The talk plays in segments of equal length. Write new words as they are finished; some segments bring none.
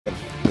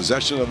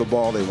possession of the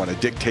ball. They want to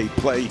dictate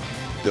play.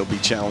 They'll be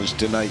challenged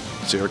tonight.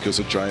 Syracuse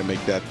will try and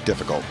make that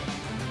difficult.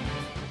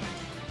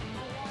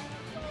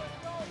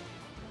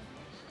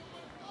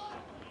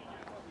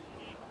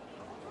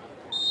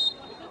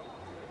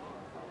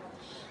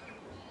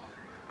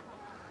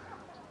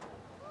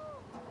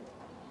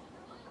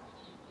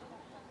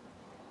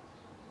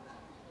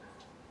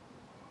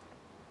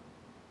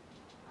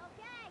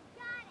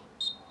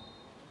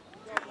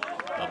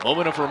 A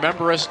moment of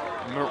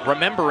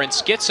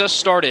remembrance gets us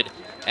started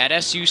at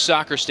SU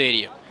Soccer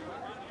Stadium.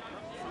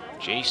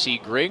 J.C.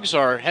 Griggs,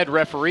 our head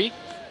referee,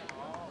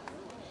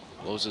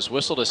 blows his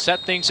whistle to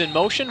set things in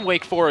motion.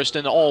 Wake Forest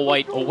in the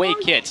all-white away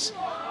kits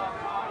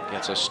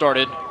gets us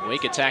started.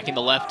 Wake attacking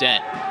the left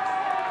end.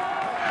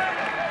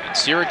 And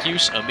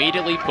Syracuse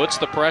immediately puts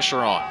the pressure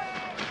on.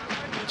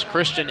 It's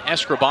Christian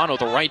Escribano,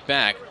 the right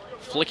back,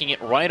 flicking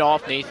it right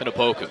off Nathan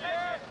Opoku.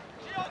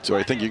 So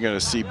I think you're going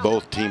to see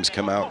both teams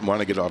come out and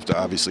want to get off to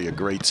obviously a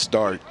great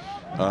start.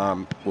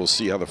 We'll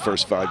see how the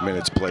first 5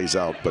 minutes plays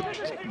out, but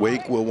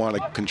Wake will want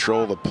to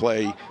control the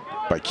play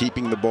by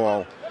keeping the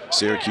ball.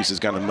 Syracuse is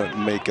going to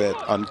make it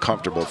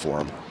uncomfortable for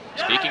them.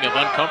 Speaking of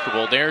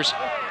uncomfortable, there's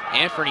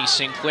Anthony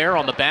Sinclair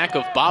on the back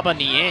of Baba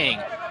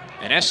Niang,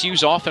 and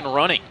SU's off and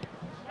running.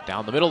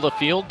 Down the middle of the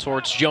field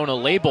towards Jonah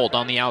Leibold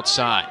on the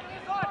outside.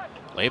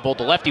 Leibold,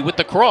 the lefty, with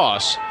the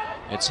cross.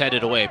 It's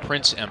headed away.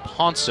 Prince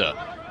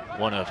Mponsa,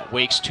 one of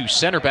Wake's two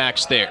center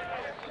backs there.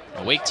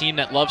 A Wake team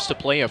that loves to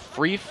play a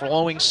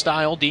free-flowing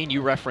style. Dean,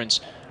 you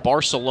reference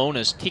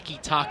Barcelona's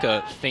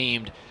tiki-taka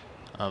famed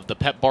of the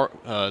Pep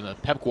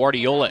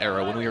Guardiola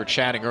era when we were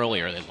chatting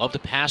earlier. They love to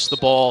pass the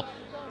ball.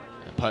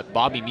 But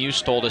Bobby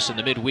Muse told us in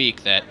the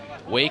midweek that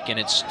Wake, in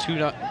its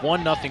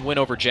 1-0 win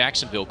over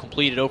Jacksonville,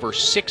 completed over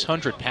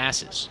 600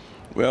 passes.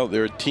 Well,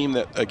 they're a team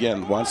that,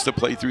 again, wants to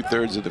play through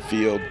thirds of the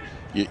field.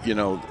 You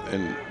know,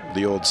 and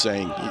the old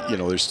saying, you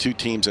know, there's two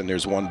teams and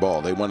there's one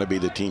ball. They want to be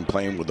the team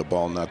playing with the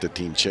ball, not the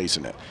team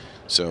chasing it.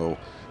 So,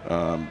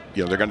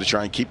 you know, they're going to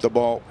try and keep the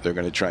ball. They're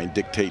going to try and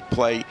dictate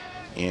play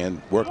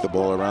and work the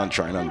ball around,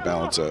 try and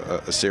unbalance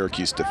a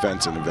Syracuse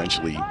defense and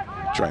eventually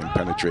try and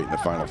penetrate in the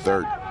final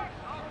third.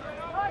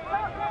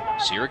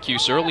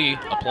 Syracuse early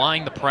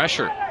applying the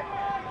pressure.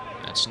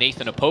 That's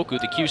Nathan Opoku,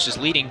 the Cuse's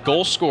leading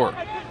goal scorer,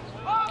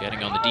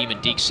 getting on the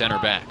Demon Deek center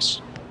backs.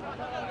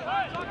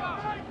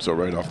 So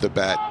right off the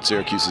bat,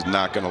 Syracuse is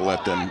not going to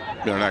let them,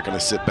 they're not going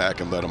to sit back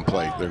and let them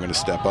play. They're going to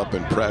step up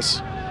and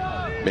press,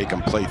 make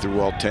them play through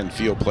all 10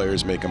 field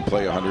players, make them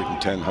play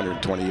 110,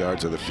 120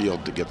 yards of the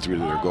field to get through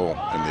to their goal,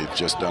 and they've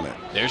just done it.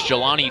 There's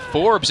Jelani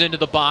Forbes into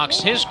the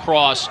box, his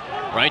cross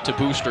right to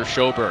Booster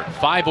Schoberg.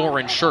 5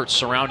 orange shirts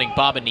surrounding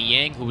Baba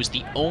Niang, who is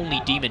the only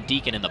Demon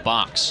Deacon in the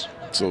box.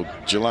 So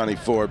Jelani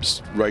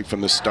Forbes, right from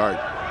the start,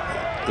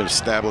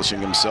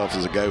 establishing himself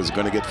as a guy who's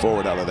going to get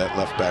forward out of that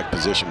left back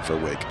position for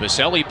Wake.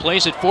 Baselli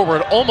plays it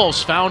forward,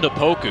 almost found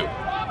Opoku.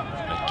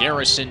 But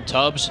Garrison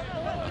Tubbs,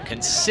 a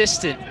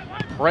consistent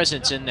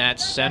presence in that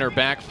center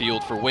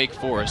backfield for Wake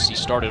Forest. He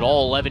started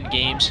all 11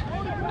 games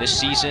this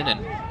season and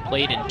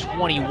played in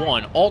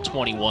 21, all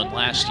 21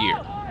 last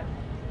year.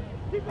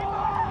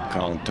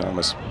 Colin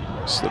Thomas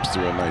slips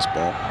through a nice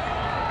ball.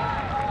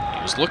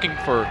 He was looking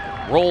for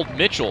Roald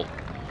Mitchell,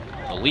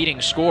 the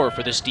leading scorer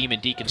for this Demon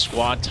Deacon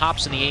squad,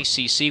 tops in the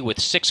ACC with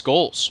 6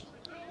 goals.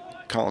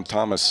 Colin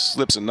Thomas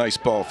slips a nice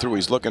ball through.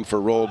 He's looking for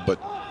Roald, but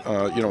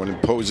you know, an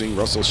imposing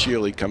Russell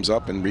Shealy comes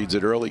up and reads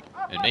it early.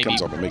 And maybe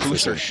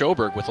Booster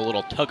Schoberg with a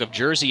little tug of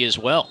jersey as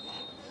well.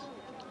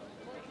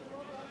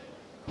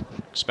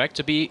 Expect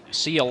to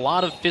see a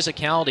lot of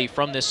physicality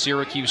from this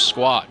Syracuse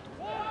squad.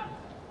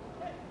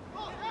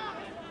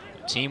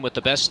 A team with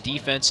the best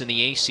defense in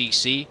the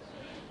ACC,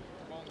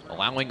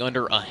 allowing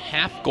under a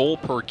half goal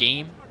per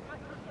game.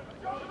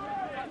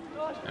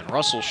 And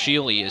Russell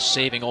Shealy is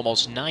saving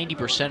almost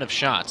 90% of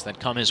shots that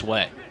come his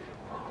way.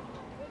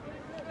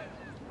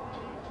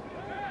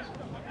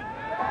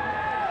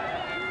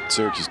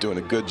 Syracuse doing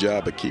a good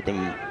job of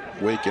keeping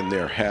Wake in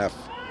their half.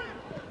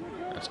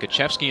 That's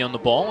Kaczewski on the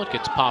ball. It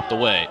gets popped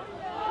away.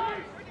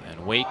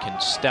 And Wake can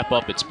step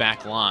up its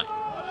back line.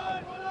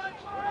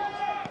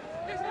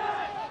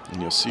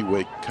 And you'll see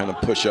Wake kind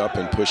of push up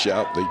and push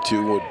out. They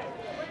too would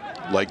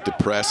like to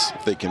press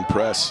if they can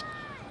press.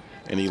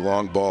 Any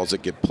long balls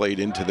that get played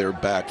into their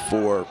back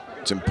four,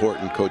 it's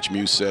important, Coach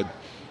Muse said,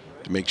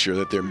 to make sure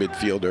that their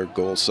midfield are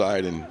goal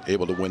side and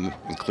able to win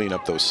and clean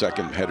up those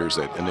second headers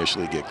that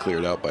initially get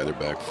cleared out by their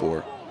back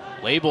four.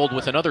 Leibold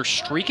with another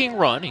streaking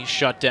run. He's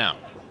shut down.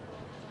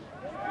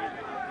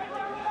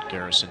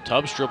 Garrison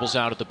Tubbs dribbles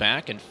out at the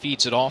back and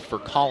feeds it off for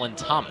Colin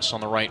Thomas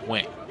on the right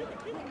wing.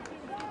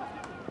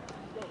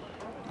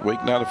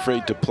 Wake not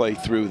afraid to play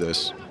through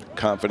this.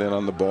 Confident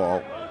on the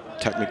ball.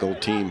 Technical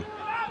team.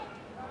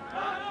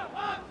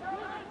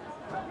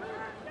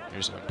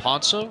 Here's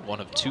Mponsa,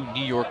 one of 2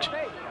 New York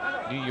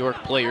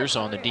players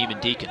on the Demon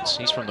Deacons.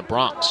 He's from the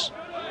Bronx.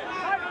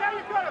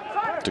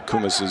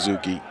 Takuma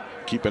Suzuki,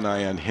 keep an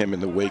eye on him in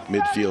the Wake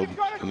midfield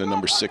in the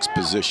number 6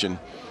 position,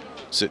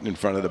 sitting in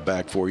front of the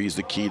back four. He's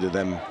the key to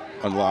them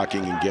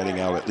unlocking and getting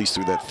out, at least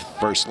through that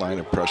first line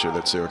of pressure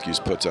that Syracuse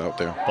puts out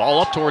there.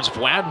 Ball up towards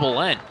Vlad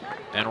Walent,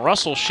 and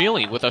Russell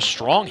Shealy with a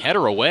strong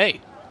header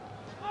away.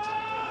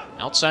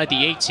 Outside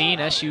the 18,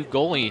 SU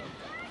goalie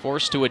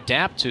forced to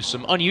adapt to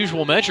some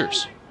unusual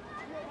measures.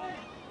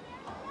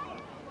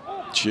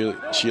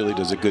 Shealy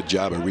does a good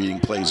job of reading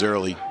plays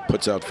early,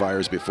 puts out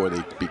fires before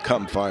they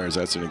become fires.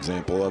 That's an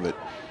example of it.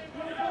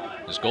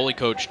 His goalie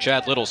coach,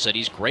 Chad Little, said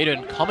he's great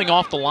in coming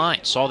off the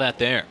line. Saw that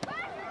there.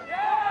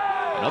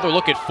 Another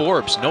look at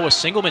Forbes. Noah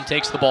Singleman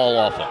takes the ball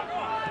off him.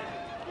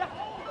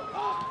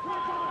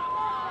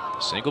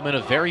 Singleman,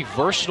 a very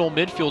versatile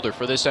midfielder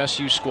for this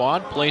SU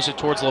squad, plays it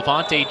towards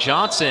Levante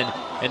Johnson,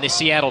 and the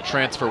Seattle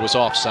transfer was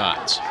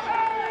offsides.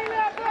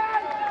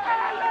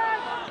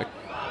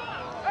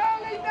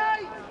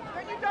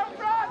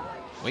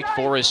 Wake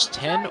Forest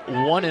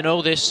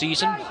 10-1-0 this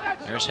season.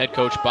 There's head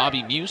coach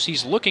Bobby Muse.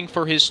 He's looking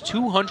for his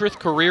 200th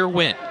career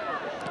win.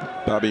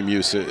 Bobby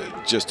Muse,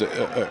 just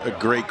a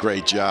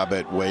great job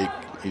at Wake.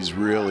 He's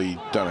really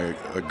done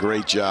a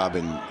great job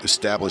in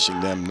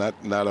establishing them,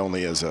 not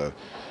only as a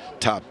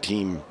top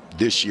team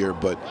this year,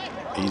 but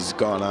he's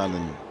gone on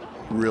and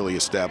really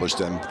established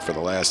them for the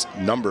last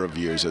number of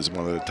years as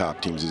one of the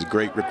top teams. He's a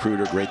great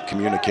recruiter, great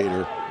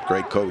communicator,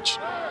 great coach.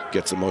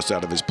 Gets the most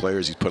out of his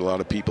players. He's put a lot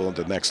of people at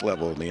the next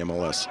level in the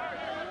MLS.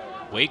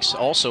 Wake's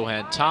also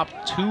had top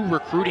 2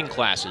 recruiting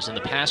classes in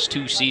the past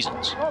 2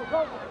 seasons.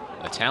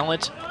 The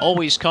talent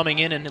always coming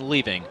in and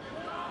leaving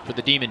for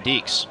the Demon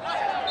Deeks.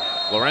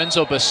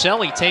 Lorenzo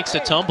Baselli takes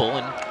a tumble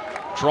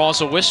and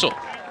draws a whistle.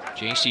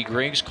 J.C.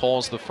 Griggs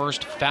calls the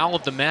first foul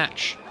of the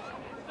match.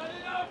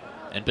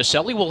 And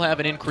Baselli will have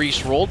an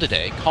increased role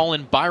today.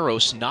 Colin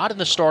Byros not in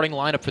the starting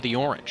lineup for the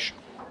Orange.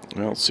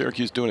 Well,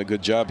 Syracuse doing a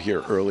good job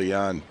here early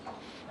on.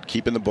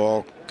 Keeping the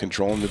ball,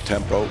 controlling the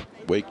tempo.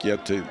 Wake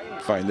yet to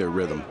find their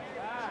rhythm.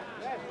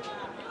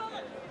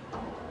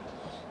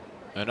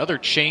 Another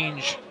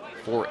change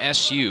for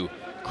SU.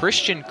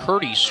 Christian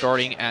Curdy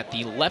starting at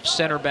the left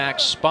center back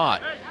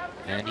spot.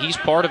 And he's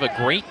part of a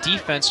great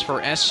defense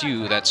for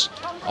SU that's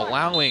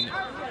allowing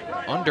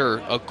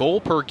under a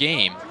goal per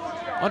game,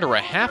 under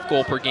a half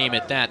goal per game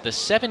at that. The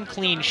 7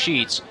 clean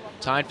sheets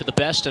tied for the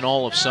best in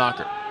all of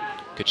soccer.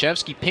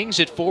 Kaczewski pings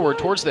it forward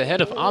towards the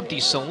head of Abdi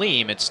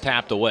Salim. It's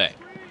tapped away.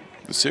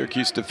 The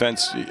Syracuse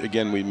defense,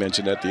 again, we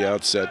mentioned at the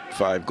outset,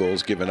 5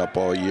 goals given up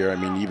all year. I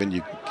mean, even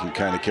you can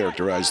kind of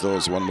characterize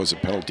those. One was a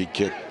penalty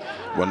kick,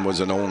 one was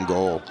an own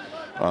goal.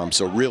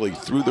 So really,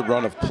 through the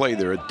run of play,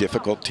 they're a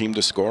difficult team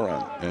to score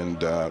on.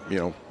 And, you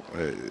know,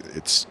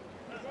 it's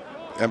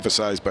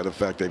emphasized by the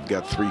fact they've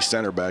got 3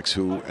 center backs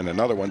and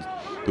another one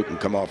who can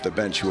come off the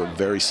bench who are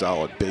very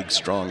solid, big,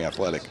 strong,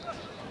 athletic.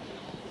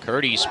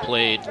 Curdy's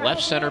played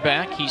left center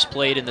back. He's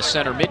played in the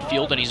center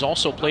midfield, and he's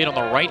also played on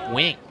the right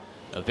wing.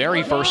 A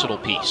very versatile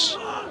piece.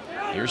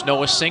 Here's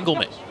Noah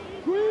Singleman.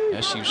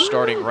 SU's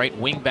starting right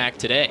wing back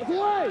today.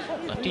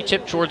 Lefty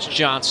tip towards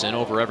Johnson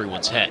over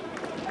everyone's head.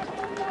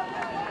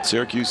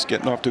 Syracuse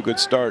getting off to a good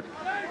start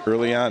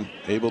early on,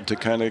 able to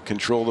kind of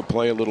control the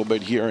play a little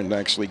bit here and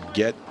actually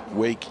get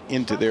Wake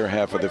into their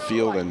half of the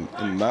field and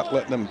not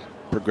letting them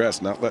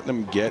progress, not letting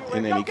them get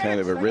in any kind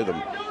of a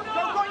rhythm.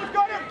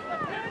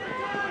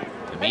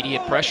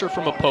 Immediate pressure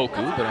from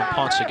Opoku, but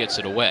Amponsa gets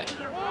it away.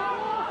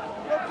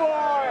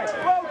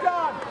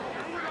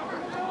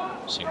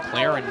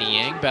 Sinclair and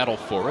Niang battle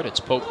for it. It's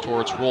poked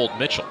towards Roald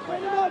Mitchell.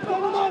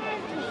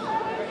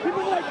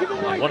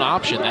 And one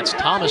option, that's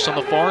Thomas on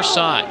the far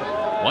side.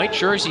 White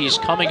jersey is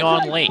coming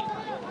on late.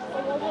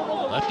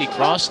 Lefty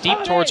cross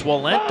deep towards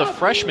Walent. The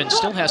freshman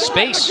still has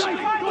space.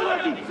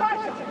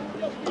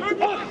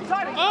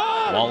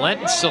 Walent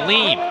and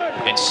Salim.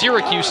 And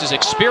Syracuse's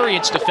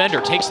experienced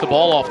defender takes the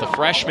ball off the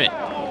freshman.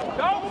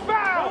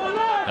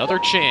 Another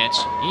chance.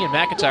 Ian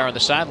McIntyre on the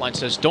sideline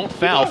says, don't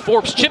foul.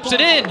 Forbes chips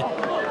it in.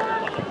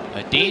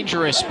 A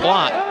dangerous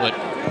plot, but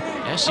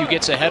SU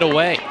gets ahead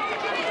away.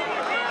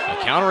 A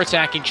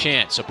counterattacking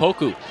chance.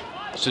 Opoku.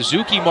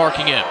 Suzuki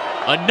marking him.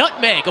 A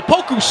nutmeg.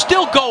 Opoku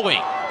still going.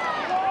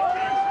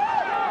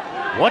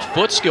 What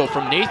foot skill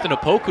from Nathan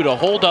Opoku to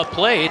hold up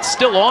play. It's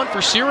still on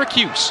for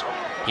Syracuse.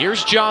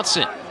 Here's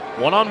Johnson.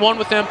 One-on-one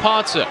with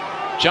Amponsa.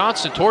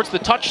 Johnson towards the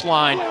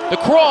touchline. The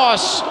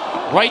cross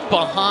right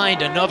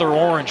behind another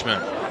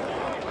Orangeman.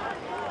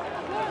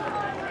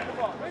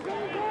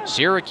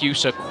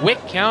 Syracuse, a quick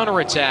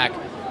counterattack,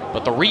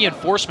 but the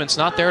reinforcement's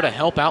not there to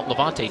help out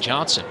Levante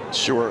Johnson.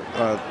 Sure,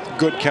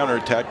 good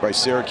counterattack by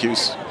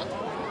Syracuse.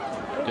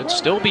 Could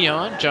still be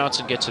on.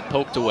 Johnson gets it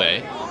poked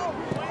away.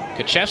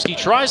 Kaczewski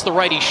tries the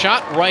righty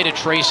shot right at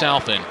Trace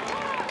Alphen.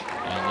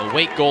 And the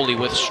Wake goalie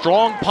with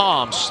strong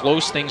palms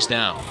slows things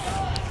down.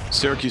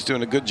 Syracuse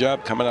doing a good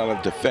job coming out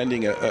of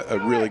defending a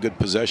really good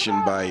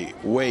possession by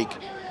Wake.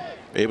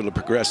 Able to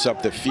progress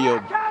up the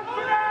field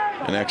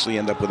and actually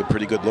end up with a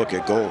pretty good look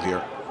at goal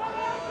here.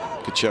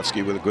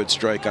 Kaczewski with a good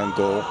strike on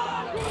goal.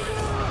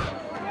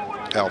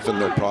 Alphen,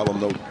 no problem,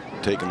 no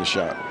taking the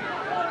shot.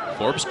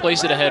 Forbes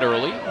plays it ahead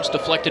early. It was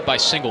deflected by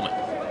Singleman.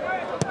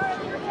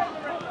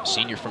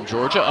 Senior from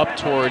Georgia up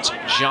towards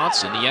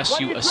Johnson, the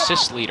SU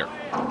assist leader.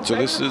 So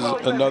this is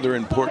another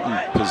important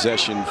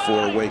possession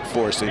for Wake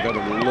Forest. They've had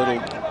a little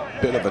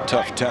bit of a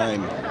tough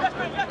time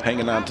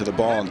hanging on to the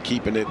ball and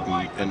keeping it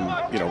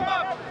and you know,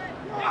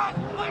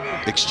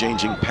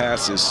 exchanging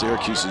passes.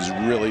 Syracuse has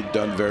really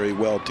done very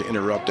well to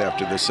interrupt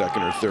after the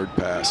second or third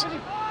pass.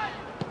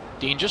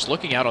 Dean, just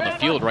looking out on the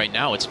field right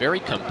now, it's very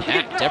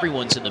compact.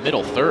 Everyone's in the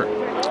middle third.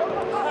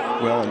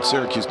 Well, and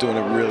Syracuse doing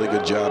a really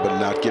good job of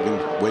not giving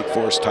Wake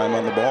Forest time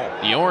on the ball.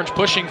 The Orange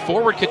pushing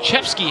forward.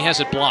 Kuchevsky has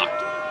it blocked.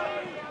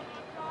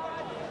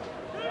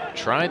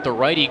 Tried the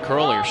righty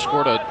curler,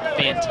 scored a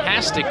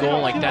fantastic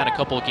goal like that a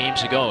couple of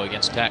games ago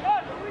against Tech.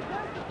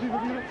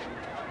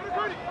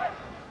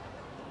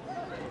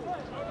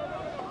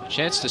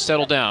 Chance to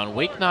settle down.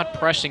 Wake not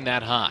pressing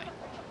that high.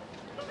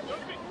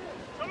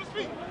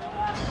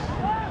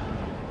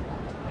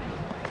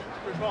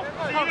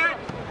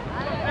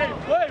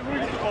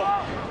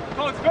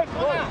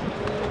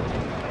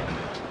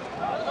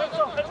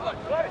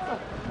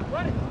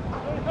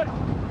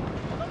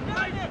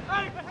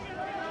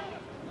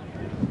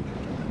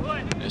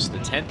 This is the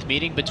 10th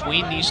meeting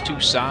between these two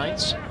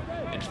sides.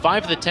 In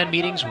 5 of the 10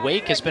 meetings,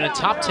 Wake has been a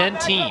top 10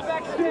 team.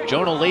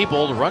 Jonah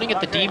Leibold running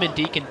at the Demon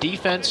Deacon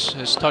defense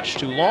has touched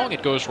too long.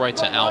 It goes right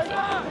to Alfin.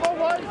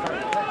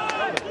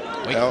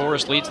 Wake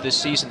Forest leads this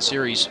season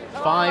series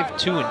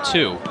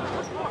 5-2-2.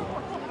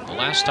 The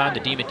last time the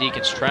Demon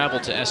Deacons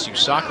traveled to SU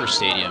Soccer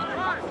Stadium,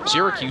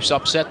 Syracuse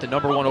upset the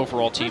 #1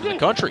 overall team in the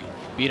country,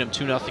 beat them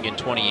 2-0 in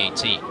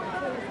 2018.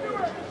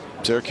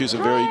 Syracuse is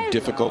a very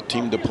difficult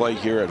team to play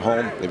here at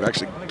home. They've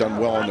actually done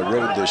well on the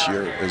road this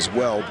year as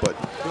well, but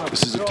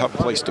this is a tough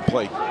place to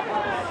play.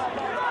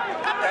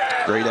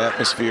 Great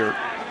atmosphere,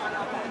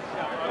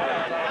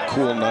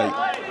 cool night,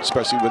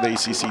 especially with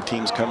ACC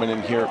teams coming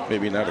in here,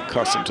 maybe not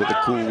accustomed to the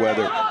cool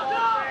weather.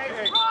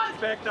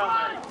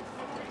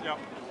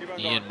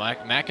 Ian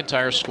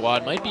McIntyre's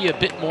squad might be a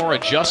bit more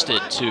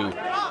adjusted to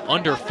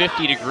under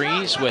 50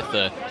 degrees with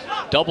a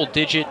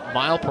double-digit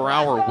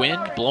mile-per-hour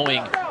wind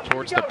blowing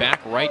towards the back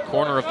right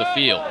corner of the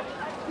field.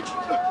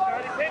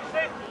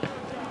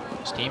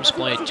 This team's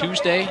playing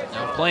Tuesday,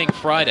 now playing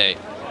Friday.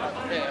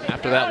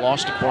 After that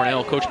loss to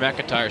Cornell, Coach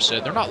McIntyre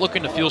said they're not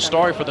looking to feel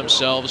sorry for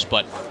themselves,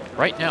 but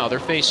right now they're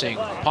facing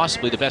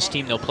possibly the best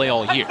team they'll play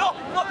all year.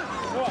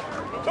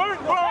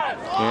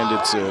 And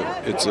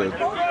it's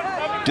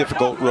a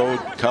difficult road,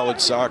 college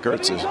soccer.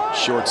 It's a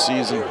short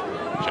season.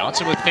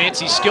 Johnson with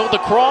fancy skill, the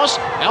cross.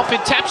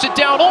 Alfin taps it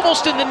down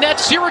almost in the net.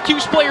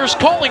 Syracuse players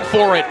calling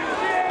for it,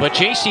 but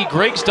J.C.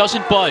 Griggs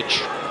doesn't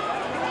budge.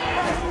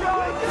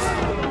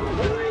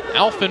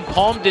 Alfin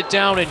palmed it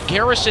down, and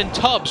Garrison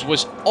Tubbs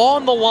was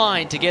on the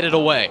line to get it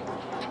away.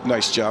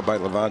 Nice job by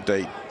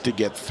Levante to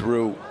get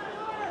through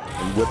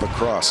and whip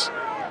across.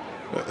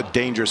 A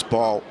dangerous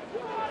ball.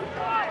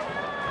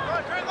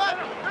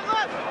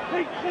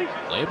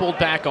 Labeled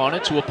back on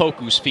it to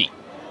Opoku's feet.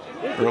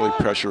 Early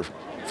pressure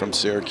from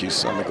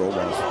Syracuse on the goal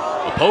line.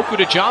 Opoku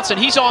to Johnson.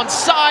 He's on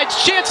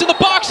sides. Chance in the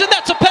box, and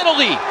that's a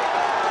penalty.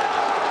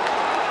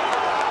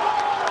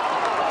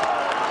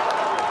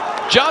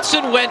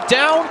 Johnson went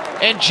down,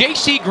 and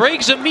J.C.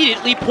 Griggs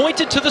immediately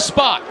pointed to the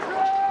spot.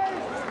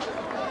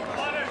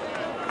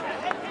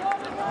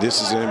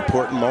 This is an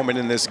important moment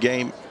in this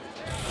game.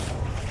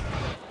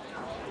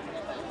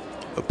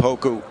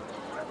 Opoku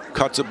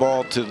cuts a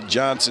ball to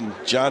Johnson.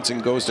 Johnson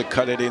goes to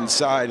cut it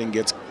inside and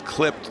gets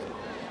clipped.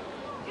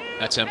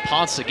 That's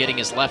Mponsa getting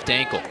his left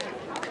ankle.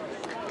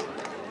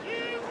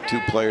 Two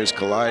players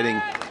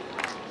colliding,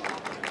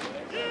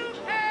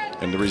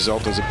 and the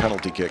result is a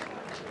penalty kick.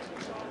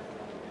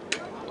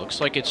 Looks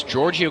like it's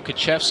Giorgio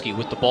Kuchevsky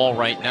with the ball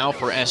right now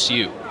for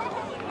SU.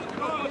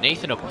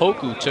 Nathan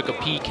Opoku took a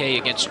PK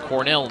against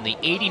Cornell in the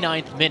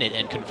 89th minute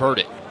and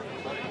converted.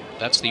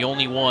 That's the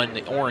only one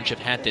the Orange have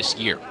had this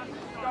year.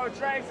 Go,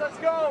 Trace, let's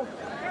go.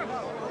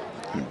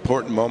 An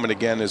important moment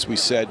again, as we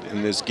said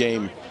in this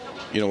game.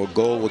 You know, a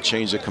goal will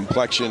change the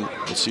complexion.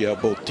 We'll see how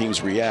both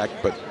teams react,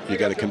 but you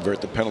got to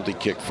convert the penalty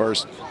kick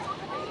first.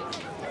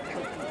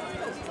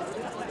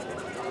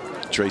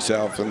 Trace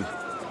Alfin,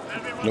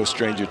 no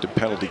stranger to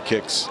penalty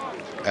kicks.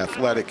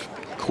 Athletic,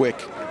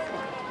 quick.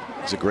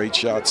 He's a great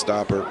shot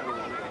stopper.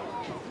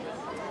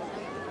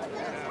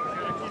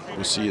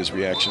 We'll see his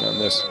reaction on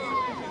this.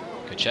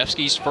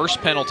 Kuchevsky's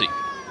first penalty.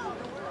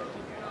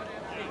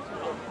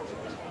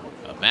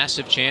 A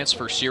massive chance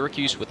for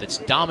Syracuse with its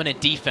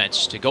dominant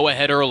defense to go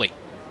ahead early.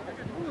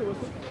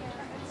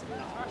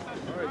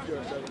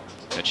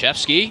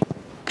 Kuchevsky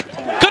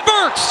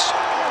converts!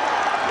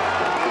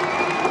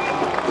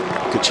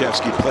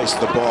 Kuchevsky placed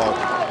the ball.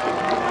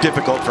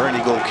 Difficult for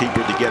any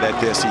goalkeeper to get at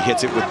this. He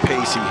hits it with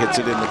pace. He hits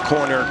it in the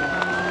corner.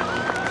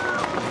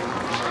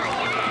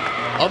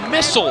 A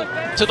missile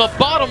to the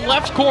bottom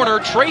left corner.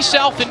 Trace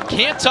Alfin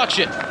can't touch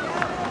it.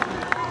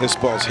 This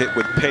ball's hit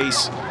with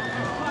pace.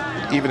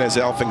 Even as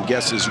Alfin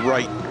guesses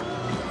right,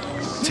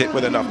 it's hit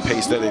with enough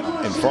pace that it,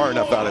 and far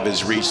enough out of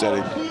his reach that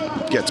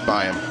it gets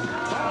by him.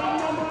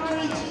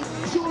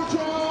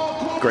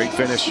 Great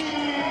finish.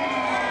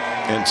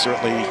 And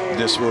certainly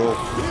this will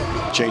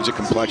change the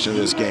complexion of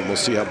this game. We'll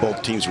see how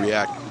both teams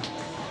react.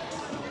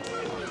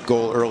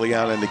 Goal early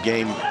on in the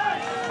game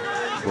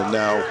will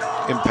now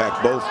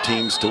impact both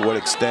teams. To what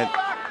extent,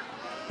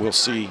 we'll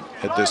see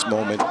at this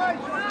moment.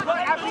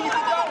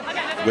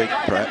 Wake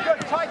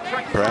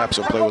perhaps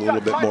will play with a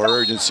little bit more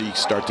urgency,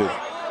 start to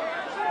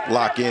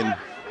lock in.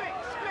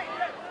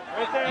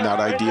 Not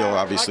ideal,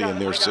 obviously, in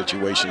their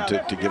situation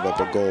to give up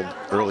a goal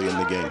early in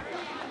the game.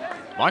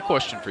 My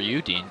question for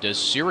you, Dean, does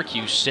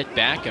Syracuse sit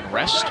back and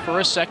rest for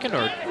a second,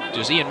 or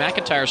does Ian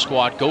McIntyre's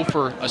squad go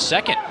for a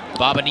second?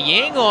 Baba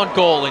Niang on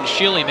goal, and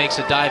Shealy makes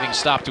a diving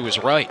stop to his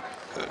right.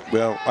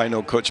 Well, I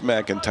know Coach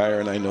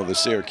McIntyre, and I know the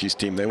Syracuse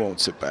team. They won't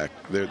sit back.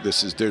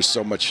 There's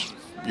so much,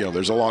 you know,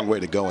 there's a long way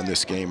to go in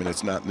this game, and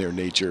it's not in their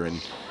nature. And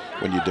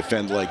when you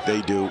defend like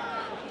they do,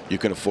 you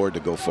can afford to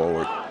go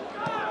forward.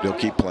 They'll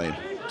keep playing.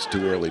 It's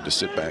too early to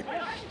sit back.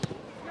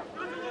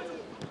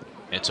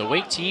 It's a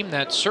Wake team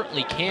that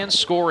certainly can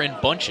score in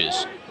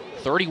bunches.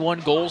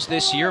 31 goals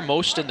this year,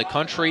 most in the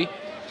country.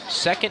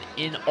 Second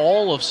in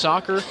all of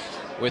soccer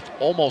with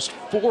almost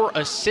 4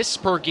 assists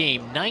per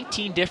game.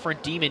 19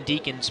 different Demon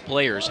Deacons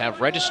players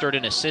have registered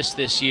an assist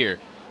this year.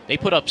 They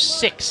put up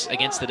 6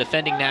 against the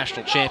defending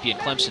national champion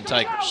Clemson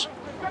Tigers.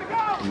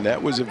 And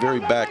that was a very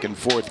back and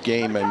forth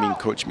game. I mean,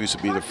 Coach Moose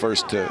would be the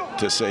first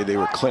to say they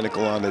were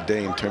clinical on the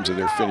day in terms of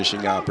their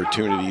finishing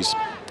opportunities.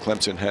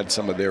 Clemson had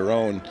some of their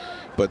own,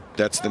 but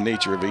that's the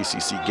nature of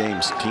ACC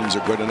games. Teams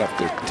are good enough,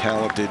 they're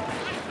talented.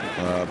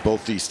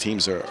 Both these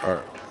teams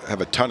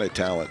have a ton of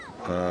talent.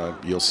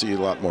 You'll see a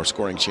lot more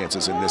scoring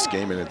chances in this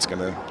game, and it's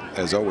going to,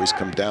 as always,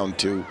 come down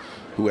to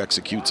who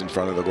executes in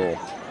front of the goal.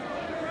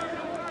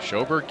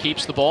 Schoberg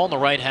keeps the ball in the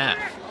right half.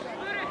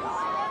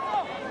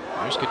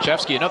 There's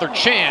Kuchevsky, another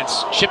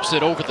chance, chips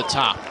it over the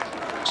top.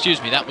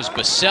 Excuse me, that was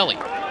Baselli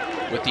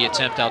with the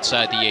attempt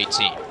outside the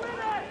 18.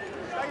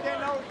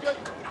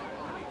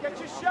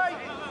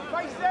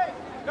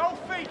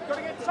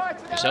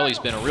 Baselli's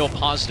been a real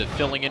positive,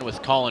 filling in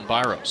with Colin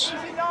Byros.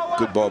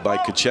 Good ball by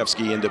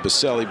Kuchevsky into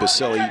Baselli.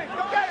 Baselli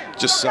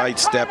just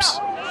sidesteps,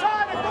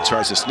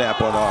 tries to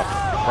snap one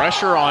off.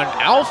 Pressure on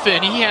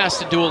Alfin. He has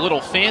to do a little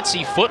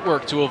fancy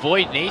footwork to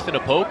avoid Nathan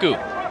Opoku.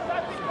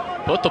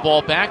 Put the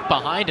ball back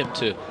behind him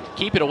to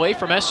keep it away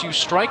from SU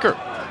striker.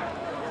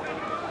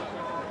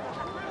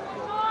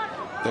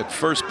 That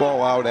first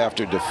ball out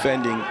after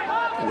defending,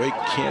 Wake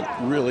can't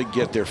really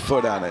get their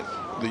foot on it.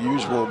 The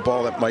usual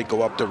ball that might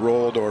go up the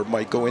road or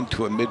might go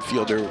into a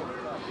midfielder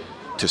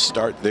to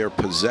start their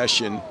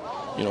possession.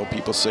 You know,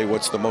 people say,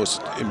 what's the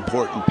most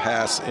important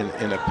pass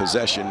in a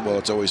possession? Well,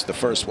 it's always the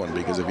first one,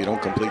 because if you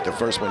don't complete the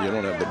first one, you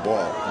don't have the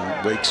ball.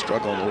 And Wake's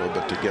struggling a little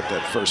bit to get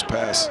that first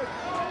pass.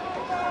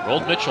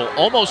 Rold Mitchell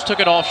almost took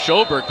it off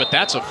Schoberg, but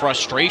that's a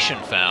frustration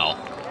foul.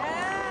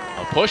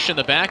 A push in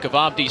the back of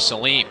Abdi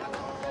Salim.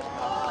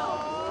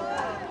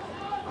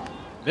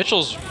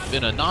 Mitchell's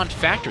been a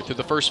non-factor through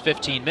the first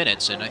 15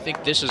 minutes, and I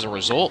think this is a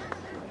result.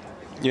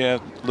 Yeah,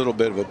 a little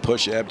bit of a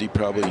push. Abdi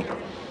probably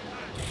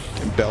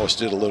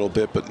embellished it a little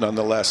bit, but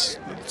nonetheless,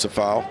 it's a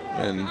foul,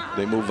 and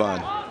they move on.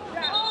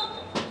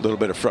 A little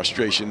bit of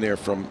frustration there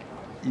from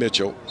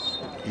Mitchell.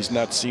 He's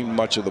not seen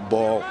much of the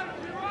ball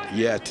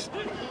yet.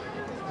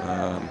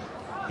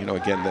 You know,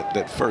 again,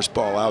 that first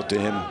ball out to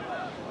him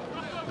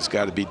has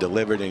got to be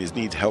delivered, and he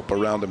needs help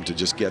around him to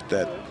just get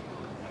that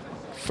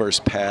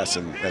first pass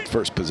and that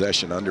first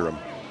possession under him.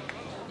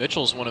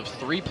 Mitchell's one of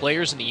 3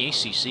 players in the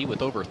ACC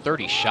with over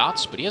 30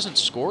 shots, but he hasn't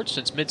scored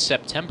since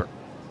mid-September.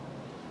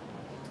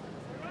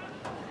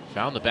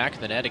 Found the back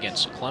of the net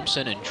against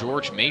Clemson and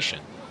George Mason.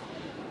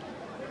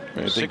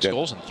 6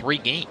 goals in 3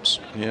 games.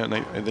 Yeah, and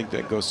I think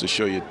that goes to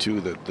show you,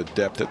 too, the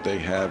depth that they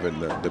have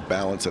and the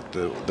balance that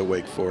the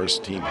Wake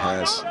Forest team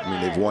has. I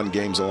mean, they've won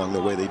games along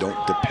the way. They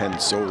don't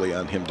depend solely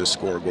on him to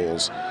score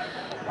goals.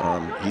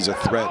 He's a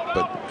threat,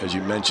 but as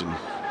you mentioned,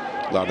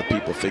 a lot of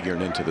people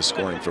figuring into the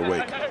scoring for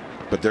Wake.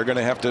 But they're going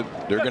to have to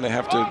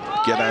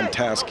get on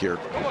task here.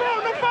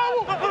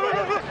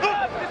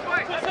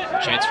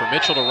 Chance for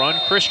Mitchell to run.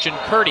 Christian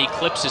Curdy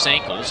clips his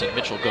ankles, and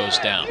Mitchell goes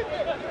down.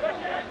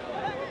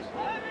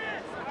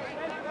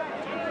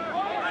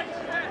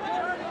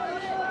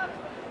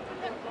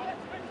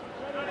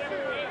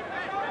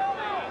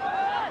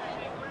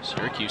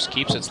 Syracuse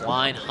keeps its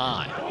line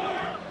high.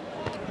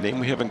 Name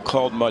we haven't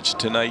called much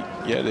tonight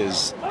yet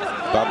is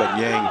Baba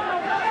Niang,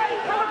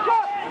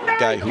 a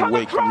guy who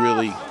Wake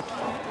really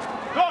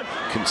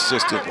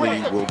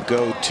consistently will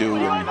go to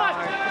in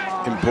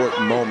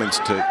important moments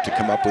to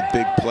come up with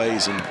big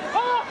plays, and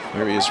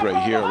there he is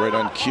right here, right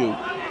on cue.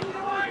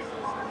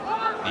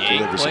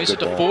 Niang plays it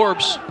to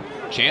Forbes.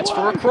 Chance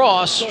for a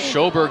cross.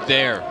 Schoberg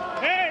there.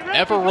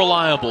 Ever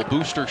reliable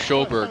Booster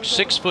Schoberg,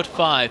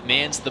 6'5",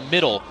 mans the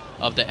middle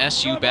of the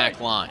SU back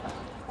line.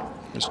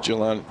 There's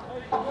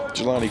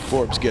Jelani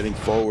Forbes getting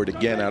forward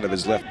again out of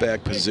his left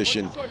back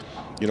position.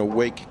 You know,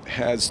 Wake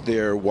has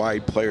their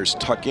wide players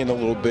tuck in a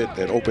little bit.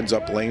 That opens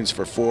up lanes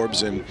for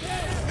Forbes and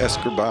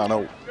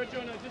Escribano,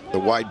 the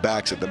wide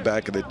backs at the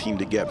back of the team,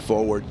 to get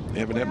forward. They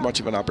haven't had much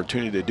of an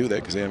opportunity to do that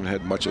because they haven't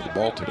had much of the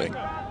ball today.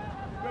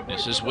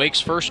 This is Wake's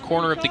first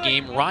corner of the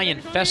game. Ryan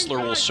Fessler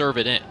will serve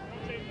it in.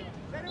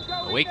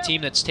 A Wake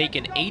team that's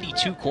taken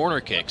 82 corner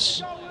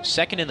kicks,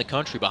 second in the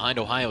country behind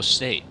Ohio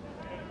State.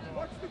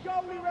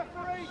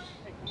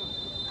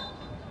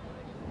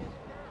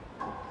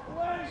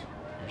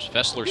 Here's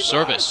Fessler's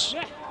service.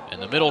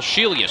 In the middle,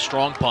 Shealy, a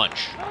strong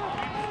punch.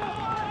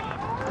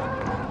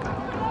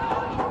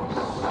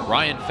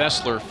 Ryan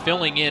Fessler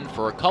filling in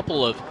for a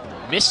couple of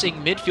missing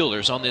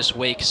midfielders on this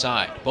Wake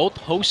side. Both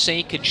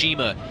Jose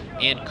Kojima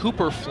and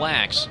Cooper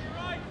Flax,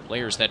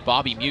 players that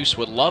Bobby Muse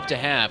would love to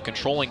have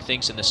controlling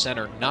things in the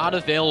center, not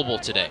available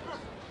today.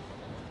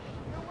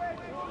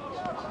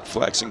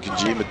 Flax and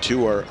Kojima,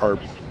 too, are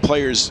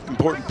players,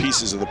 important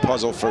pieces of the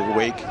puzzle for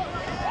Wake.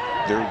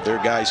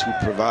 They're guys who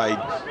provide,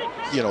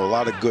 you know, a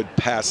lot of good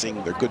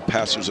passing. They're good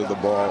passers of the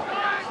ball.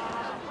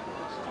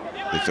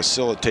 They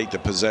facilitate the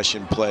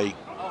possession play,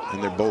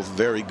 and they're both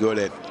very good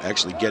at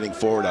actually getting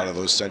forward out of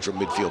those central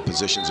midfield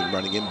positions and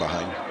running in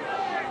behind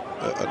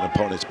an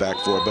opponent's back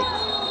four. But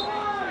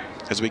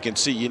as we can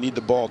see, you need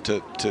the ball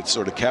to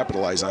sort of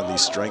capitalize on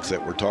these strengths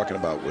that we're talking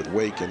about with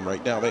Wake, and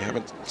right now they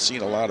haven't seen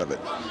a lot of it.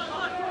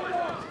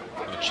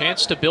 A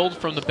chance to build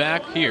from the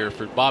back here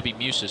for Bobby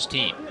Muse's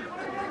team.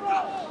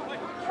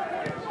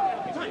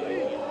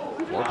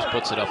 Forbes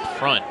puts it up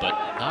front, but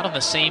not on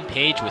the same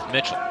page with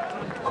Mitchell.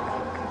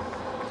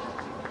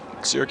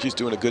 Syracuse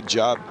doing a good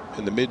job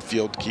in the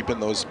midfield, keeping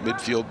those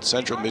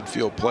central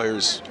midfield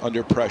players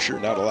under pressure,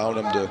 not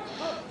allowing them to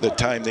the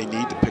time they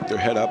need to pick their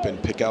head up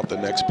and pick out the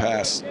next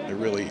pass. They're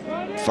really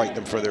fighting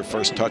them for their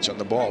first touch on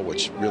the ball,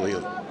 which really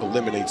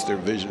eliminates their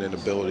vision and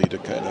ability to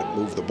kind of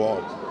move the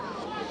ball.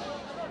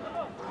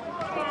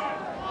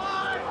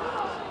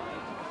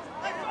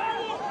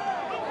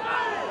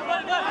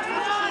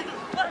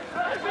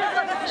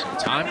 So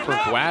time for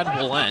Guad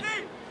Willent,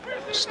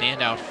 a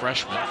standout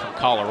freshman from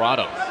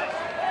Colorado.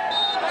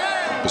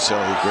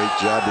 Baselli, great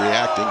job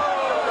reacting.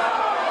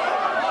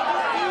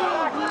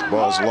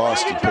 Ball's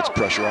lost, he puts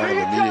pressure on them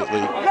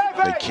immediately.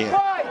 They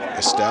can't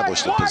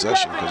establish the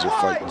possession because they're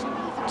fighting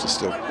to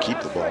still keep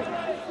the ball.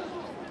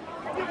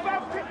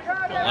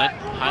 Willent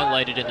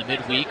highlighted in the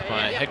midweek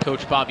by head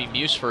coach Bobby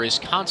Muse for his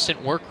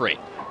constant work rate.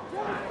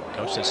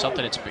 Coach says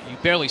something you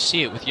barely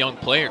see it with young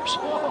players.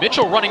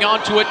 Mitchell running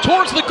onto it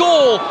towards the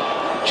goal,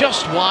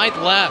 just wide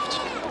left.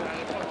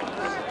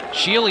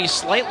 Shealy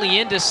slightly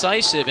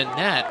indecisive in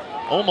that.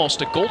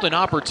 Almost a golden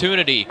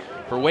opportunity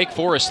for Wake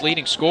Forest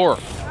leading scorer.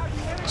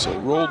 So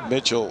Rold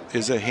Mitchell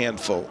is a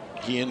handful.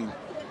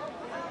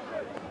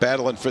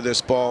 Battling for this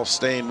ball,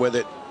 staying with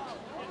it,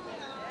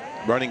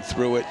 running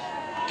through it,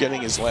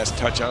 getting his last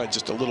touch on it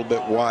just a little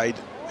bit wide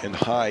and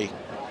high.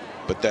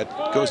 But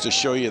that goes to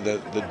show you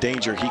the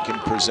danger he can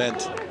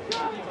present,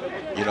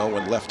 you know,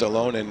 when left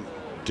alone. And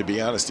to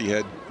be honest, he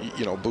had,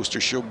 you know, Booster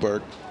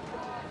Schubberg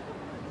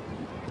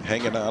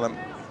hanging on him.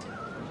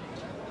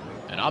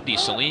 And Abdi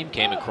Salim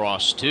came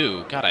across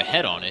too, got a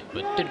head on it,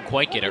 but didn't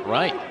quite get it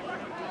right.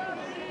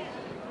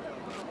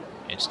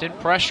 Instant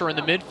pressure in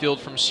the midfield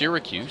from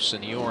Syracuse,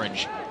 and the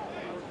Orange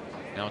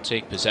now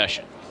take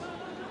possession.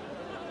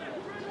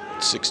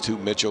 6'2"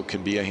 Mitchell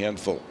can be a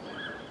handful.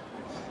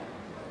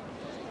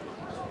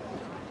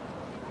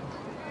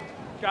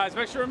 Guys,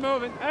 make sure we're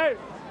moving. Hey!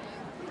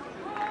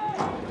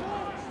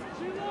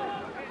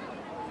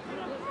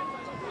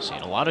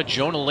 Seeing a lot of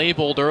Jonah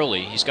Leibold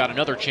early. He's got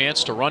another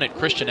chance to run it.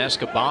 Christian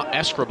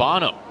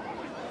Escribano.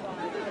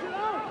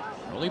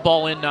 Early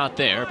ball in, not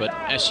there, but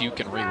SU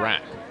can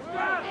re-rack.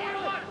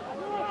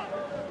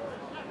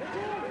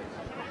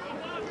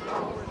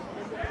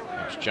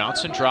 There's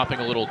Johnson dropping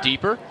a little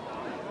deeper.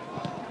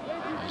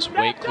 As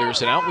Wake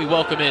clears it out, we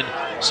welcome in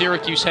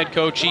Syracuse head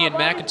coach Ian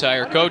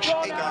McIntyre. Coach,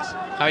 hey guys,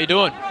 how you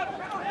doing?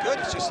 Good.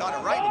 It's just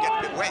starting to rain. We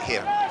get a bit wet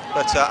here,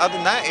 but other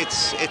than that,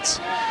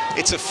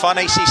 it's a fun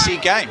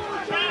ACC game.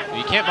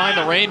 You can't mind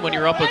the rain when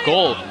you're up a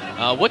goal.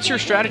 What's your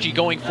strategy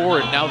going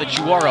forward now that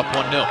you are up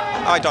 1-0?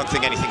 I don't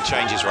think anything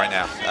changes right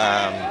now.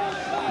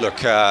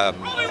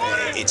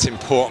 It's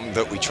important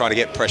that we try to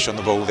get pressure on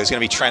the ball. There's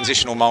going to be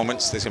transitional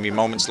moments. There's going to be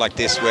moments like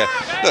this where,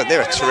 look,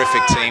 they're a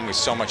terrific team with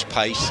so much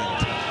pace.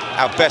 And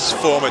our best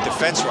form of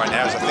defense right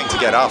now is, I think, to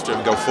get after them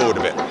and go forward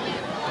a bit.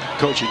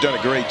 Coach, you've done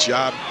a great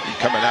job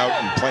coming out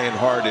and playing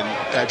hard and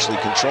actually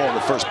controlling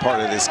the first part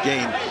of this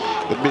game.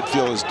 The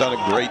midfield has done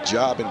a great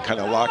job in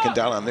kind of locking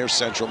down on their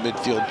central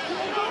midfield.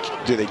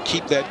 Do they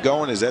keep that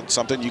going? Is that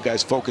something you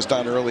guys focused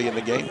on early in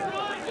the game?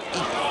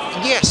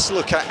 Yes,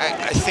 look,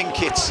 I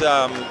think it's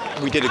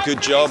we did a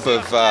good job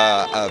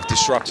of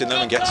disrupting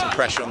them and getting some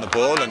pressure on the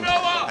ball, and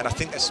I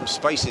think there's some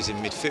spaces in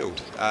midfield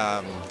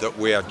that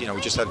we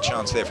just had a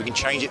chance there. If we can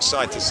change it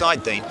side to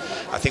side, Dean,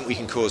 I think we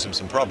can cause them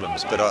some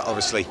problems. But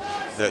obviously,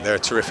 they're a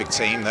terrific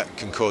team that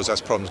can cause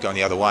us problems going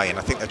the other way, and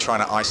I think they're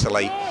trying to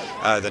isolate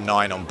the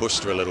 9 on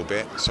Buster a little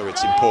bit. So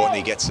it's important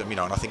he gets some, and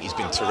I think he's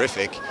been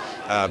terrific.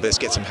 But let's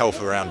get some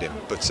help around him.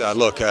 But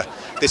look,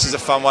 this is a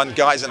fun one,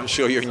 guys, and I'm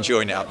sure you're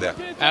enjoying it out there.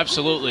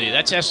 Absolutely.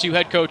 That's SU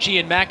head coach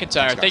Ian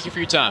McIntyre. Thank you for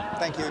your time.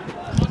 Thank you.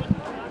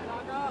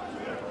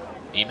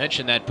 You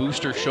mentioned that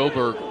Booster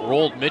Schoberg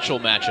rolled Mitchell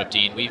matchup,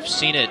 Dean. We've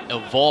seen it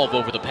evolve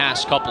over the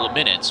past couple of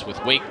minutes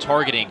with Wake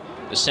targeting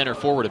the center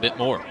forward a bit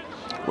more.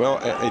 Well,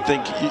 I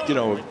think, you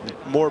know,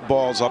 more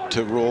balls up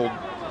to roll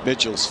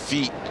Mitchell's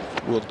feet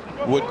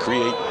would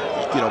create,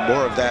 you know,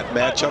 more of that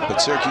matchup,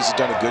 but Syracuse has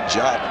done a good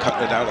job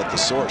cutting it out at the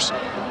source.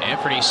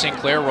 Anthony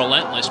Sinclair,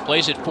 relentless,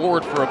 plays it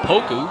forward for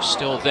Opoku,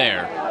 still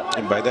there.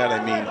 And by that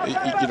I mean,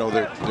 you know,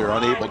 they're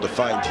unable to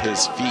find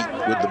his feet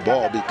with the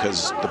ball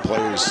because the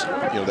players,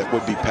 you know, that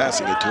would be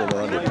passing it to him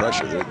are under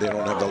pressure. They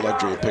don't have the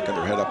luxury of picking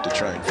their head up to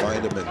try and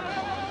find him,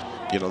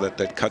 and you know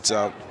that cuts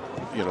out,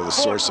 you know, the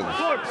source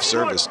of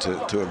service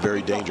to a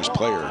very dangerous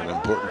player, an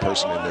important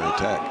person in their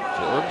attack.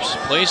 Forbes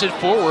plays it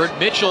forward.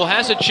 Mitchell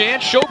has a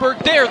chance.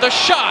 Schoberg there. The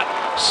shot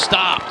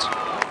stopped.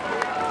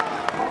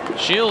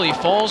 Shealy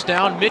falls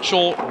down.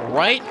 Mitchell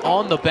right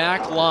on the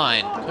back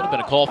line. Could have been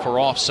a call for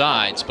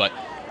offsides, but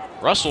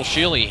Russell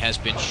Shealy has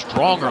been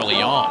strong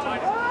early on.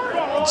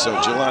 And so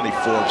Jelani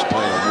Forbes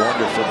playing a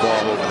wonderful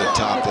ball over the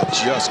top that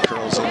just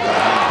curls in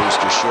behind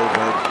Booster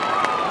Schoberg.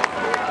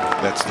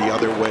 That's the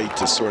other way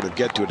to sort of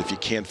get to it. If you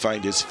can't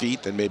find his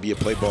feet, then maybe you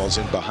play balls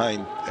in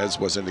behind, as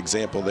was an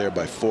example there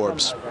by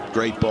Forbes.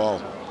 Great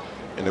ball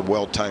and a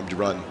well-timed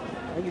run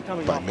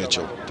by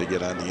Mitchell to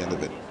get on the end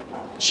of it.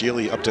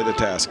 Shealy up to the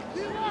task.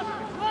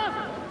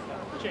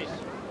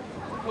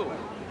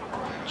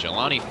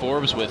 Jelani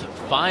Forbes with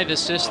 5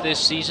 assists this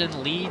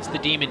season leads the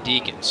Demon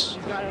Deacons.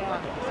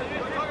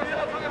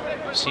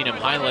 We've seen him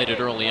highlighted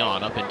early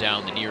on up and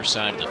down the near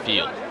side of the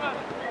field.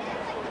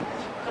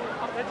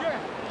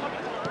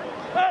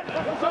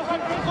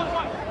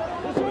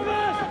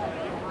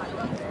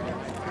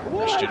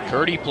 Christian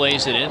Curdy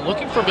plays it in,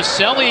 looking for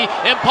Baselli,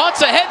 and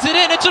Ponce heads it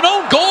in. It's an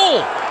own goal.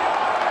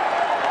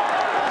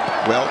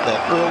 Well,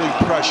 that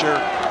early pressure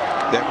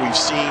that we've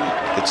seen,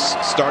 it's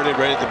started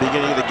right at the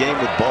beginning of the game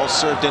with balls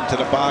served into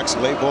the box,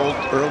 labeled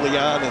early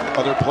on, and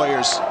other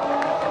players.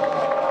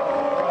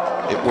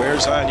 It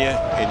wears on you,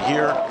 and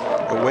here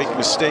a Wake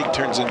mistake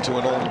turns into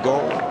an own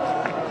goal.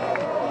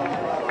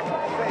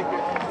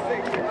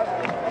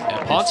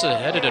 And Ponce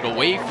headed it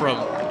away from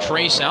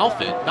Trace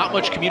Alford. Not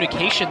much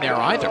communication there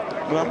either.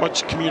 Not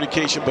much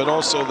communication, but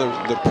also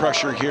the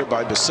pressure here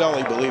by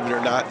Baselli. Believe it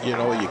or not, you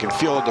know, you can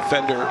feel a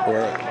defender or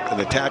an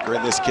attacker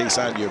in this case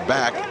on your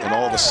back, and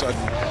all of a sudden,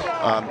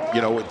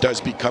 you know, it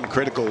does become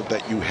critical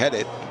that you head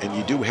it, and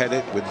you do head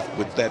it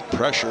with that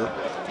pressure.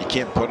 You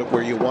can't put it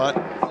where you want,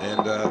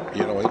 and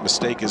you know, a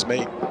mistake is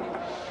made.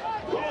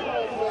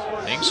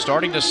 Things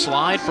starting to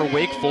slide for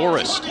Wake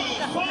Forest.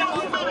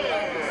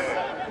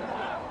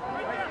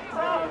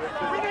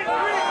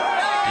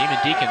 Demon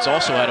Deacons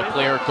also had a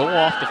player go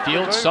off the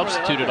field,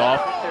 substituted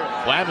off.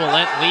 Vlad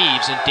Walent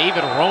leaves, and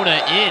David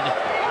Rona in.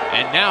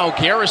 And now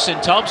Garrison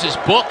Tubbs is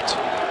booked.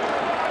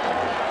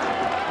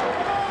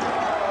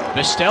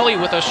 Bastelli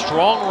with a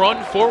strong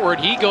run forward.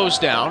 He goes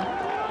down.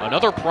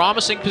 Another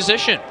promising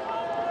position.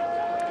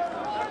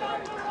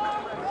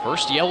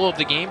 First yellow of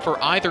the game for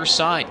either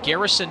side.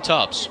 Garrison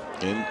Tubbs.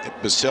 And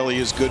Baselli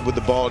is good with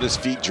the ball at his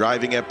feet,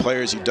 driving at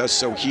players. He does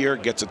so here,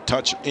 gets a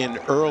touch in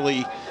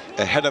early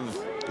ahead of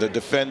the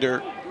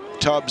defender,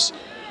 Tubbs,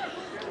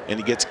 and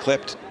he gets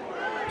clipped.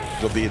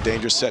 It'll be a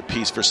dangerous set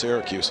piece for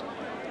Syracuse.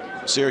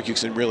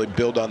 Syracuse can really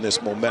build on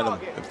this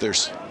momentum. If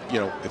there's, you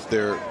know, if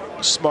they're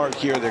smart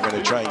here, they're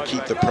going to try and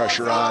keep the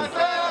pressure on.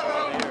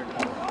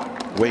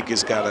 Wake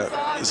has got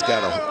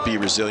to be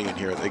resilient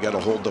here. They got to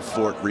hold the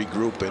fort,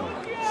 regroup, and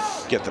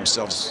get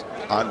themselves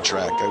on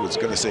track. I was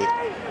going to say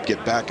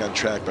get back on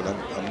track, but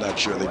I'm not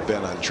sure they've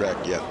been on track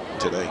yet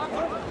today.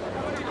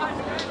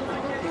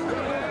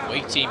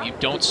 Wake team you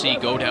don't see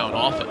go down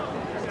often.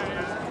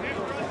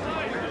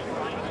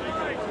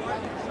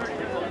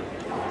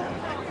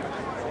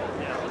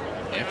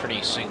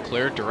 Anthony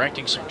Sinclair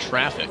directing some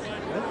traffic.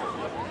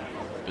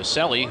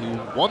 Baselli,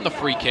 who won the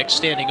free kick,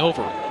 standing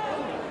over.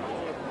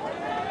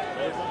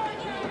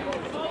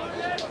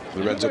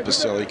 Lorenzo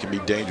Baselli can be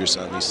dangerous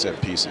on these set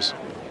pieces.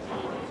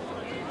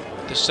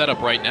 The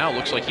setup right now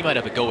looks like he might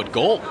have a go at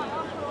goal.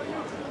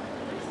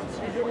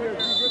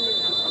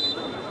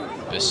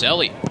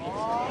 Baselli.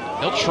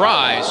 He'll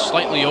try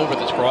slightly over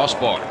the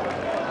crossbar.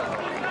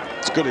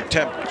 It's a good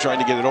attempt trying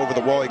to get it over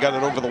the wall. He got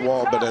it over the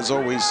wall, but as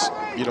always,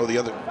 you know, the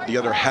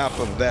other half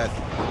of that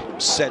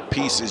set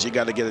piece is you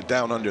got to get it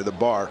down under the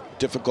bar.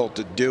 Difficult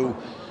to do.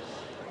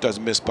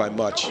 Doesn't miss by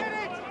much.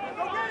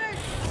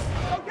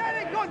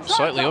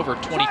 Slightly over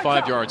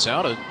 25 yards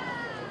out. A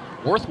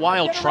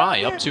worthwhile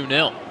try, up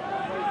 2-0.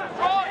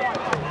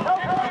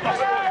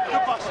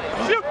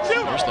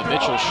 There's the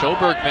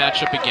Mitchell-Schoberg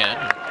matchup again.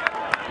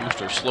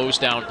 Booster slows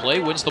down play,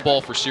 wins the ball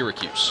for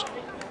Syracuse.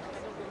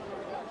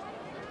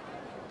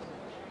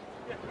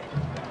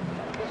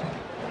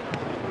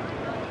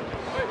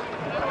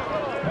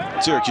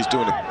 Syracuse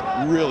doing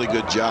a really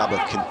good job of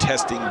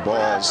contesting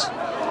balls,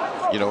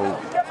 you know,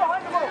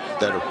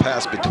 that are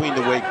passed between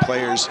the Wake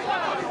players.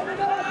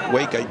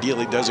 Wake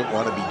ideally doesn't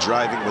want to be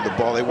driving with the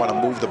ball. They want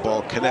to move the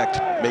ball, connect,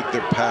 make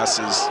their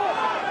passes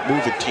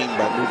move a team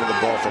by moving the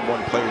ball from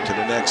one player to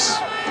the next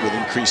with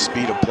increased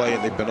speed of play,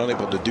 and they've been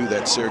unable to do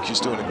that. Syracuse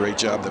doing a great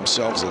job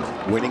themselves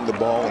of winning the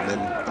ball, and then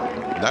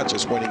not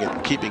just winning it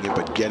and keeping it,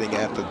 but getting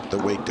at the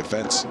Wake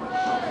defense.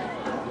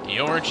 The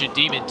Orange and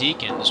Demon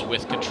Deacons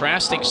with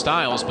contrasting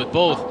styles, but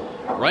both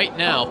right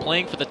now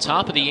playing for the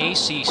top of the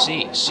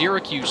ACC.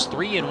 Syracuse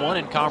 3-1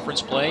 in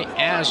conference play,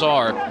 as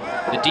are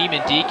the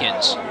Demon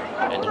Deacons.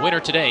 And the winner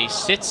today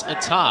sits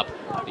atop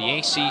the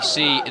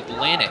ACC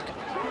Atlantic.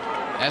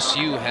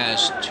 SU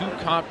has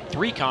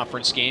three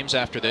conference games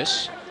after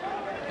this,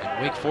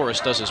 and Wake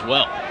Forest does as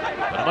well.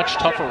 But a much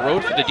tougher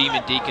road for the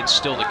Demon Deacons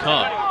still to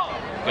come.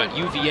 We've got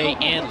UVA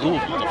and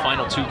Louisville in the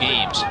final two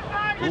games.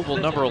 Louisville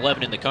number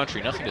 11 in the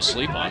country, nothing to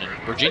sleep on.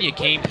 And Virginia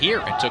came here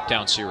and took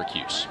down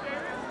Syracuse.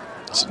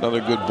 It's another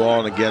good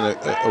ball, and again,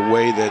 a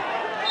way that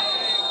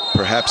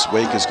perhaps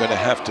Wake is going to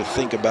have to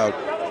think about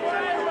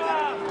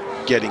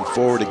getting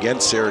forward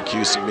against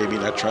Syracuse and maybe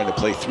not trying to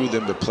play through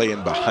them, but play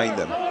in behind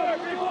them.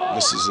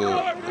 This is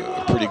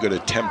a pretty good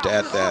attempt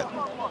at that.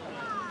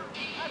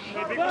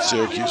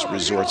 Syracuse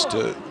resorts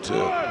to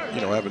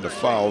having to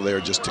foul there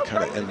just to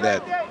kind of end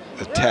that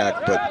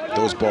attack, but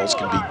those balls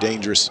can be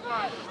dangerous.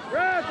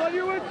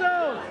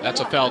 That's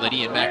a foul that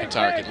Ian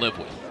McIntyre could live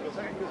with.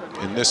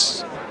 And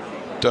this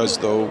does,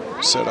 though,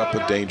 set up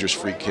a dangerous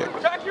free kick.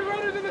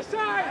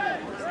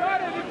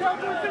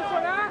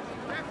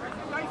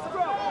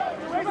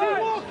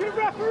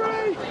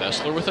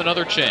 Fessler with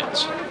another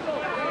chance.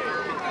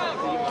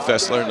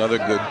 Fessler, another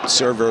good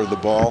server of the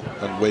ball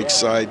on Wake's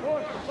side.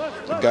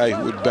 A guy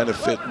who would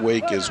benefit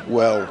Wake as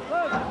well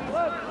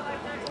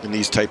in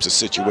these types of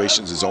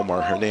situations is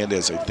Omar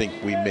Hernandez. I think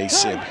we may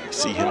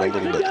see him a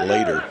little bit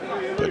later,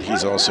 but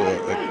he's also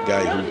a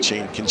guy who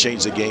can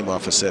change the game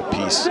off a set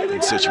piece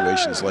in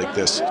situations like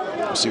this.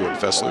 We'll see what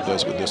Fessler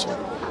does with this one.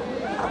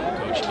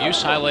 Coach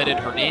Muse highlighted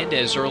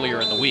Hernandez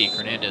earlier in the week.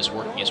 Hernandez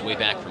working his way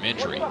back from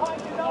injury.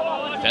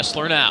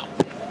 Fessler now.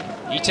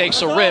 He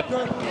takes a rip,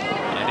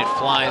 and it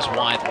flies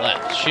wide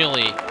left.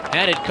 Schilly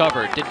had it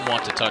covered, didn't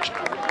want to touch it.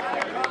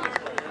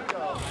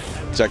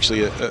 It's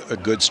actually a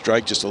good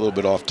strike, just a little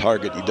bit off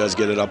target. He does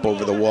get it up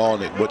over the wall,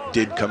 and it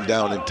did come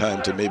down in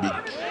time to maybe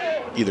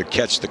either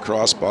catch the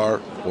crossbar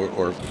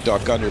or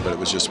duck under, but it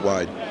was just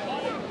wide.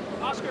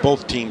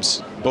 Both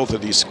teams, both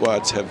of these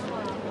squads have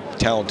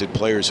talented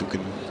players who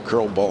can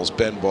curl balls,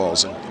 bend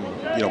balls,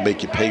 and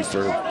make you pay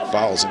for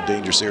fouls in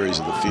dangerous areas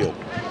of the field.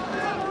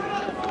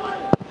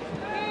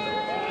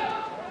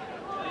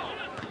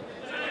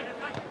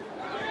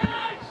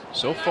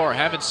 So far,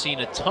 haven't seen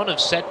a ton of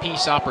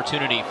set-piece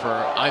opportunity for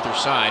either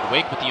side.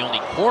 Wake with the only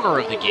corner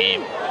of the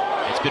game.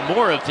 It's been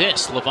more of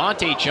this.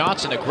 Levante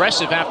Johnson,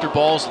 aggressive after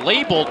balls,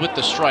 labeled with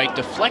the strike,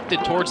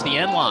 deflected towards the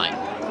end line.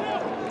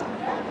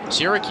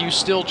 Syracuse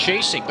still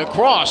chasing. The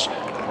cross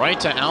right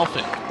to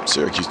Alfin.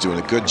 Syracuse doing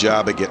a good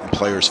job of getting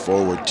players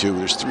forward, too.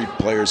 There's three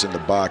players in the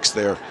box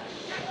there.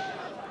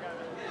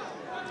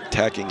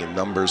 Attacking in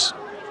numbers.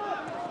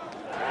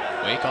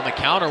 Wake on the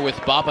counter with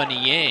Baba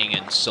Niang,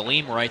 and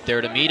Salim right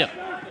there to meet him.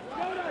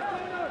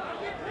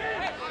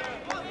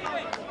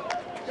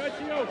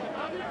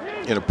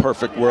 In a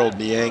perfect world,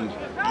 Niang,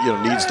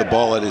 needs the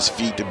ball at his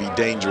feet to be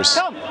dangerous,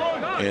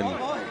 and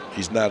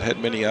he's not had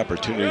many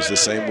opportunities. The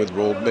same with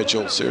Rold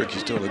Mitchell.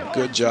 Syracuse doing a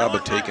good job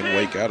of taking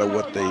Wake out of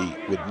what they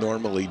would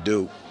normally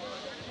do.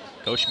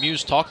 Coach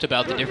Muse talked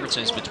about the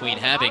differences between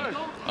having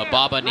a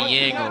Baba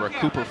Niang or a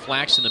Cooper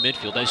Flax in the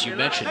midfield. As you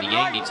mentioned,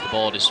 Niang needs the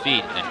ball at his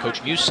feet, and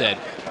Coach Muse said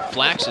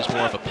Flax is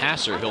more of a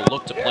passer. He'll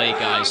look to play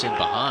guys in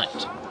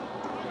behind.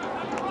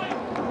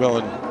 Well,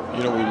 and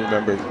we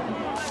remember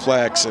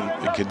Flax and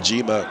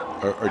Kajima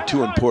are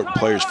two important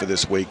players for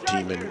this Wake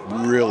team,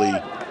 and really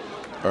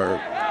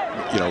are,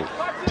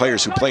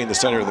 players who play in the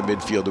center of the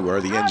midfield, who are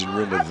the engine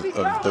room of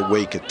the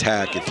Wake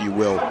attack, if you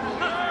will.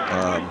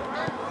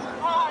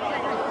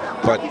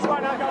 But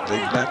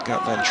they've not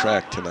gotten on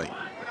track tonight.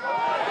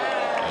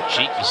 A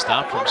cheeky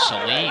stop from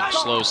Salim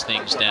slows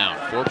things down.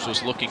 Forbes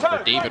was looking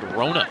for David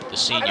Rona, the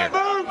senior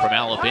from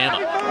Alabama.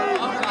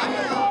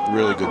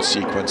 Really good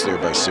sequence there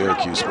by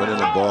Syracuse, winning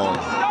the ball,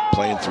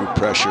 playing through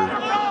pressure,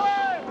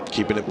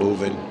 keeping it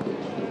moving.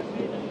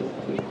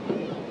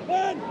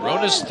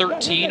 Rona's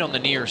 13 on the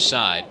near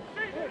side.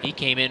 He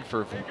came in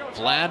for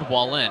Vlad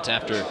Walent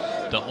after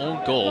the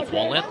own goal.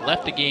 Walent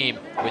left the game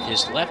with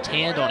his left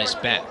hand on his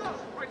back.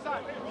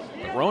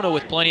 But Rona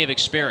with plenty of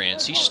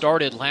experience. He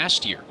started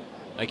last year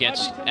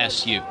against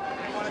SU.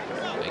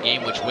 A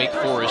game which Wake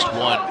Forest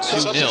won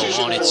 2-0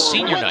 on its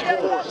senior night.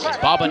 As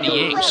Baba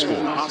Niang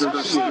scored.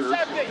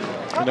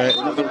 And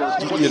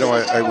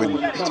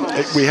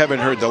we haven't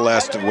heard the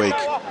last of Wake.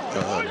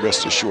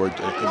 Rest assured.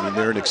 I mean,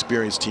 they're an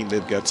experienced team.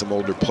 They've got some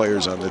older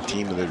players on the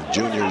team that are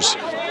juniors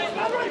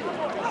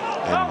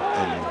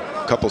and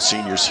a couple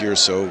seniors here.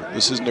 So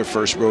this isn't their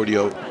first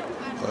rodeo.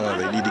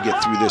 They need to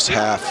get through this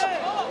half.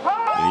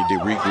 They need to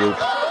regroup.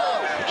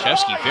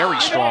 Kuchevsky very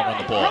strong on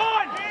the ball.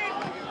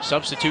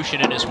 Substitution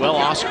in as well.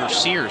 Oscar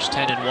Sears,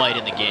 10 in white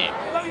in the game.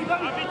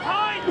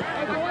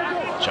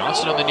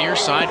 Johnson on the near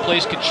side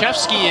plays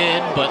Kuchevsky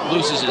in, but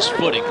loses his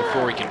footing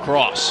before he can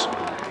cross.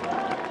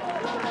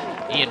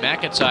 Ian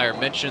McIntyre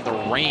mentioned the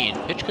rain.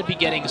 Pitch could be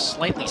getting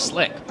slightly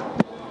slick.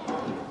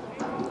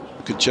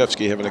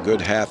 Kuchevsky having a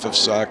good half of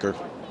soccer,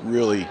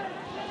 really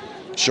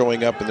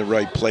showing up in the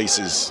right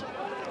places,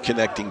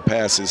 connecting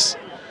passes,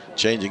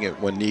 changing it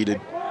when needed.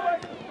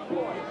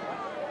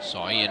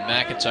 Saw Ian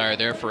McIntyre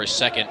there for a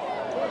second,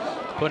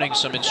 putting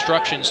some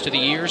instructions to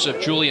the ears of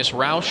Julius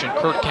Rausch and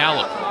Kurt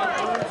Callum.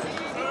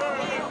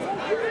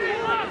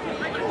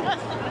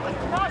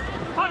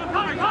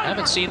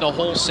 Haven't seen the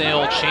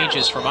wholesale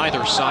changes from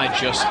either side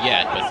just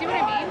yet,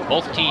 but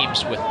both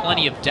teams with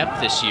plenty of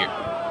depth this year,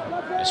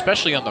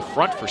 especially on the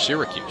front for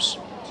Syracuse.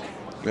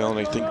 Well, and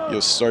I think you'll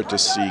start to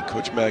see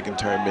Coach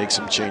McIntyre make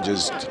some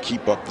changes to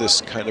keep up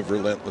this kind of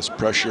relentless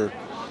pressure.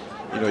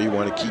 You know, you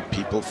want to keep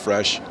people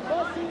fresh.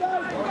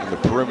 And the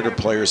perimeter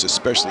players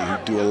especially, who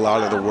do a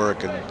lot of the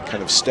work and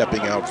kind of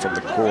stepping out from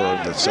the core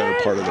in the center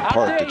part of the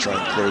park to try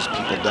and close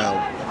people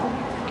down.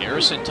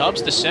 Garrison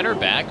Tubbs, the center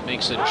back,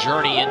 makes a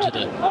journey into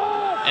the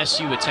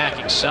SU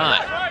attacking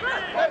side.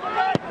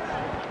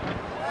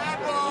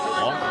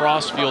 Long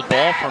crossfield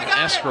ball from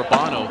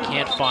Escribano,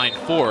 can't find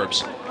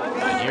Forbes.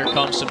 And here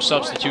comes some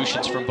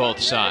substitutions from both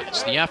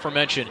sides. The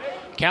aforementioned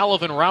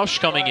Calvin Rausch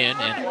coming in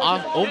and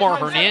Omar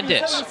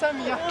Hernandez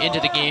into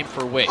the game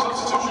for Wake.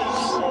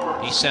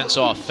 He sends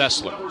off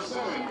Fessler.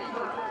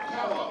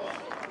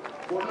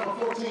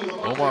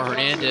 Omar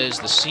Hernandez,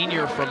 the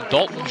senior from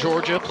Dalton,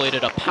 Georgia, played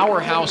at a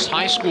powerhouse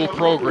high school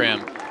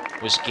program,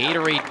 was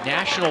Gatorade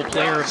National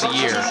Player of the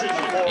Year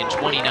in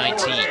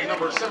 2019.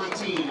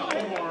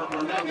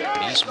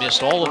 He's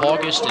missed all of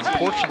August and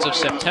portions of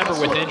September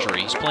with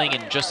injury. He's playing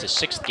in just his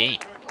 6th game.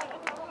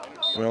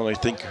 Well, I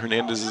think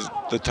Hernandez is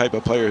the type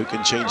of player who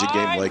can change a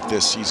game like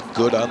this. He's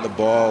good on the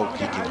ball.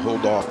 He can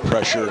hold off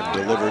pressure and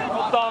deliver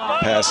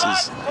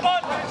passes.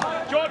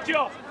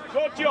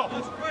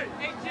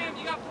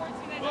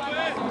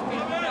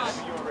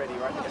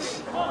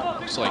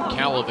 Looks like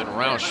Calvin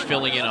Rausch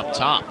filling in up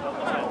top.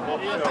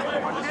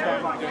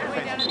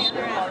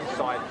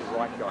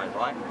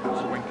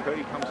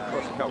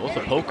 Both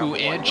Opoku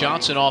and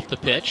Johnson off the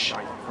pitch.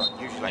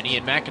 And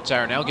Ian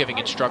McIntyre now giving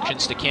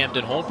instructions to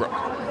Camden Holbrook.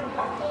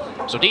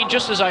 So, Dean,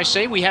 just as I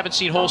say, we haven't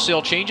seen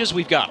wholesale changes.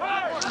 We've got.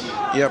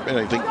 Yep, and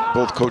I think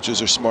both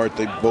coaches are smart.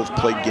 They both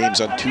played games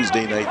on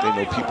Tuesday night. They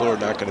know people are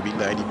not going to be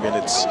 90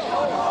 minutes.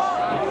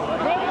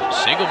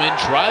 Singelman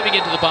driving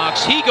into the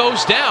box. He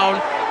goes down.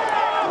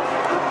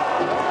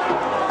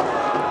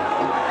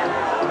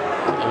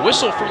 A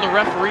whistle from the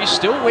referee,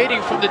 still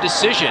waiting for the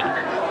decision.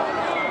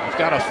 We've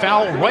got a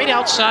foul right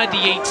outside the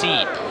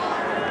 18.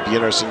 Be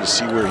interesting to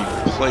see where he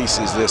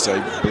places this.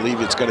 I believe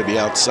it's going to be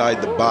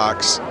outside the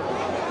box.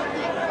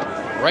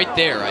 Right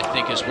there, I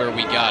think, is where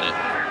we got it.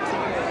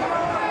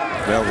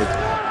 Well,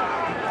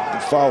 the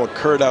foul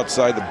occurred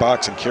outside the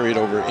box and carried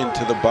over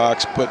into the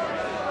box, but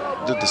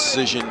the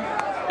decision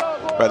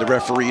by the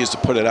referee is to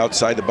put it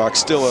outside the box.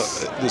 Still,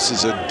 this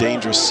is a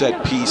dangerous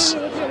set piece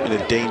in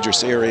a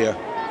dangerous area.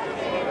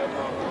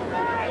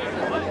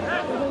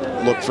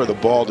 Look for the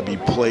ball to be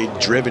played,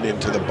 driven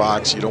into the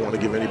box. You don't want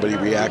to give anybody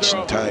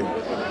reaction time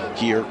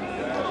here.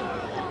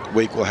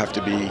 Wake will have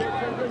to be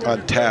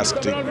on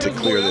task to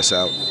clear this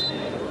out.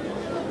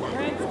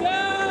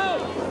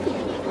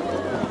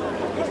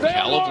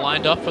 Caleb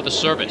lined up for the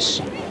service.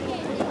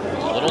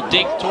 A little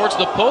dink towards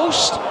the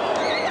post.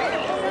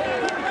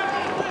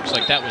 Looks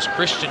like that was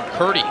Christian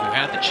Curdy who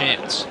had the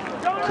chance.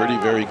 Curdy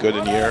very good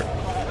in the air.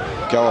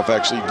 Caleb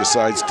actually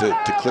decides to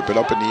clip it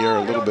up in the air,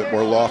 a little bit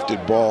more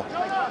lofted ball.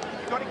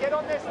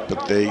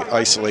 But they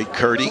isolate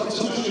Curdy.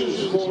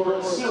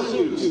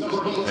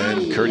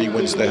 And Curdy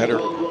wins the header.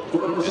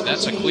 And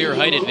that's a clear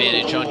height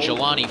advantage on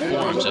Jelani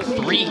Forbes, a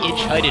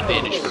 3-inch height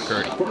advantage for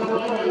Curdy.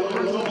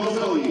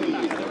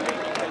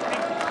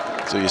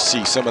 So you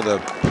see some of the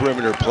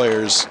perimeter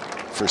players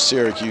for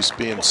Syracuse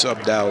being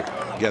subbed out.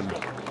 Again,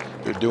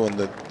 they're doing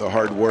the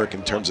hard work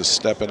in terms of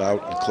stepping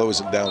out and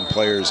closing down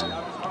players and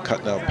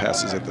cutting out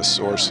passes at the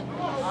source.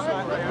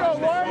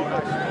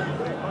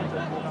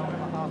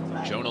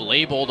 Jonah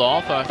labeled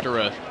off after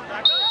a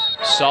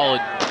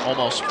solid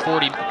almost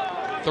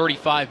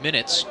 35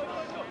 minutes.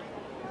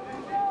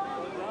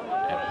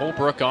 And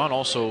Holbrook on,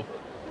 also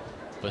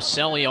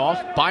Vaselli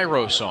off,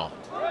 Byros on.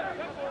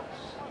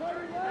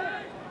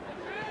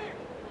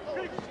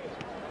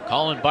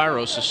 Colin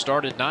Byros has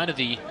started 9 of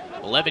the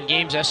 11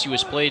 games SU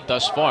has played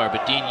thus far.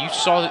 But Dean, you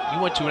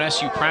went to an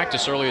SU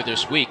practice earlier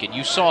this week, and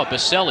you saw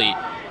Vaselli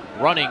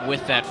running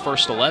with that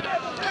first 11.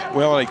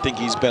 Well, I think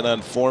he's been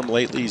on form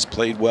lately. He's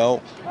played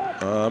well,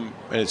 and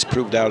it's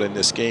proved out in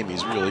this game.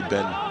 He's really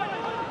been,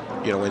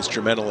 you know,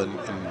 instrumental, and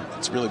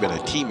it's really been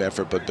a team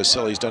effort. But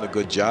Vaselli's done a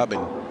good job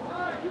in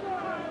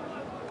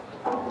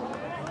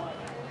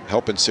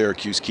helping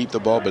Syracuse keep the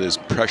ball, but his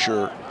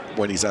pressure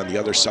when he's on the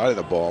other side of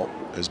the ball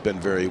has been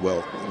very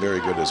good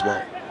as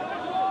well.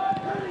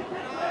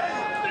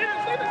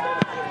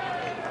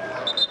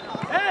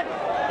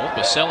 Both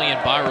Vaselli and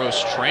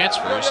Byros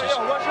transfers.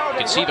 You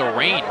can see the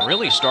rain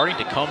really starting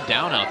to come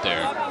down out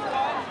there.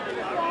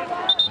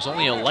 It was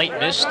only a light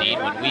mist, Dean,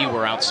 when we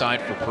were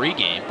outside for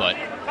pregame, but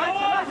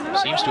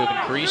seems to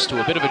have increased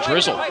to a bit of a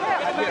drizzle.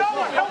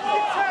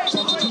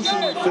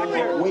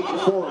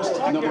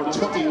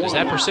 Does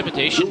that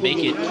precipitation make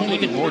it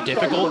even more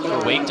difficult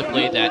for Wake to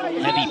play that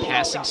heavy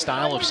passing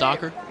style of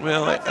soccer?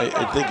 Well,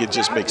 I think it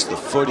just makes the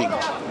footing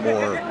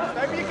more,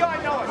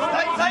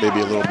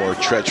 maybe a little more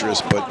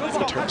treacherous, but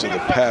in terms of the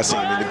passing,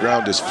 I mean, the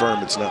ground is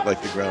firm. It's not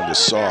like the ground is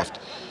soft.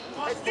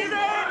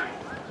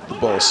 The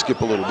ball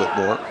skip a little bit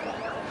more.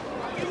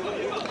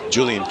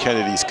 Julian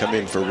Kennedy's come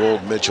in for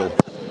Rold Mitchell.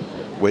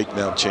 Wake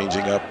now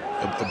changing up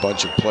a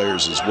bunch of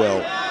players as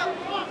well.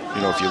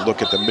 You know, if you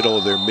look at the middle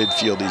of their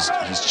midfield,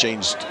 he's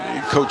changed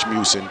Coach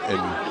Muse and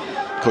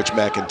Coach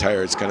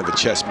McIntyre. It's kind of a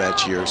chess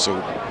match here. So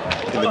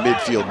in the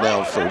midfield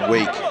now for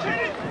Wake,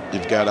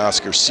 you've got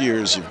Oscar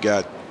Sears, you've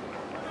got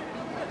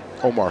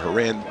Omar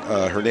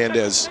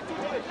Hernandez.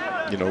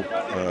 You know,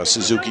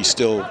 Suzuki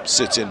still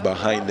sits in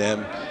behind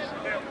them.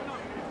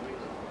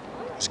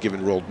 He's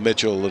given Rold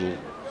Mitchell a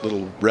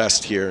little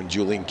rest here, and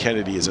Julian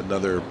Kennedy is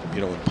another,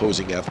 you know,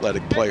 imposing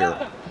athletic player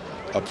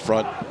up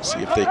front. See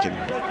if they can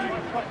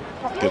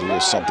get a little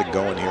something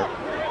going here.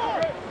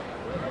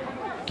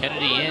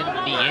 Kennedy and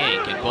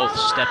Niang can both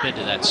step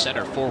into that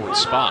center forward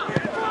spot.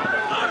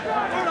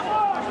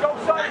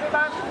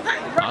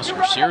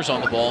 Oscar Sears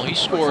on the ball. He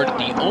scored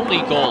the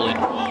only goal in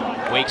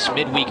Wake's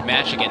midweek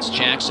match against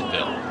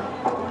Jacksonville.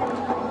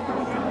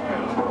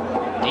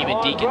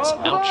 David Deacons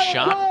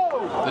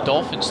outshot the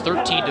Dolphins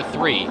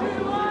 13-3,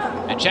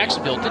 and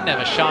Jacksonville didn't have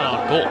a shot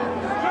on goal.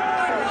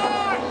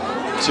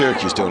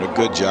 Syracuse doing a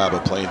good job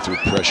of playing through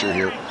pressure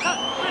here.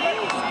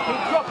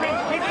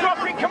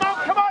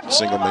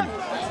 Singleman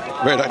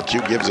right on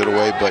cue gives it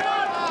away, but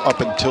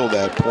up until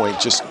that point,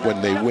 just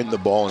when they win the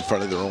ball in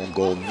front of their own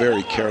goal,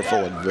 very careful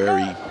and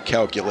very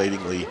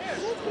calculatingly,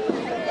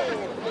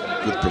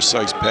 with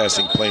precise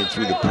passing, playing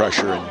through the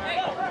pressure. And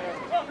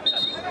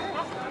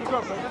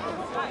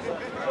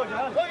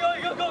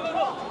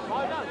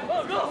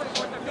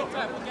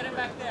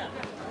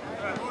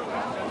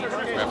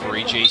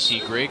referee J.C.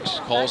 Griggs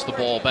calls the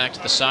ball back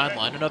to the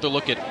sideline. Another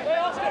look at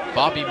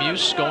Bobby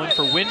Muse going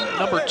for win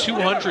number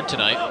 200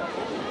 tonight.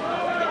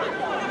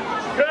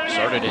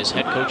 Started his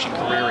head coaching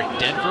career at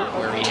Denver,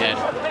 where he had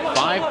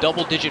 5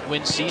 double-digit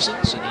win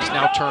seasons, and he's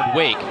now turned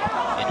Wake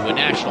into a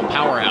national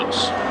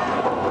powerhouse.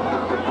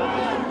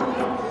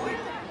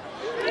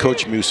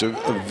 Coach Muse,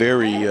 a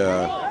very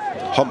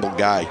humble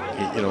guy.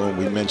 You know,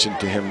 we mentioned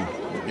to him,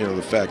 you know,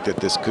 the fact that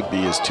this could be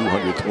his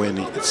 200th win.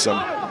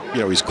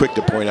 You know, he's quick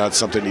to point out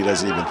something he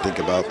doesn't even think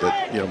about,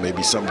 that, you know,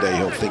 maybe someday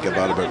he'll think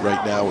about it, but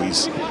right now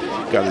he's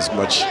got as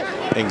much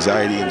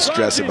anxiety and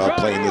stress about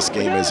playing this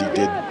game as he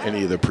did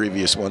any of the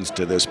previous ones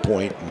to this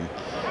point. And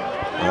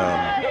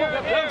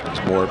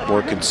he's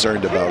more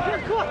concerned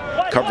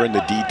about covering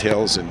the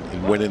details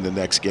and winning the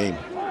next game,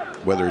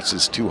 whether it's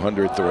his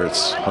 200th or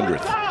its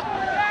 100th.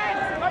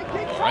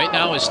 Right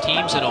now his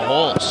team's in a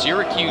hole.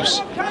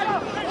 Syracuse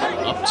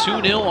up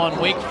 2-0 on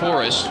Wake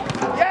Forest,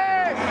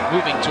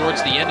 moving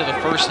towards the end of the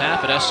first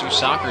half at SU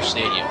Soccer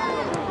Stadium.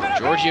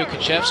 Giorgio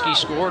Kaczewski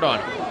scored on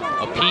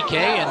a PK,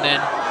 and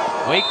then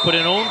Wake put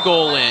an own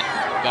goal in.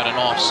 Got an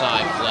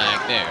offside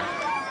flag there.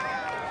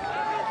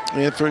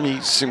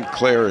 Anthony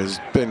Sinclair has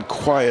been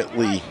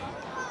quietly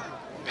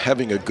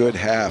having a good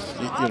half,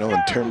 you know,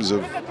 in terms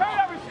of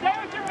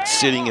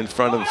sitting in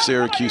front of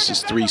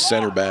Syracuse's 3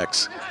 center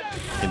backs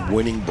and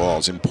winning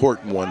balls,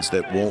 important ones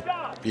that won't,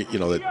 you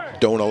know, that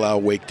don't allow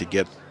Wake to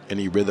get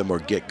any rhythm or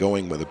get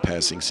going with a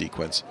passing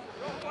sequence.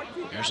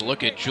 Here's a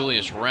look at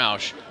Julius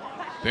Rausch,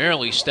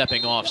 barely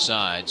stepping off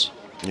sides.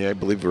 Yeah, I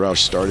believe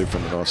Rausch started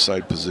from an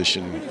offside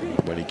position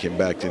when he came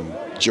back and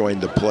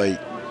joined the play.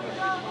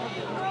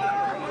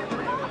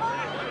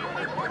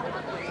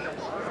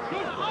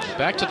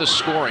 Back to the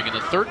scoring. In the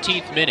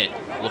 13th minute,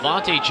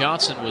 Levante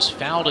Johnson was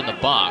fouled in the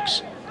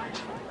box.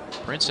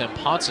 Prince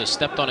Mpansa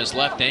stepped on his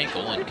left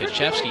ankle, and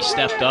Kaczewski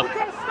stepped up,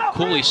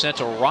 coolly sent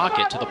a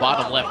rocket to the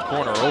bottom left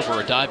corner over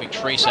a diving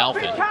Trace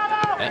Alfin.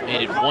 That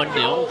made it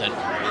 1-0. Then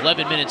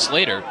 11 minutes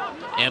later,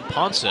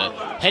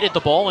 Mpansa headed the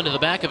ball into the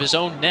back of his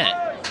own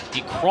net.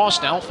 He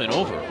crossed Alfin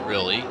over,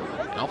 really.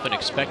 Alfin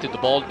expected the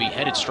ball to be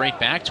headed straight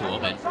back to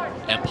him, and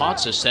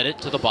Mpansa set it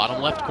to the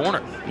bottom left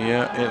corner.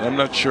 Yeah, and I'm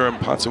not sure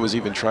Mpansa was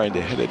even trying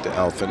to hit it to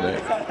Alfin.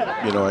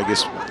 You know, I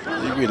guess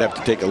we'd have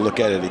to take a look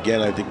at it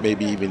again. I think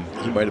maybe even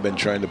he might have been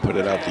trying to put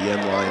it out the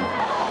end line.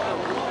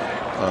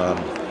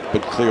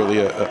 But clearly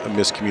a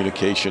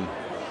miscommunication.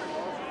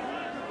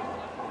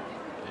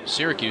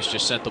 Syracuse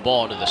just sent the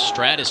ball into the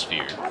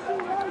stratosphere,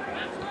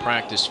 the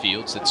practice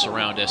fields that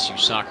surround SU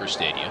Soccer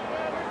Stadium.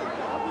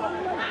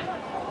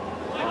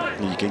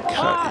 You can,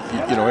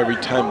 you know, every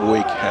time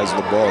Wake has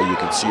the ball, you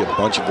can see a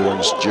bunch of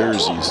orange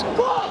jerseys.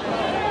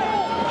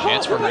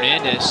 Chance for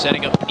Hernandez,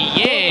 setting up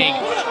Niang,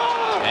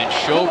 and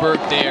Schoberg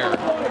there.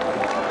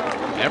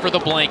 Ever the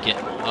blanket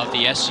of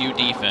the SU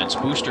defense,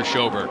 Booster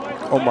Schoberg.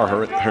 Omar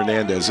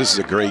Hernandez, this is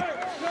a great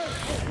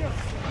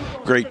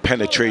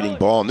penetrating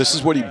ball, and this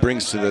is what he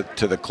brings to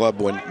the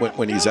club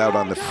when he's out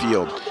on the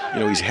field.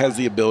 You know, he has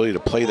the ability to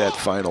play that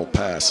final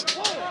pass,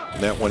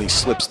 and that when he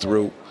slips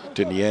through,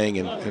 to Niang,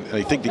 and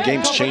I think the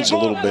game's changed a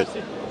little bit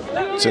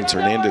since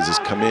Hernandez has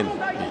come in.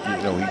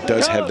 You know, he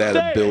does have that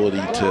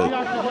ability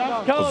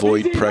to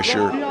avoid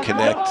pressure,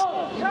 connect,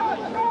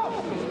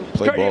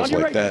 play balls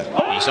like that.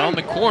 He's on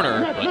the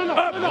corner,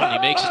 but when he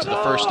makes it to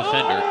the first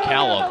defender,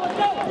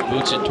 Callum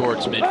boots it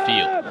towards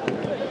midfield.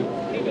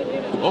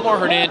 Omar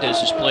Hernandez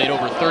has played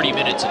over 30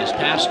 minutes in his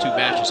past 2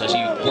 matches as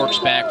he works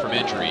back from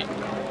injury.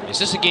 Is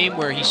this a game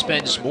where he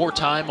spends more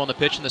time on the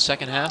pitch in the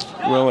second half?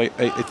 Well, I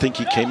think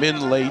he came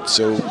in late,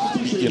 so,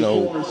 you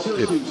know,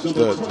 if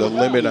the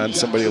limit on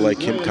somebody like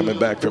him coming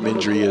back from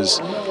injury is,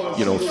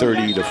 you know,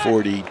 30 to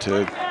 40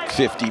 to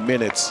 50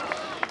 minutes,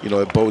 you know,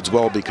 it bodes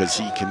well because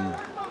he can,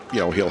 you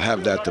know, he'll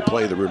have that to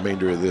play the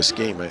remainder of this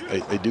game.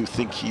 I do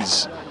think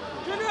he's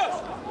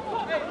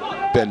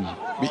been,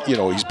 you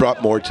know, he's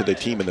brought more to the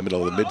team in the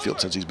middle of the midfield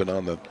since he's been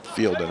on the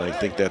field, and I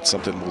think that's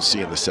something we'll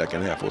see in the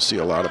second half. We'll see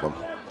a lot of him.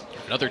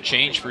 Another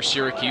change for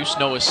Syracuse.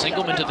 Noah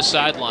Singleman to the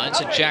sidelines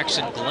and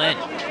Jackson Glenn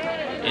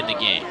in the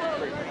game.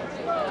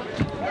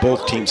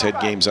 Both teams had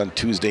games on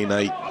Tuesday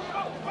night,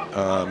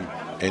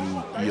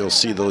 and you'll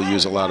see they'll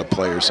use a lot of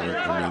players. I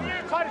mean,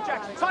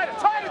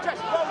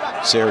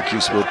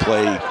 Syracuse will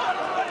play,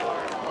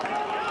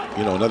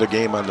 you know, another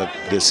game on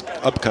this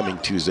upcoming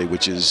Tuesday,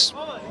 which is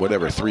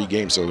whatever, 3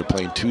 games. So they're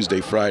playing Tuesday,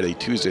 Friday,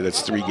 Tuesday.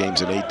 That's 3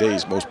 games in 8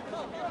 days.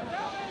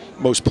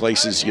 Most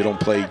places you don't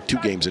play 2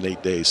 games in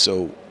 8 days.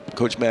 So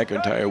Coach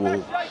McIntyre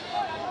will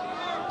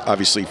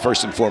obviously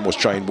first and foremost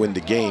try and win the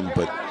game,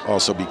 but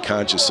also be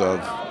conscious of,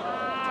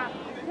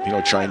 you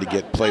know, trying to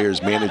get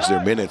players manage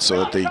their minutes so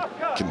that they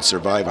can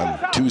survive on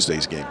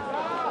Tuesday's game.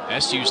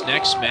 SU's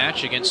next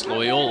match against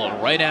Loyola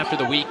right after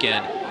the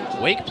weekend.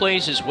 Wake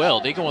plays as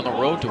well. They go on the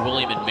road to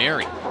William and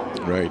Mary.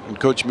 Right, and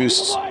Coach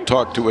Muse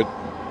spoke to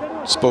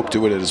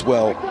it as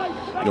well.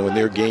 You know, in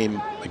their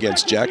game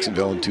against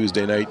Jacksonville on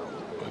Tuesday night,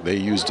 they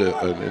used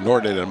an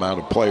inordinate amount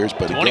of players,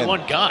 but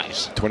 21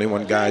 guys.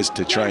 21 guys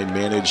to try and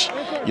manage,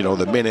 you know,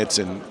 the minutes.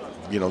 And,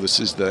 you know, this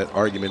is the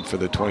argument for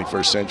the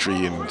 21st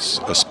century in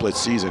a split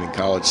season in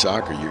college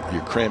soccer.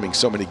 You're cramming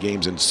so many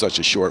games in such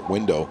a short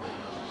window.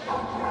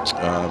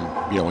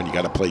 You know, and you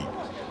got to play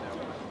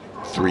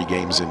 3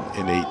 games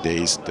in 8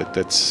 days.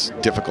 That's a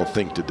difficult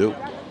thing to do.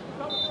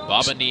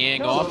 Baba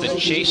Niang off and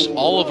Chase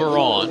Oliver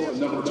on.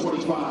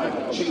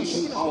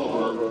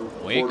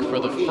 Wake for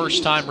the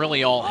first time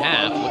really all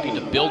half, looking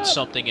to build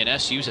something in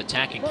SU's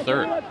attacking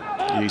third.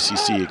 The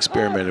ACC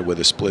experimented with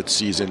a split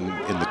season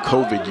in the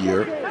COVID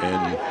year,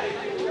 and,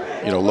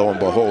 you know, lo and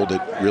behold,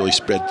 it really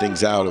spread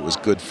things out. It was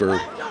good for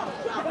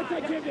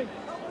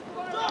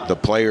the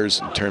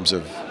players in terms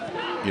of,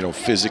 you know,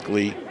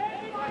 physically,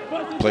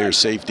 player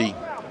safety,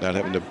 not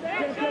having to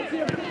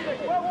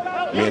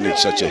manage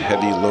such a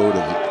heavy load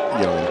of,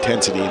 you know,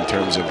 intensity in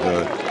terms of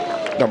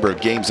the number of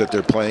games that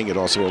they're playing. It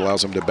also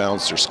allows them to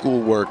balance their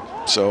schoolwork.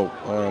 So,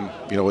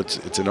 you know,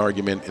 it's an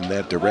argument in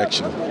that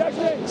direction.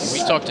 We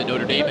talked to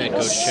Notre Dame head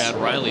coach Chad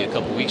Riley a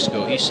couple weeks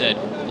ago. He said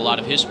a lot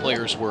of his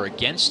players were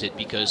against it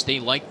because they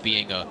like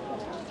being a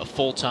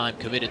full-time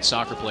committed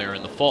soccer player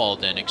in the fall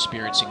than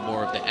experiencing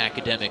more of the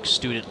academic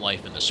student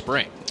life in the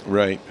spring.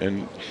 Right,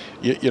 and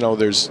you know,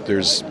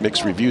 there's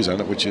mixed reviews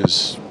on it, which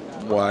is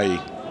why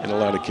in a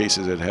lot of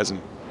cases it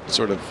hasn't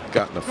sort of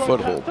gotten a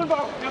foothold.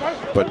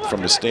 But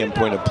from the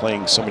standpoint of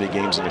playing so many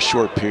games in a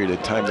short period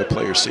of time, the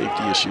player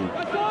safety issue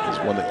is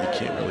one that you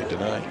can't really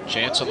deny.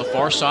 Chance on the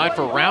far side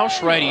for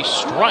Roush, righty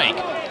strike.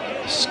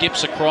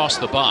 Skips across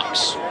the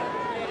box.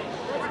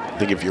 I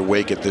think if you're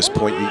Wake at this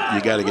point,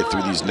 you got to get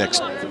through these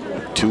next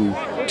two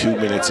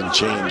minutes and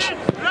change,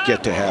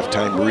 get to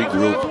halftime,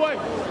 regroup.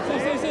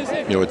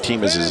 You know, a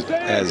team is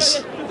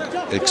as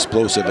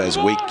explosive as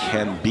Wake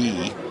can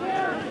be,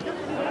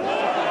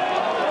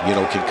 you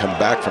know, can come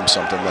back from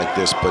something like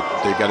this, but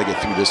they've got to get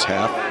through this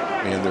half,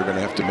 and they're going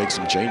to have to make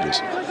some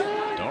changes.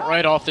 Don't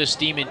write off this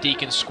Demon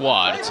Deacon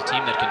squad. It's a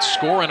team that can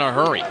score in a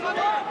hurry.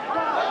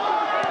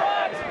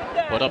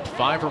 Put up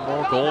 5 or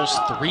more goals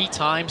 3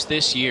 times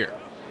this year.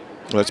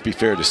 Let's be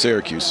fair to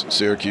Syracuse.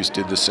 Syracuse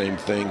did the same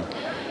thing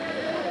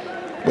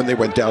when they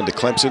went down to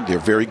Clemson. They're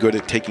very good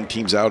at taking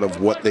teams out of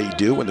what they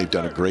do, and they've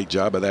done a great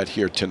job of that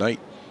here tonight.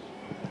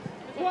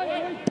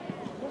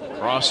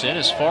 Cross in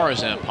as far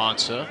as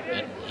Amponsa,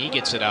 and he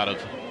gets it out of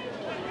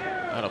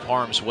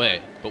harm's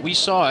way. But we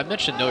saw, I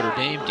mentioned Notre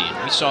Dame, Dean.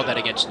 We saw that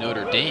against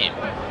Notre Dame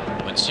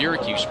when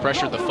Syracuse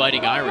pressured the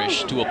Fighting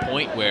Irish to a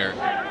point where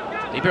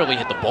they barely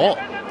hit the ball.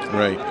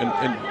 Right,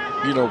 and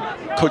you know,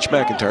 Coach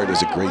McIntyre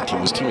does a great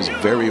team. This team is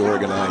very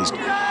organized.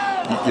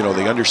 You know,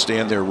 they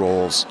understand their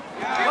roles.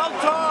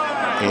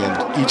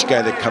 And each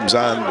guy that comes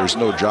on, there's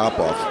no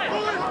drop-off.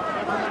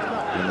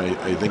 And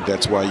I think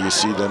that's why you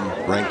see them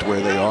ranked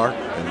where they are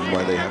and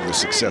why they have the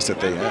success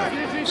that they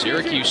have.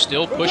 Syracuse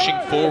still pushing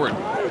forward.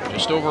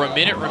 Just over a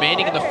minute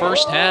remaining in the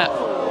first half.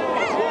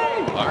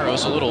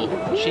 Barrow's a little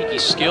cheeky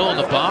skill in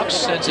the box,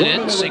 sends it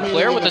in.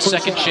 Sinclair with a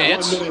second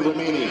chance.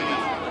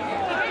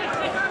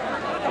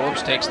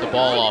 Forbes takes the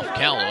ball off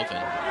Calov,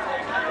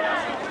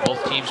 and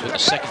both teams with a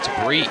second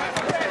to breathe.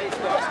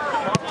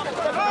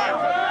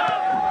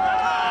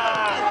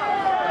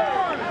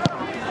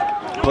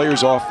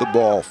 players off the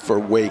ball for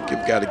Wake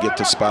have got to get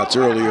to spots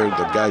earlier.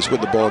 The guys with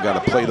the ball got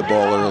to play the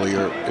ball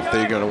earlier. If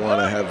they're going to want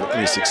to have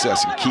any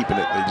success in keeping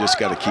it, they just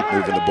got to keep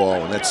moving the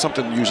ball. And that's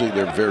something usually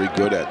they're very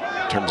good at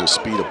in terms of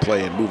speed of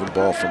play and moving the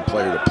ball from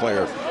player to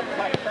player.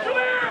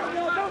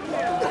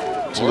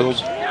 It's a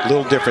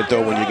little different,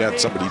 though, when you got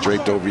somebody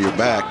draped over your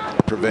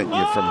back, preventing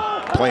you from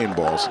playing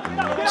balls.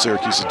 And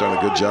Syracuse has done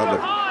a good job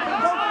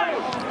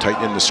of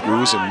tightening the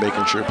screws and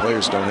making sure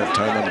players don't have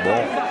time on the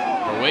ball.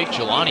 For Wake,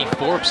 Jelani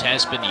Forbes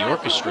has been the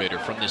orchestrator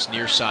from this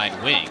near side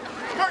wing.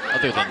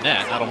 Other than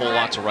that, not a whole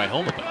lot to write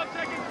home about.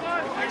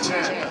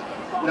 10,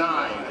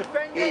 9,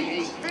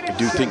 8. I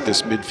do think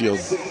this midfield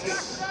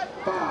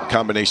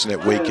combination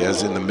that Wake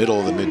has in the middle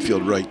of the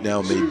midfield right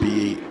now may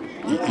be,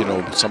 you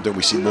know, something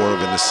we see more of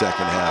in the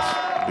second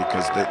half,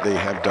 because they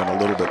have done a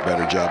little bit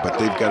better job, but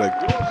they've got to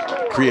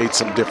create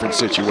some different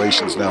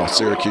situations now.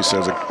 Syracuse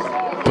has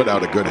put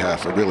out a good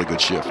half, a really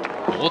good shift.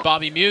 Well,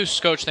 Bobby Muse,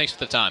 Coach, thanks for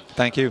the time.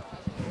 Thank you.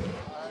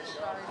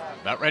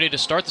 About ready to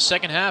start the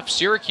second half.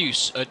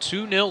 Syracuse, a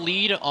 2-0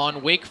 lead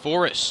on Wake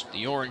Forest.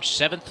 The Orange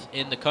 7th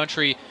in the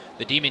country.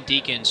 The Demon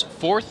Deacons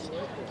 4th.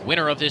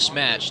 Winner of this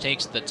match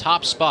takes the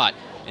top spot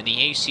in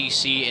the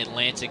ACC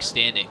Atlantic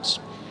standings.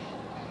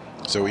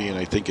 So, Ian,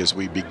 I think as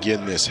we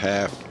begin this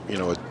half, you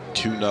know, a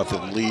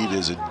 2-0 lead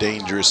is a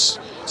dangerous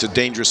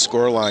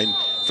scoreline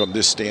from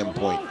this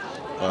standpoint.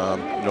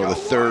 You know, the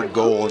third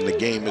goal in the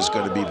game is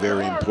going to be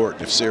very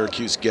important. If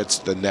Syracuse gets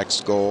the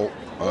next goal,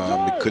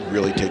 it could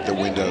really take the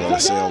wind out of the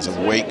sails of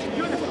Wake.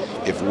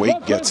 If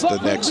Wake gets the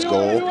next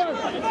goal,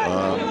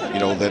 you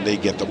know, then they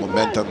get the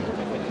momentum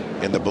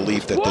and the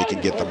belief that they can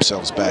get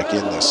themselves back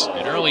in this.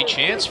 An early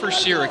chance for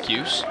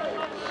Syracuse.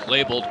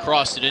 Labeled,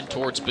 crossed it in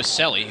towards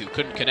Baselli, who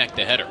couldn't connect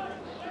the header.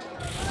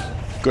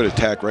 Good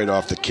attack right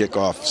off the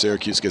kickoff.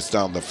 Syracuse gets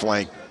down the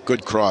flank.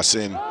 Good cross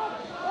in.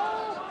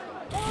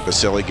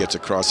 Baselli gets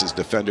across his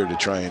defender to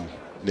try and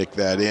nick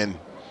that in.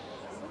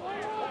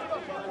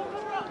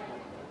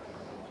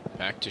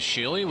 Back to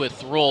Shealy with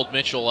Roald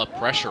Mitchell up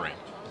pressuring.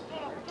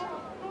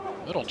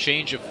 Little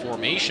change of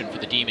formation for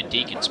the Demon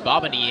Deacons.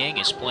 Baba Niang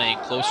is playing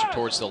closer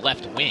towards the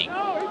left wing,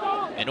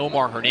 and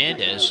Omar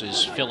Hernandez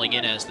is filling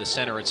in as the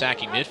center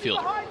attacking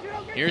midfielder.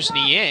 Here's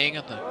Niang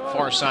at the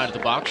far side of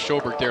the box.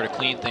 Schoberg there to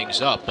clean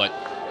things up, but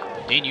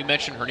Dane, you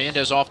mentioned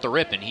Hernandez off the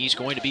rip, and he's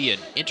going to be an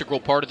integral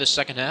part of this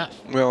second half.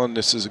 Well, and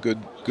this is a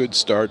good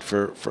start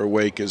for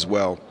Wake as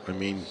well. I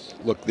mean,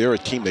 look, they're a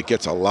team that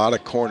gets a lot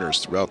of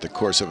corners throughout the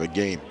course of a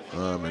game,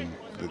 and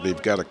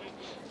they've got a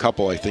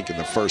couple, I think, in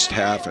the first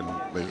half, and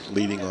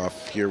leading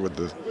off here with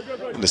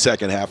in the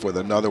second half with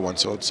another one.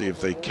 So let's see if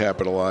they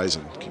capitalize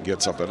and can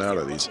get something out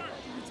of these.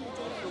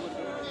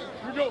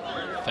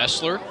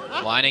 Fessler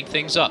lining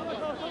things up.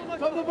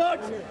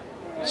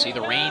 See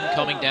the rain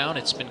coming down.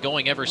 It's been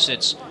going ever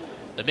since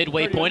the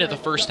midway point of the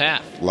first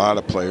half. A lot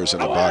of players in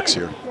the box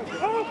here.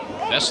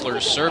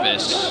 Fessler's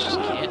service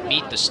can't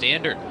meet the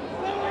standard.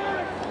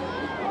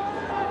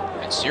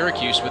 And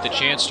Syracuse with a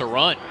chance to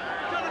run.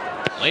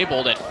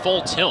 Labeled at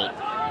full tilt.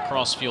 A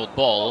cross-field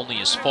ball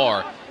only as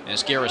far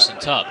as Garrison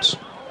Tubbs.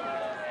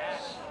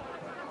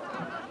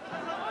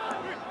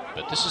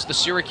 But this is the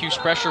Syracuse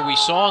pressure we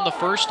saw in the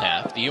first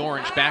half. The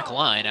Orange back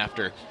line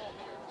after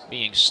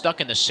being stuck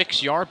in the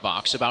 6-yard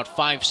box about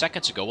 5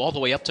 seconds ago, all the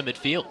way up to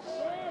midfield.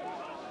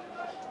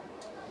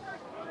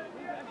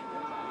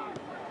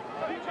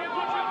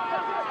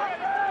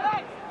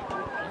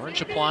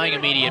 Orange applying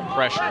immediate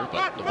pressure,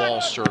 but the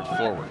ball served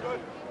forward.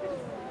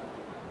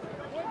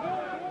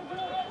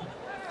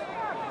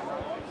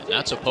 And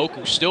that's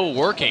Opoku still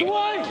working.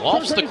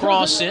 Lofts the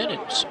cross in.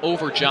 It's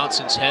over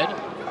Johnson's head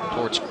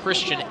towards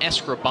Christian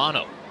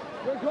Escribano.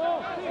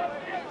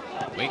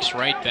 Wake's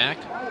right back.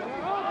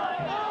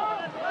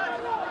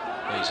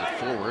 Plays it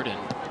forward, and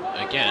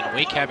again,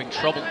 Wake having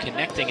trouble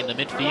connecting in the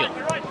midfield.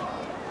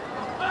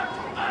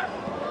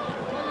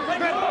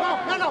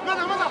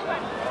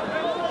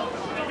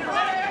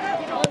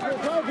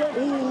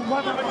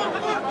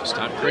 This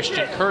time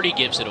Christian Curdy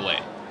gives it away.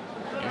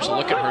 Here's a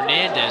look at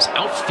Hernandez,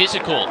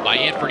 out-physical by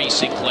Anthony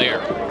Sinclair.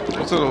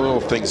 Those are the little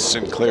things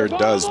Sinclair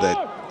does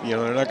that, you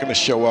know, they're not going to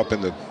show up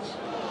in the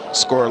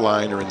score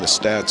line or in the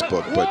stats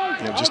book, but,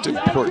 you know, just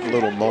important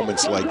little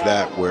moments like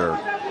that where,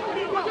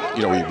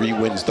 you know, he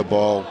re-wins the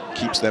ball,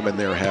 keeps them in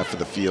their half of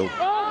the field.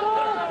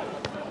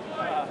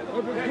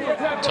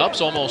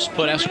 Tubbs almost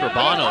put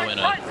Escribano in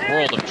a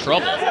world of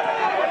trouble.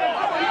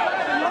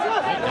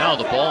 Right now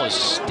the ball is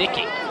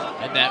sticking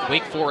in that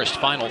Wake Forest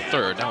final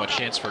third. Now a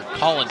chance for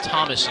Colin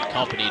Thomas and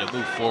company to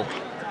move forward.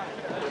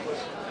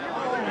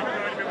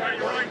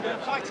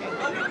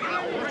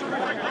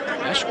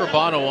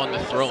 Escribano on the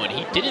throw, and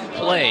he didn't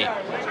play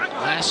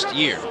last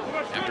year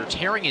after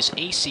tearing his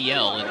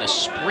ACL in the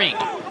spring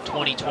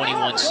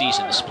 2021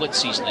 season, the split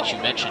season that you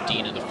mentioned,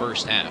 Dean, in the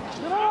first half.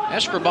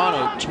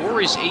 Escribano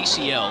tore his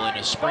ACL in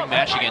a spring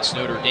match against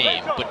Notre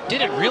Dame, but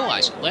didn't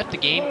realize it. Left the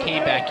game,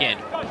 came back in,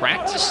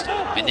 practiced,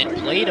 and then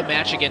played a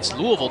match against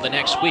Louisville the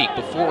next week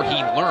before he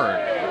learned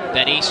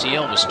that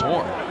ACL was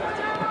torn.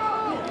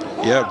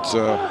 Yeah, it's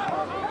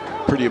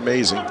pretty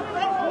amazing.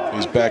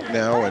 He's back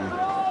now, and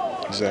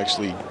He's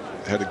actually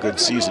had a good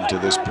season to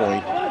this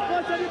point.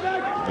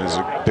 There's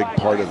a big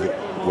part of the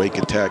Wake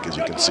attack, as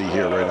you can see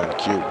here right on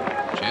cue.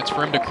 Chance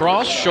for him to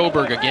cross.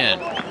 Schoberg again.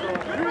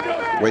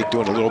 Wake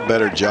doing a little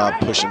better job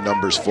pushing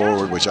numbers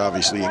forward, which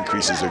obviously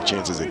increases their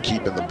chances of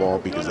keeping the ball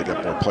because they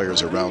got more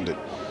players around it.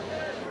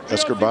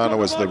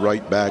 Escribano as the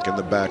right back in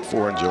the back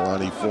four and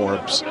Jelani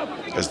Forbes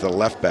as the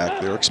left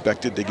back. They're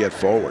expected to get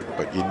forward,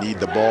 but you need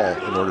the ball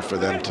in order for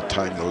them to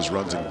time those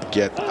runs and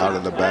get out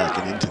of the back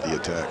and into the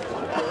attack.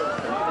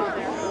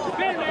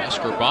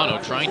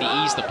 Escribano trying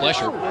to ease the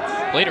pressure.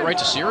 Played it right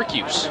to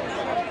Syracuse.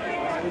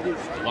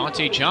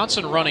 Devontae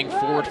Johnson running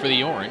forward for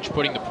the Orange,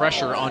 putting the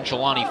pressure on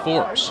Jelani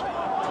Forbes.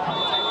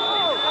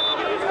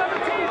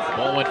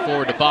 Ball went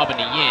forward to Baba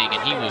Niang,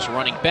 and he was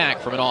running back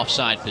from an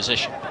offside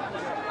position.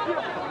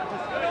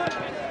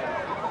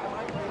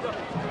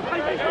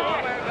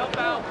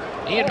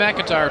 Ian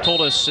McIntyre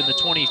told us in the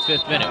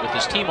 25th minute, with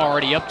his team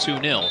already up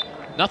 2-0,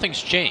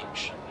 nothing's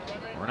changed.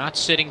 We're not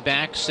sitting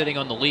back, sitting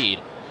on the lead.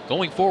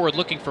 Going forward,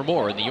 looking for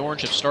more, and the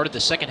Orange have started the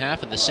second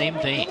half in the same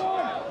vein.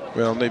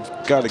 Well, they've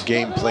got a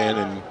game plan,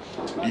 and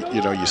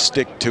you know, you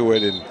stick to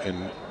it,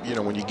 and you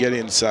know, when you get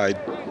inside,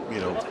 you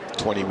know,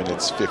 20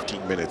 minutes,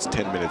 15 minutes,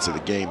 10 minutes of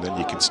the game, then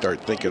you can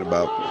start thinking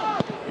about,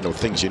 you know,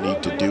 things you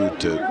need to do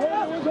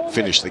to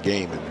finish the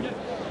game. And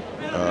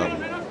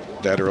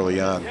that early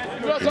on,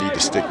 you need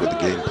to stick with the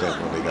game plan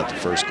when they got the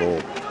first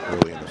goal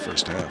early in the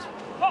first half.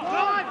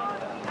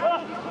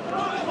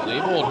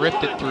 Label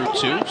ripped it through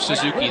two.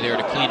 Suzuki there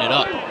to clean it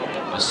up.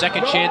 A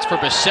second chance for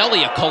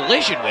Baselli, a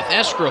collision with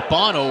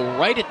Escribano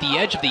right at the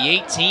edge of the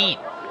 18.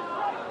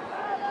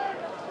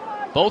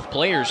 Both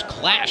players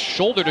clashed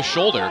shoulder to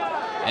shoulder,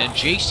 and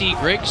J.C.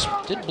 Griggs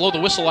didn't blow the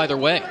whistle either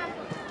way.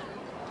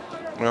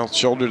 Well,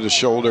 shoulder to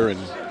shoulder, and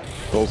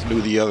both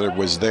knew the other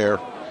was there.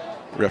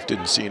 Ref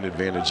didn't see an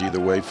advantage either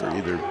way for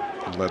either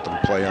and let them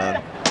play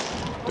on.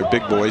 They're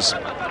big boys.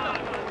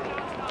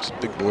 It's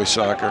big boy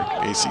soccer,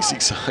 ACC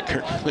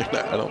soccer.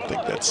 I don't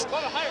think that's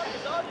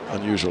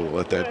unusual to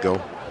let that go.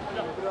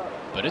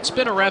 But it's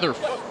been a rather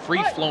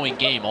free-flowing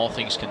game, all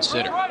things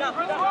considered.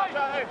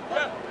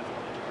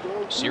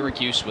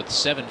 Syracuse with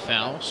 7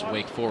 fouls,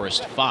 Wake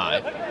Forest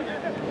 5.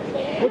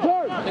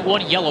 Only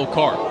 1 yellow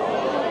card.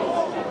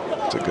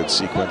 It's a good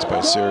sequence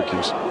by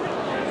Syracuse.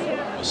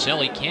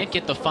 Baselli can't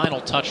get the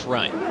final touch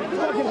right.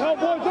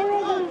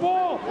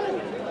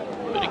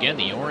 But again,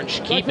 the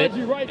Orange keep it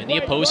in the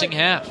opposing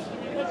half.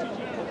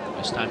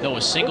 This time Noah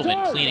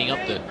Singleman cleaning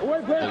up the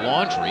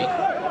laundry.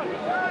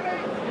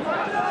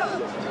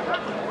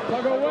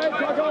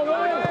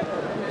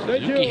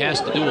 Suzuki has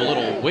to do a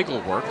little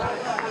wiggle work.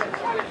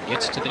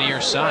 Gets to the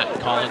near side.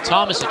 Colin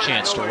Thomas a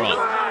chance to run.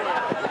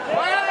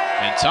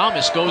 And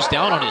Thomas goes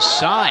down on his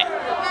side.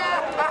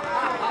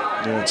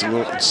 Yeah, it's a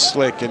little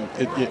slick, and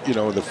you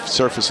know, the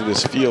surface of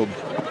this field,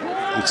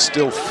 it's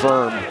still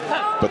firm,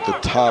 but the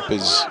top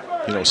is,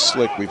 you know,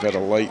 slick. We've had a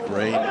light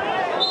rain.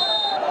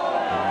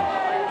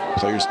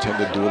 Players tend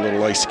to do a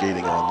little ice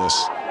skating on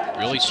this.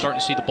 Really starting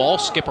to see the ball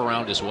skip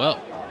around as well.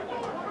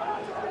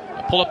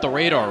 I pull up the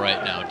radar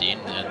right now, Dean,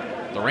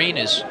 and the rain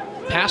is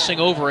passing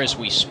over as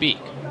we speak.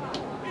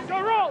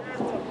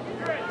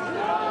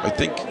 I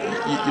think,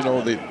 you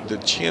know, the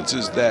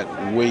chances that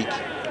Wake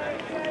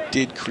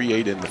did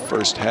create in the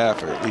first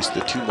half, or at least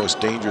the two most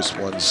dangerous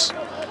ones,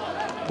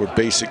 were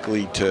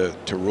basically to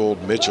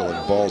Roald Mitchell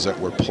and balls that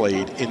were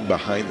played in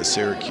behind the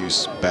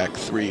Syracuse back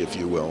three, if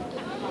you will.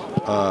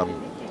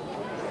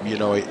 You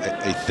know, I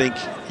think,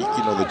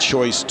 you know, the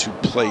choice to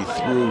play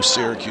through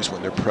Syracuse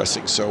when they're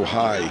pressing so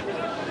high,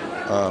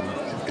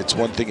 it's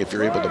one thing if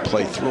you're able to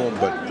play through them,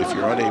 but if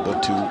you're unable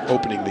to,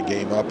 opening the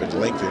game up and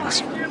lengthening,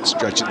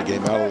 stretching the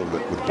game out a little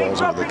bit with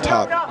balls over the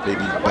top,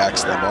 maybe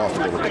backs them off a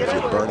little bit if you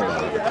burn them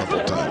out a couple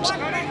of times.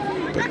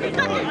 But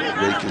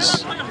Wake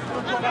has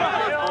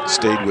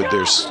stayed with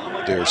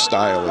their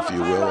style, if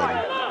you will,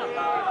 and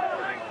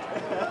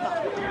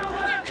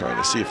trying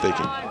to see if they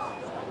can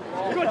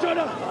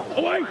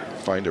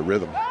find a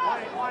rhythm.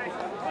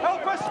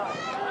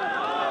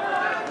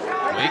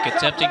 Wake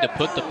attempting to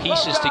put the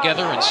pieces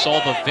together and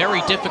solve a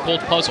very difficult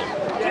puzzle.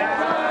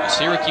 A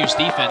Syracuse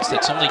defense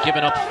that's only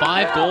given up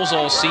 5 goals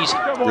all season.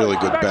 Really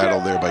good battle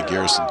there by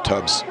Garrison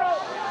Tubbs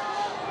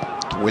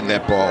to win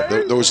that ball.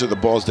 Those are the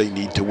balls they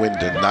need to win,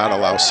 to not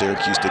allow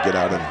Syracuse to get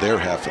out of their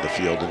half of the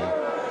field. And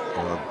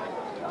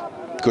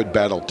good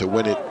battle to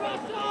win it.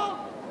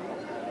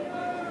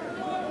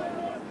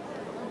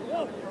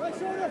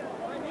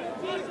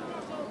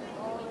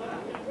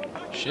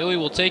 Shilly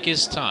will take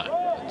his time.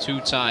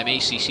 Two-time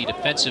ACC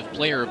Defensive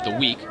Player of the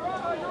Week,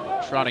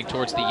 trotting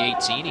towards the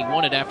 18. He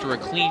won it after a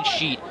clean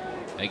sheet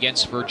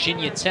against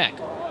Virginia Tech.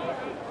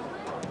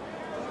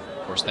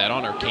 Of course, that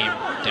honor came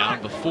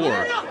down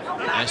before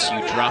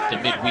SU dropped the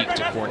midweek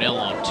to Cornell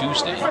on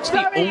Tuesday. It's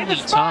the only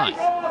time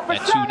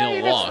that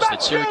 2-0 loss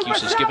that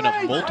Syracuse has given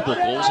up multiple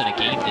goals in a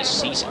game this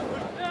season.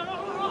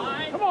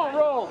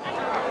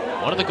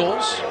 One of the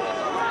goals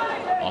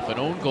off an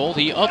own goal,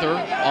 the other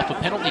off a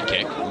penalty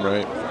kick.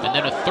 Right. And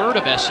then a third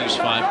of SU's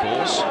 5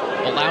 goals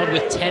allowed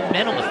with 10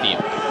 men on the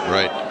field.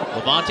 Right.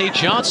 Levante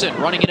Johnson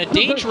running in a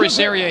dangerous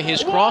area.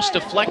 His cross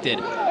deflected.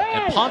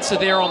 And Ponsa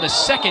there on the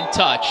second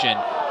touch. And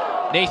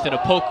Nathan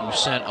Opoku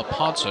sent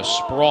Ponsa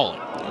sprawling.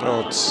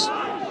 Oh, it's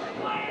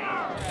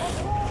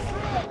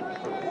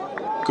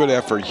good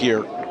effort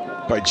here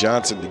by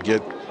Johnson to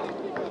get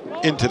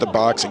into the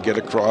box and get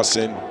a cross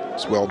in.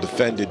 It's well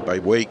defended by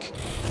Wake.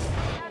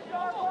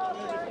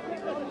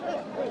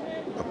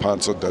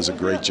 Ponsa does a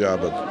great job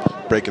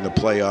of breaking the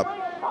play up.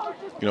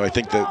 You know, I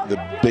think the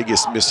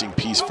biggest missing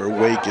piece for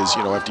Wake is,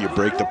 you know, after you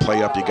break the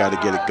play up, you got to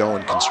get it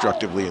going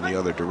constructively in the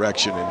other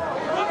direction.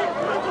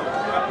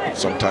 And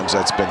sometimes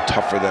that's been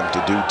tough for them to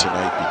do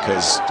tonight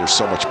because there's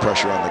so much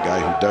pressure on the guy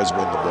who does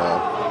win the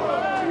ball.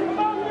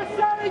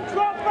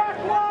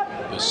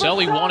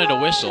 Baselli wanted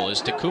a whistle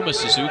as Takuma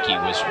Suzuki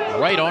was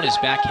right on his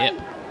back hip.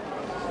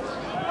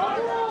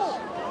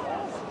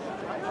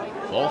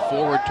 Ball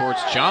forward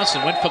towards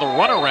Johnson, went for the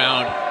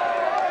runaround,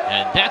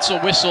 and that's a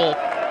whistle,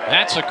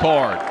 that's a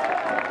card.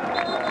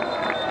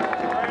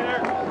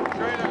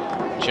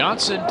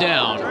 Johnson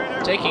down,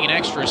 taking an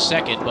extra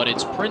second, but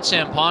it's Prince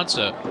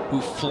Amponsa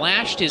who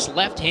flashed his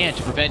left hand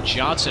to prevent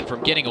Johnson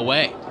from getting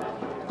away.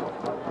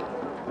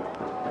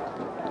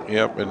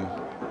 Yep, and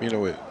you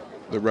know,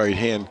 the right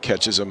hand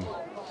catches him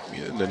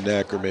in the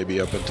neck or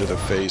maybe up into the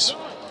face.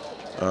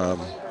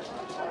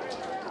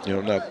 You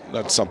know,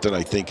 not something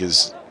I think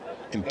is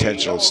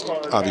intentional. It's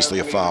obviously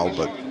a foul,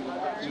 but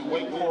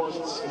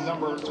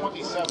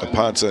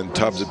Ponsa and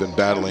Tubbs have been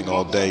battling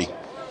all day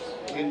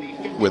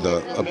with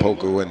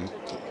Opoku and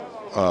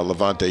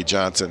Levante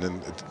Johnson,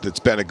 and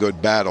it's been a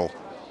good battle,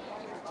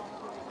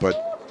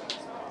 but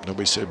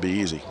nobody said it'd be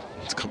easy.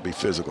 It's going to be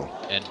physical.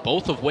 And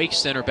both of Wake's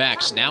center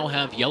backs now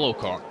have yellow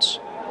cards.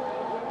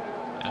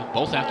 And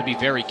both have to be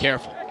very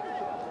careful.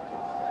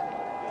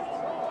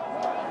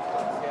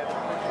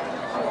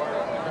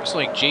 Looks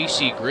like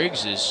J.C.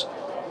 Griggs is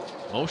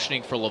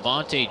motioning for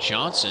Levante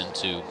Johnson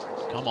to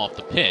come off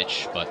the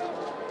pitch, but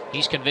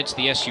he's convinced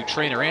the SU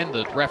trainer and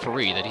the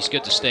referee that he's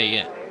good to stay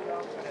in.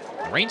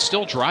 Rain's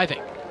still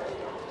driving.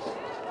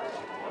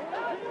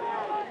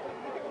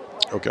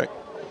 Okay.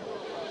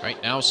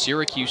 Right now,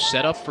 Syracuse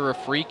set up for a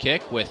free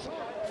kick with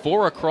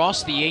 4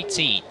 across the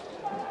 18.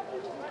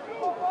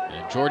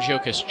 And Giorgio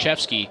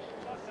Koszczewski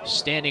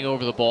standing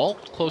over the ball,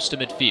 close to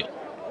midfield.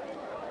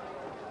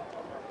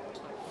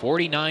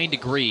 49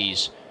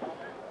 degrees.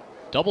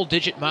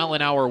 Double-digit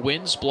mile-an-hour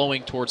winds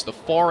blowing towards the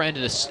far end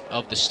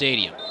of the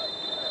stadium.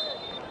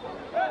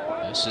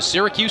 This is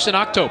Syracuse in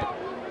October.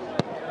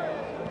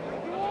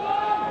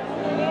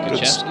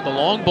 Koszczewski, the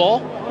long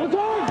ball.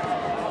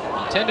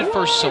 Intended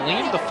for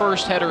Salim, the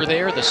first header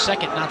there. The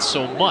second, not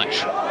so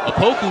much.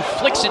 Opoku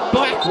flicks it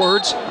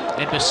backwards,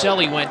 and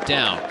Baselli went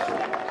down.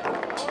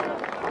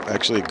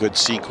 Actually, a good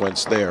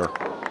sequence there.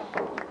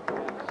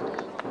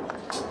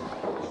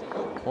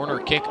 Corner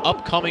kick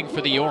upcoming for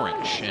the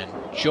Orange, and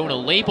Jonah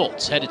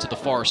Labelt's headed to the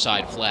far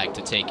side flag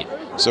to take it.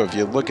 So if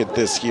you look at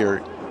this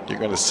here, you're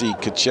going to see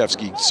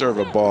Koszczewski serve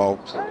a ball,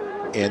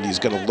 and he's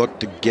going to look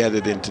to get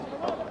it into.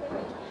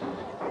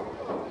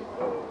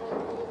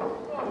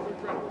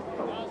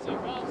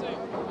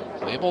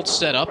 Labelt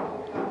set up.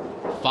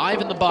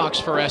 5 in the box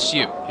for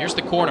SU. Here's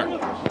the corner.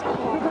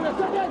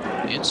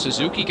 And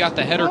Suzuki got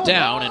the header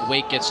down, and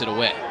Wake gets it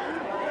away.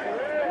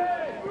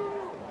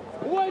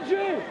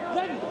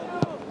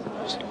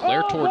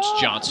 Sinclair towards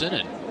Johnson,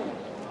 and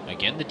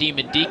again the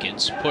Demon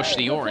Deacons push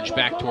the Orange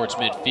back towards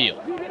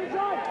midfield.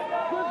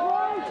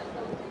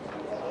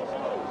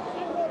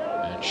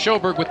 And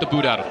Schoberg with the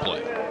boot out of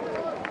play.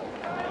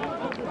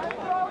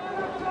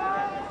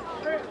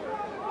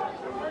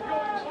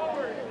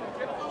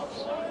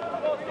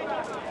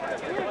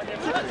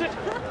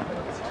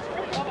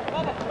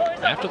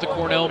 After the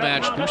Cornell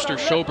match, Booster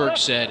Schoberg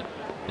said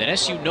that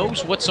SU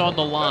knows what's on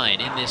the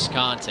line in this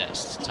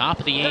contest. Top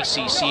of the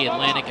ACC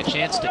Atlantic, a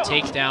chance to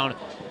take down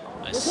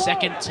a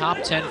second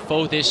top 10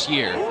 foe this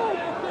year.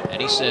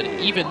 And he said,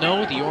 even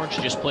though the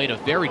Orange just played a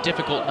very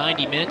difficult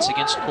 90 minutes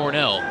against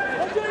Cornell,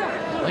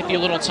 might be a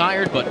little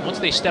tired, but once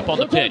they step on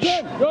the pitch,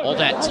 all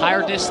that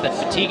tiredness, that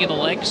fatigue in the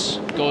legs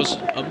goes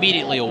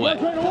immediately away.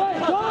 And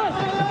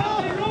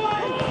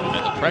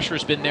the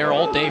pressure's been there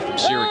all day from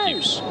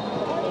Syracuse.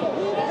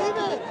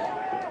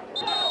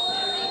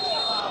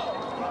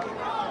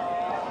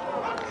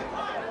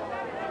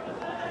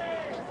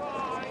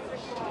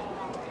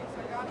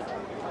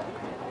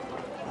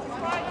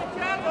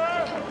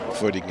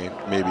 Footing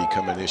may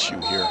become an issue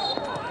here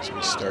as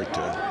we start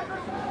to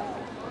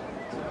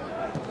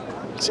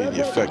see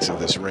the effects of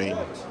this rain.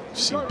 We've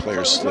seen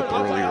players slip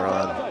earlier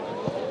on.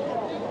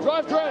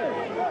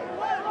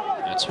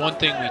 That's one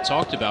thing we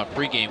talked about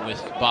pregame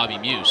with Bobby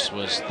Muse,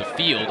 was the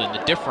field and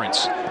the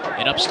difference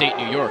in upstate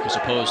New York as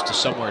opposed to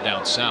somewhere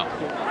down south.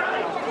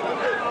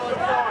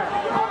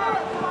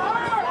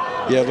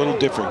 Yeah, a little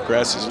different.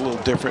 Grass is a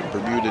little different.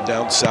 Bermuda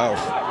down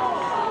south.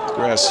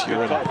 Grass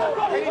here in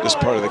this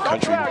part of the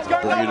country,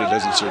 Bermuda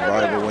doesn't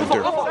survive a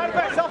winter. So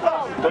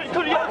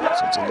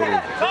it's a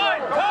little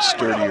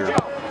sturdier.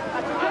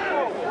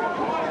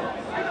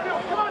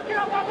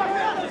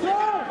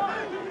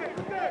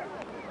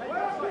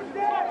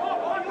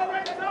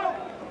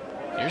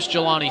 Here's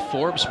Jelani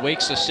Forbes,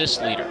 Wake's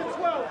assist leader.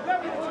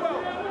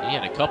 He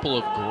had a couple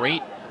of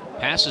great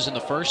passes in the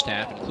first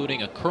half,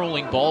 including a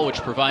curling ball which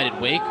provided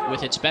Wake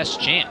with its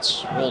best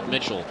chance. Rold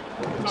Mitchell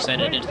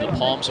sent it into the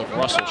palms of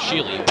Russell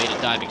Shealy, who made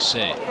a diving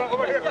save.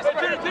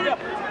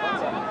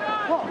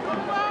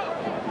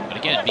 But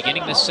again,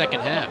 beginning this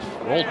second half,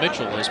 Rold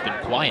Mitchell has been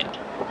quiet.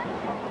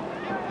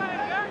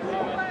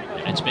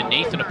 And it's been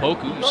Nathan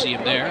Opoku, you see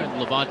him there,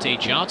 and Levante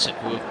Johnson,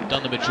 who have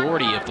done the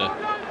majority of the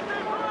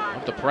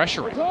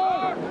pressuring.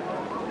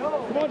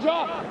 Come on,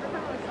 John.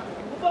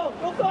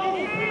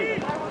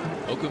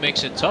 Opoku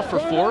makes it tough for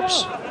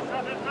Forbes.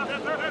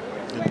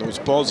 And those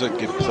balls that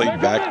get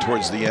played back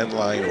towards the end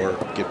line or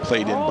get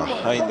played in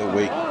behind the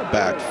Wake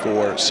back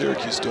four,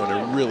 Syracuse doing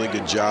a really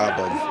good job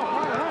of,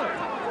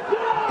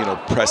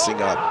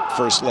 pressing up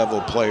first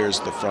level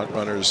players, the front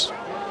runners,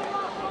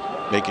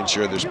 making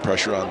sure there's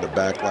pressure on the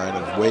back line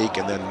of Wake,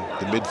 and then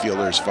the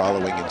midfielders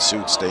following in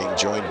suit, staying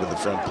joined with the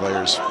front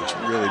players, which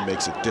really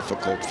makes it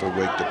difficult for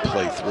Wake to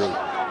play through.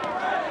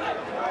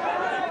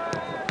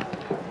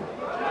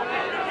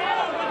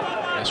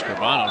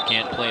 Escribano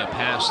can't play a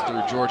pass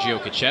through Giorgio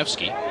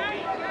Kaczewski.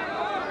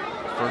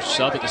 First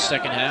sub of the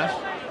second half.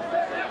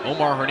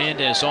 Omar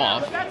Hernandez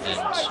off,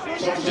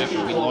 and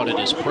after we lauded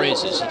his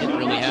praises, he didn't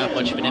really have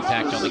much of an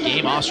impact on the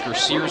game. Oscar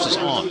Sears is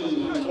on.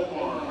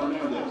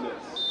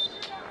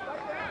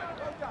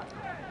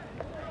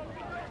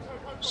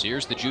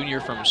 Sears, the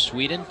junior from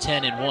Sweden,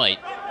 10 in white,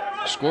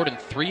 scored in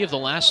 3 of the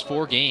last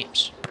 4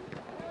 games.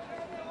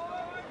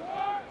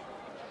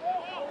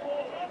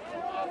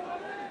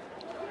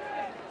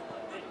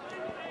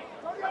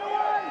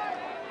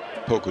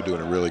 Opoku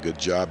doing a really good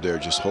job there,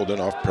 just holding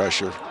off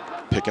pressure,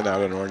 picking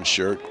out an orange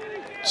shirt,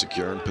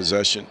 securing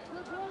possession.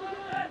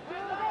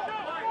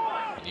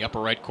 In the upper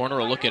right corner,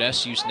 a look at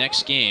SU's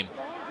next game.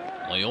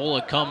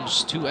 Loyola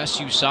comes to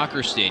SU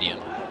Soccer Stadium.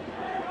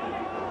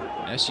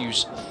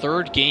 SU's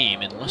 3rd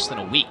game in less than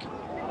a week.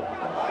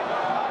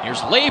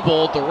 Here's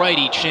labeled the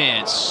righty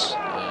chance.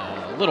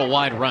 A little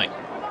wide right.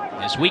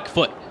 His weak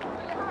foot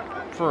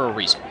for a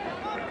reason.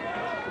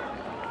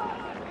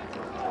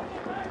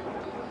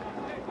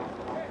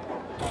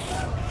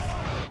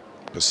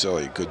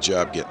 Baselli, good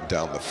job getting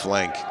down the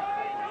flank.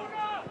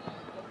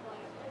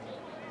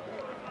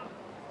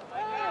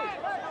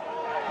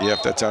 Yeah,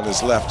 if that's on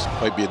his left,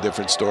 might be a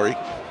different story.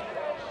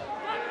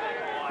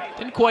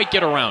 Didn't quite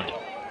get around it.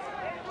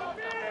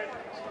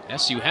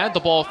 SU had the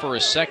ball for a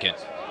second,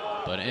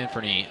 but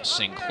Anthony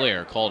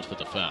Sinclair called for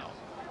the foul.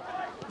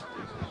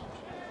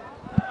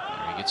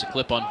 There he gets a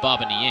clip on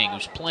Baba Niang,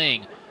 who's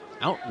playing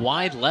out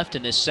wide left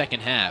in this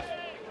second half.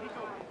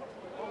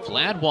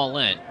 Vlad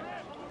Walent,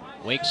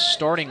 Wake's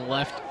starting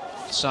left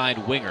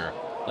side winger,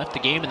 left the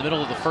game in the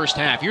middle of the first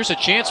half. Here's a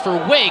chance for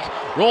Wake.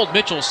 Rold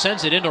Mitchell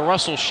sends it into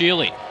Russell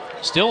Shealy.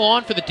 Still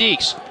on for the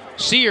Deeks.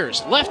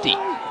 Sears, lefty,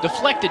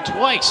 deflected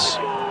twice.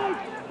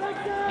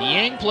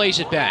 Niang plays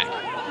it back.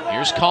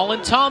 Here's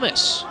Colin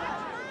Thomas.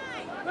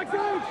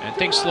 And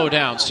things slow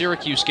down.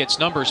 Syracuse gets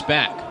numbers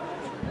back.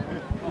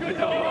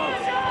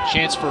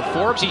 Chance for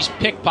Forbes. He's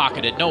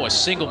pickpocketed. Noah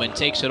Singleman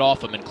takes it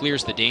off him and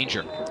clears the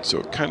danger. So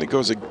it kind of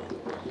goes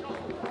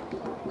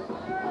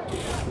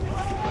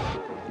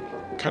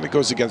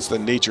against the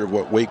nature of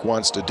what Wake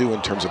wants to do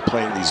in terms of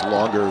playing these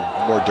longer,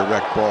 more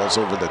direct balls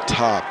over the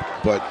top.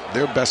 But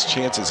their best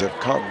chances have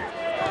come.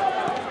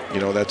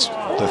 That's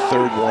the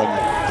 3rd one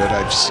that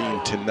I've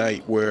seen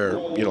tonight where,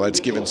 that's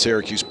given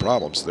Syracuse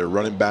problems. They're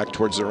running back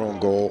towards their own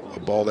goal, a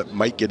ball that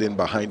might get in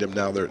behind them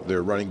now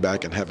they're running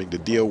back and having to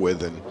deal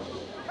with. And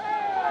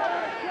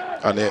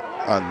on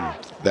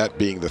that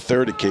being the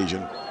 3rd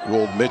occasion,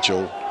 Rold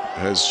Mitchell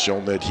has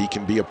shown that he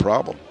can be a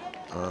problem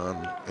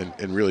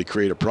and really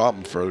create a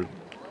problem for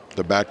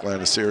the back line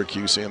of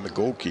Syracuse and the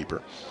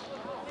goalkeeper.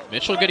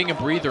 Mitchell getting a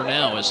breather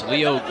now as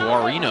Leo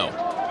Guarino,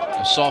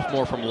 a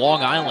sophomore from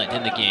Long Island,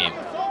 in the game.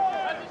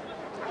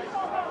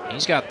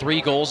 He's got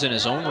 3 goals in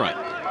his own right.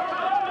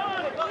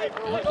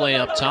 He'll play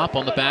up top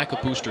on the back of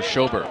Booster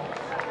Schober.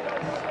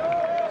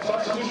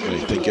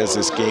 I think as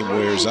this game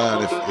wears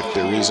on, if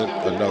there isn't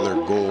another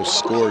goal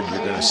scored, you're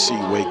going to see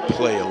Wake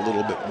play a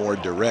little bit more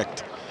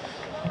direct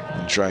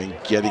and trying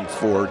getting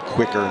forward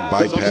quicker and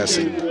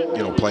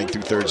bypassing, playing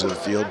through thirds of the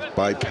field,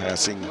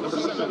 bypassing,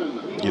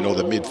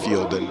 the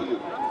midfield. And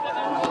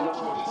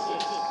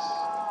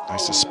I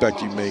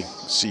suspect you may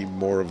see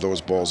more of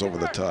those balls over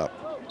the top.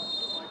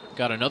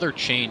 Got another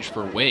change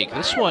for Wake.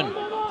 This one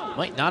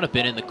might not have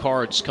been in the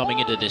cards coming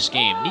into this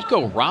game.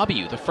 Nico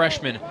Rabiu, the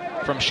freshman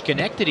from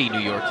Schenectady, New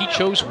York, he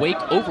chose Wake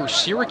over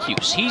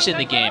Syracuse. He's in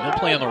the game. He'll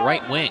play on the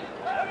right wing.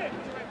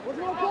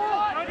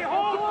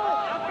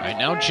 Right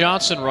now,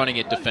 Johnson running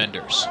at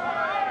defenders.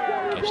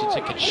 Gives it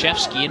to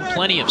Kaczewski in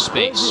plenty of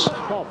space.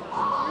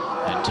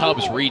 And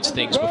Tubbs reads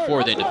things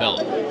before they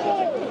develop.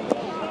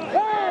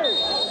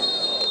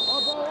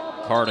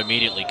 Card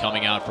immediately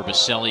coming out for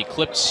Baselli.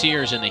 Clipped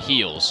Sears in the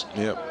heels.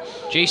 Yep.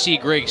 J.C.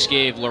 Griggs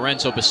gave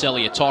Lorenzo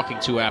Baselli a talking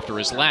to after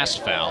his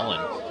last foul,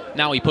 and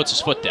now he puts his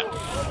foot down.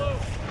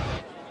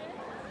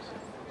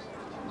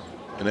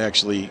 And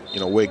actually,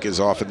 Wake is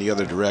off in the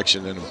other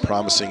direction and a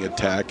promising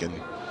attack, and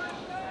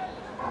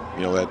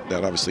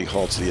that obviously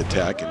halts the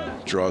attack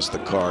and draws the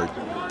card.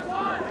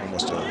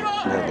 Almost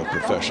more of a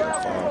professional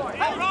foul.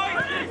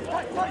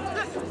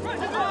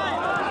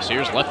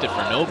 Sears left it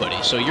for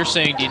nobody. So you're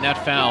saying, Dean,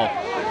 that foul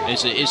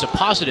is a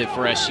positive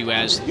for SU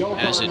as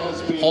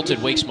it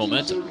halted Wake's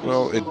momentum?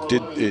 Well, it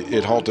did.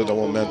 It halted the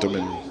momentum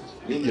and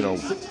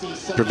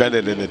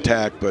prevented an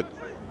attack, but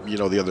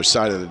the other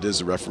side of it is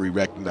the referee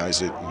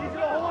recognized it, and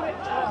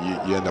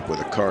you end up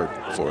with a card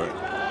for it.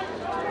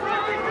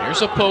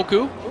 Here's a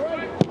Poku.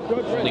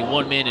 Only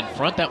one man in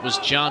front. That was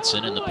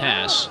Johnson in the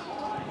pass.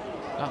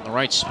 Not in the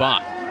right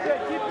spot.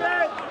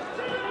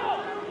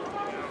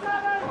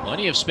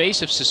 Plenty of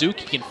space if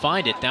Suzuki can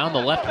find it down the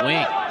left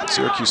wing.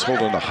 Syracuse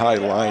holding a high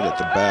line at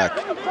the back,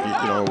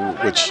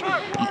 which,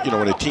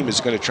 when a team is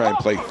going to try and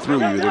play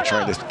through you, they're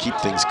trying to keep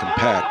things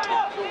compact.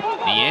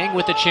 Niang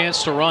with the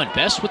chance to run.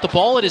 Best with the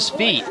ball at his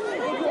feet.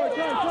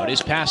 But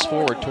his pass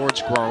forward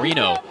towards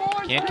Guarino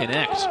can't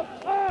connect.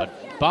 But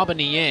Baba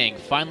Niang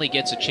finally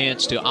gets a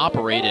chance to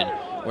operate in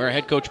where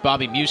head coach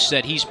Bobby Muse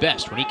said he's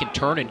best, when he can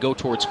turn and go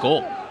towards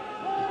goal.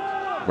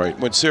 Right,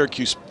 when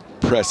Syracuse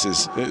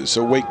presses,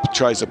 so Wake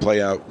tries to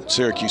play out,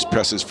 Syracuse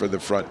presses for the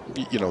front,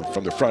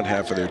 from the front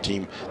half of their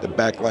team. The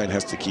back line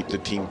has to keep the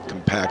team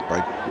compact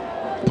by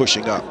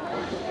pushing up.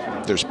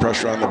 If there's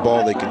pressure on the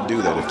ball, they can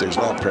do that. If there's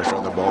not pressure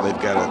on the ball,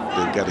 they've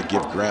got to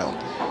give ground.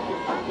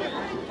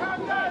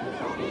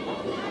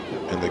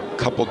 And the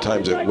couple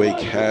times that Wake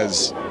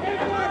has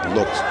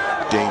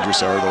looked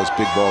dangerous are those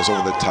big balls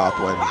over the top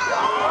when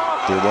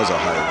there was a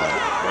high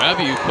line.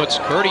 Rabiu puts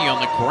Curdy on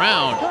the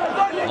ground.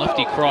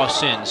 Lefty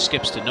cross in,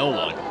 skips to no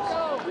one.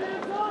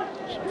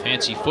 Some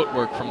fancy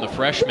footwork from the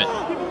freshman.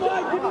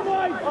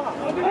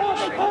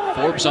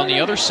 Forbes on the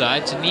other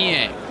side to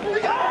Niang.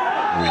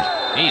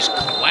 He's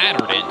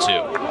clattered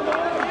into.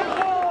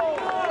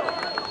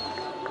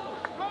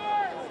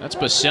 That's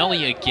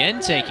Baselli again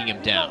taking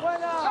him down.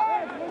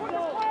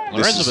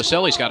 Lorenzo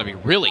Baselli's got to be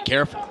really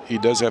careful. He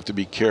does have to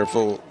be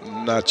careful,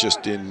 not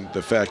just in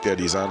the fact that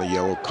he's on a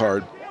yellow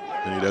card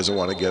and he doesn't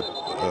want to get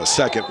a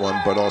second one,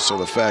 but also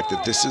the fact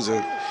that this is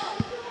a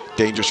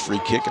dangerous free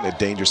kick in a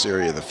dangerous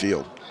area of the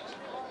field.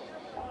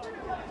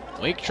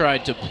 Wake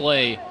tried to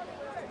play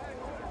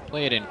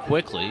it in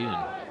quickly, and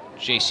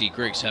J.C.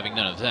 Griggs, having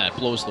none of that,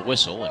 blows the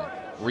whistle and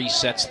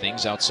resets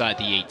things outside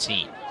the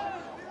 18.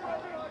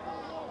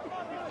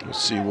 We'll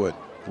see what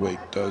Wake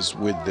does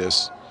with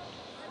this.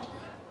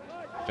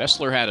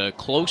 Fessler had a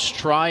close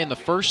try in the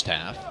first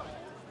half.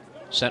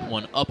 Sent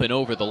one up and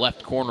over the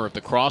left corner of the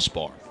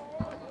crossbar.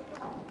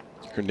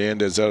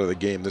 Hernandez out of the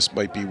game. This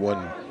might be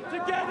one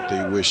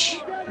they wish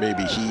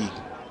maybe he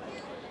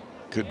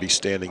could be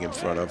standing in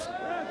front of.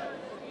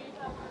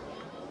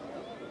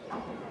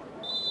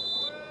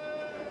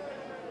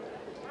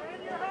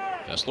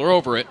 Fessler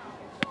over it.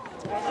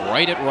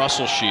 Right at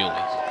Russell Shealy.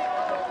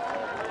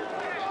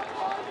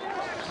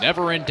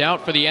 Never in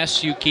doubt for the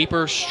SU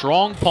keeper.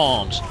 Strong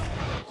palms.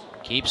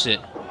 Keeps it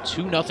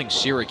 2-0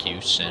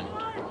 Syracuse and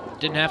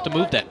didn't have to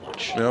move that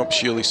much. Nope,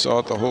 Shealy saw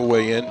it the whole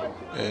way in,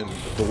 and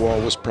the wall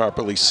was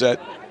properly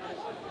set.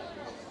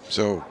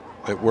 So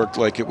it worked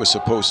like it was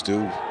supposed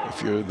to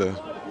if you're the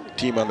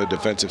team on the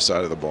defensive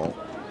side of the ball.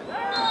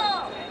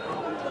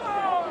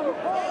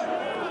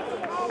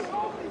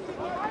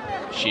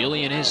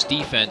 Shealy and his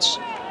defense,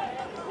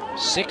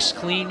 6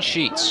 clean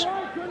sheets.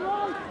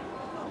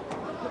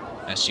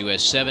 SU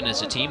has 7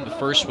 as a team, the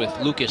first with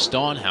Lucas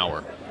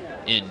Dawnhauer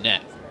in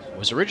net. It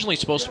was originally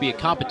supposed to be a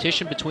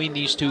competition between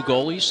these two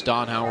goalies.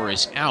 Dawnhauer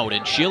is out,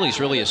 and Shealy's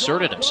really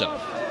asserted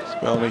himself.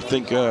 Well, and I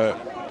think,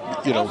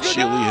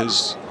 Shealy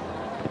has,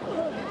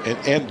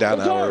 and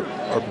Dawnhauer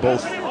are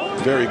both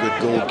very good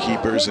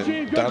goalkeepers,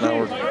 and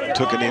Dawnhauer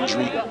took an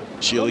injury.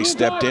 Shealy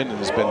stepped in and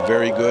has been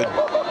very good.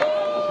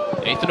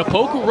 Nathan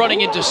Opoku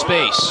running into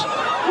space.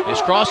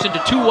 Is crossed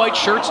into 2 white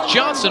shirts.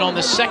 Johnson on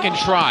the second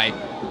try.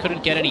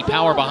 Couldn't get any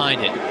power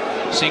behind it.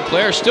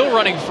 Sinclair still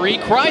running free.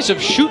 Cries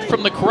of shoot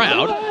from the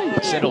crowd.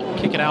 Said he'll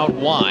kick it out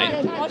wide.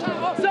 And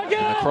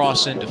the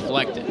cross in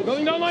deflected.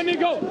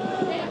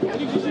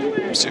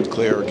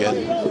 Sinclair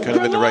again, kind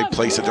of in the right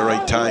place at the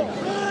right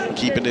time.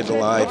 Keeping it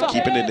alive,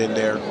 keeping it in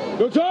there.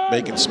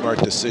 Making smart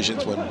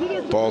decisions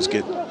when balls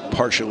get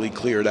partially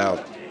cleared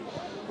out.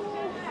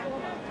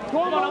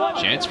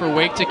 Chance for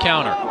Wake to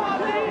counter.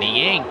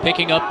 Niang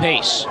picking up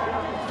pace.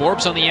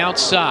 Forbes on the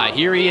outside.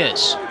 Here he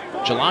is.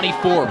 Jelani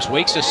Forbes,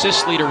 Wake's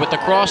assist leader, with the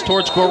cross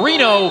towards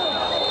Guarino.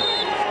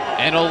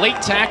 And a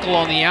late tackle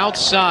on the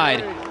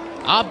outside.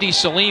 Abdi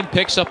Salim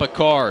picks up a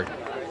card.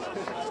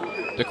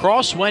 The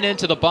cross went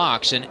into the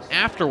box, and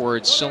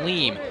afterwards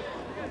Salim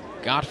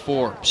got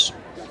Forbes.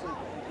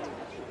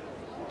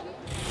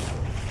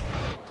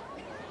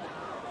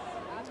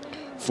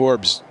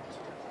 Forbes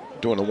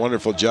doing a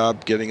wonderful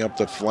job getting up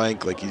the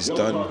flank like he's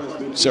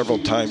done several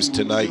times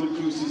tonight.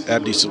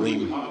 Abdi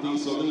Salim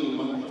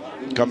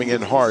coming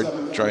in hard,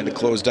 trying to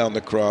close down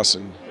the cross,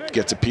 and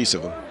gets a piece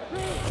of him.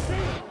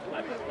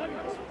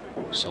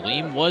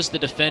 Salim was the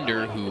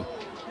defender who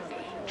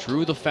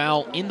drew the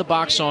foul in the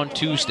box on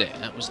Tuesday.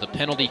 That was the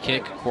penalty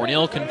kick.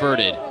 Cornell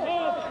converted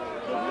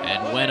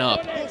and went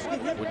up.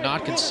 Would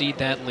not concede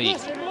that lead.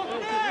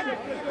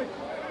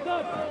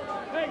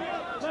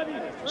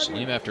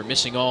 Salim, after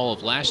missing all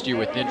of last year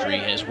with injury,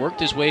 has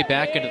worked his way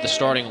back into the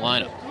starting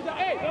lineup.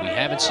 We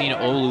haven't seen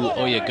Olu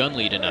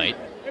Oyegunle tonight.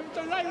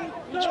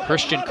 It's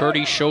Christian,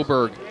 Curdy,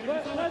 Schoberg,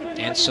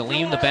 and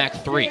Salim the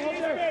back three.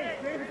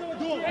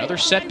 Another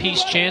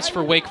set-piece chance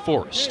for Wake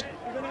Forest.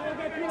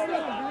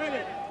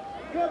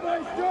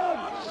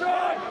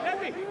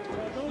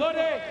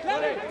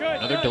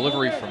 Another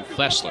delivery from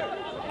Fessler.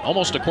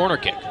 Almost a corner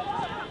kick.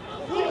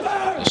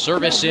 The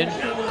service in.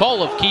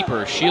 Call of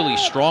keeper. Shealy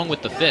strong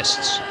with the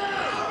fists.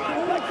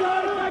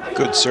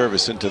 Good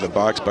service into the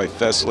box by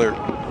Fessler.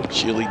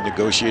 Shealy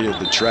negotiated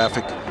the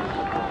traffic.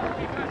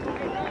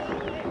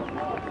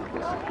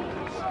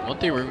 One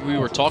thing we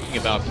were talking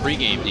about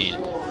pregame, Dean,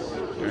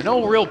 there are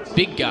no real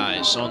big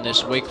guys on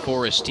this Wake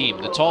Forest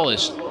team. The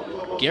tallest,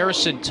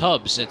 Garrison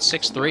Tubbs at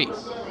 6'3".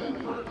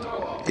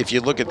 If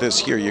you look at this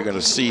here, you're going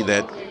to see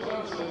that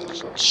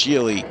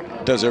Shealy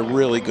does a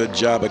really good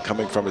job of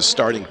coming from his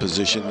starting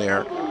position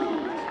there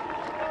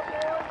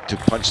to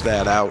punch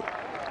that out.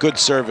 Good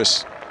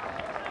service,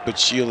 but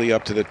Shealy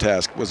up to the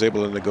task, was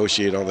able to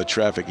negotiate all the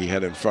traffic he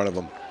had in front of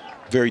him.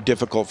 Very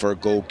difficult for a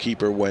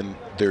goalkeeper when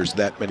there's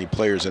that many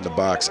players in the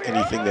box.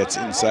 Anything that's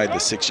inside the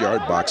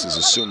 6-yard box is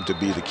assumed to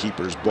be the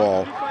keeper's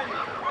ball.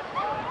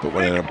 But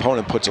when an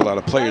opponent puts a lot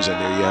of players in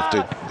there, you have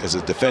to, as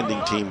a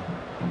defending team,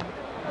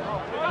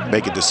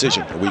 make a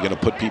decision. Are we going to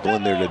put people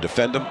in there to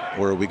defend them,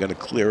 or are we going to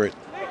clear it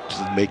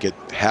to make it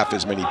half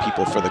as many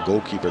people for the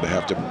goalkeeper to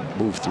have to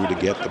move through to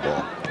get the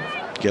ball,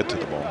 get to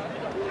the ball?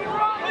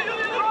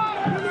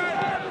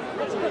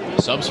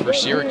 Subs for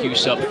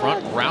Syracuse up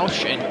front,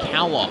 Roush and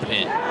Kaloff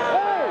in.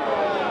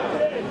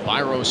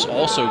 Byros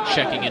also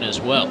checking in as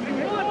well.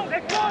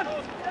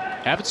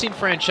 Haven't seen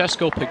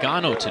Francesco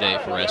Pagano today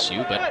for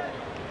SU, but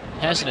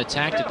hasn't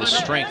attacked at the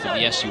strength of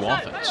the SU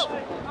offense.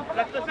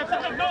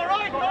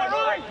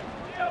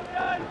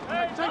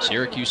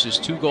 Syracuse's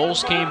 2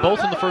 goals came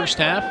both in the first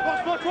half.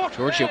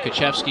 Giorgio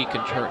Kaczewski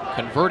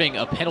converting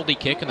a penalty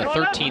kick in the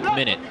 13th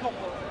minute.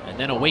 And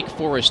then a Wake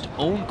Forest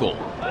own goal.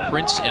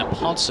 Prince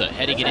Amponsa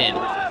heading it in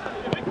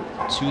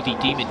to the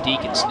Demon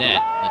Deacons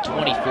net in the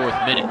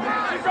 24th minute.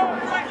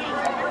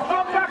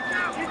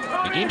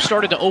 The game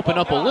started to open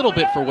up a little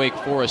bit for Wake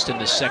Forest in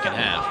the second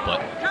half,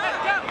 but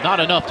not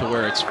enough to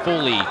where it's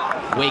fully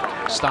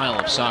Wake style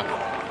of soccer.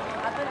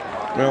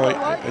 Well,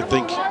 I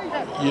think,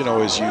 you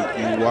know, as you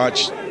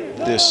watch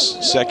this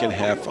second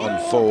half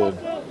unfold,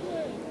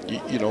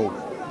 you know,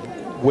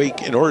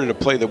 Wake, in order to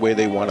play the way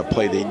they want to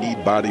play, they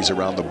need bodies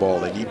around the ball.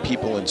 They need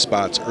people in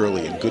spots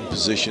early, in good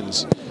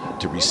positions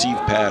to receive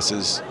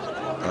passes.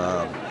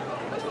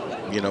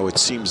 You know, it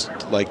seems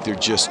like they're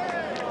just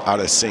out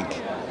of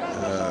sync.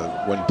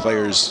 When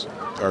players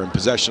are in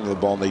possession of the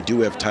ball and they do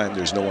have time,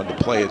 there's no one to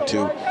play it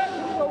to,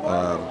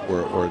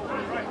 or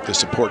the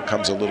support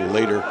comes a little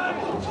later.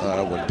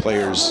 When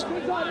players,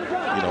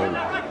 you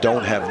know,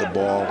 don't have the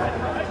ball,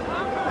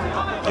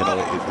 you know,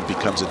 it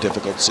becomes a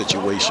difficult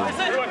situation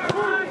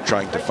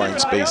trying to find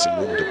space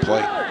and room to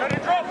play.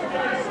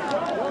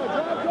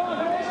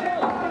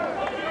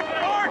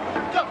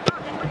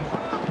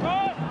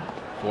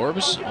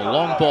 Forbes, a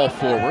long ball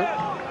forward.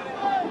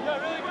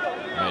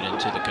 Right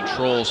into the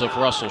controls of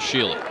Russell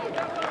Shealy.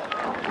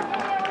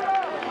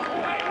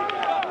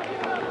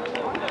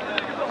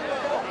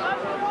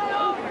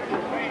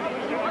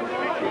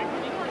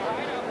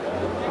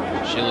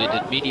 Shealy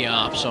did media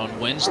ops on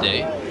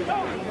Wednesday,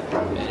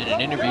 and in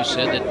an interview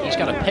said that he's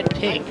got a pet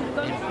pig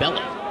named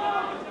Bella.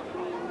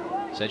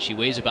 Said she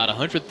weighs about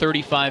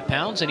 135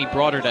 pounds, and he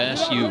brought her to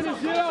SU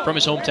from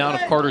his hometown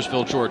of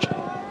Cartersville, Georgia.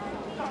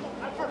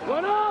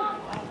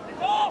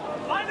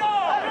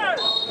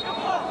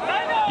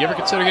 You ever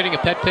consider getting a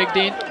pet pig,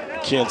 Dean?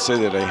 Can't say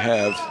that I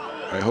have.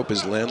 I hope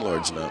his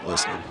landlord's not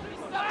listening.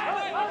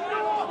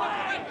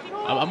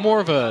 I'm more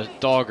of a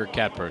dog or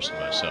cat person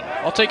myself.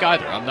 I'll take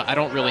either. I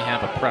don't really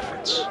have a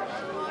preference.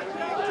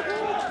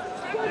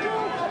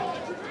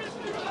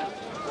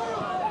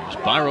 There's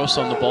Byros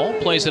on the ball,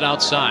 plays it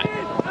outside.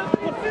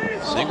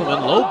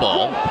 Singleman low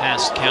ball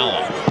past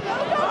Callum.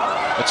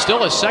 But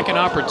still a second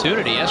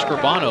opportunity.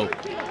 Escribano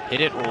hit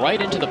it right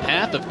into the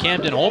path of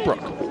Camden Holbrook.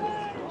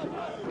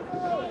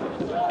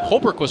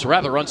 Holbrook was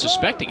rather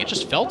unsuspecting. It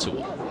just fell to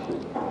him.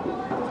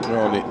 You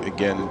know, and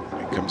again,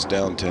 it comes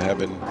down to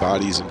having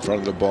bodies in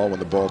front of the ball when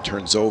the ball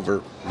turns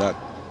over, not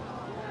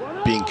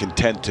being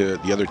content to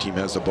the other team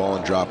has the ball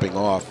and dropping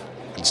off.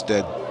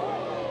 Instead,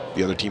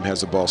 the other team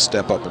has the ball,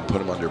 step up and put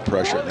them under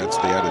pressure, and that's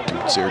the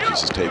attitude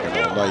Syracuse has taken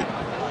all night.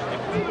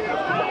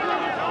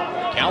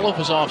 Callum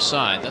was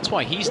offside. That's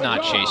why he's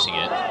not chasing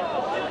it.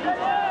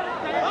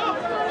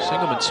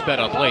 Singleman sped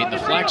up late, and the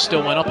flag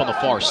still went up on the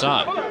far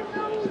side.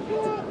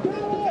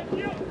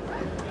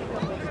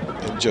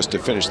 Just to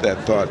finish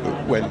that thought,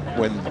 when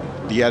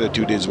the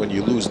attitude is when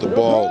you lose the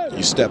ball,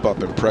 you step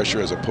up and pressure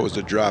as opposed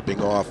to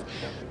dropping off.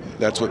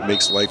 That's what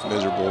makes life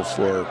miserable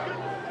for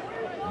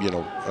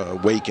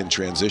Wake in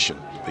transition.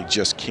 They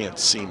just can't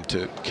seem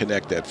to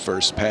connect that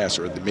first pass,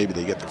 or maybe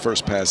they get the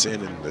first pass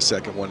in and the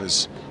second one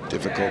is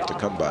difficult to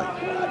come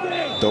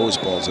by. Those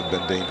balls have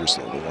been dangerous,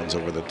 though, the ones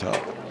over the top.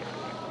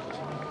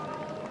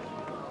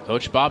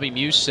 Coach Bobby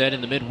Muse said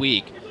in the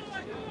midweek,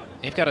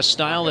 they've got a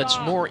style that's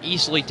more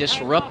easily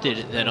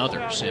disrupted than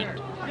others. And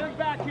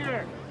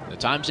the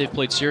times they've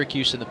played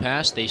Syracuse in the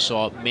past, they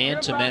saw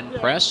man-to-man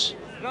press.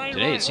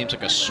 Today it seems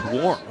like a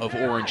swarm of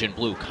orange and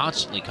blue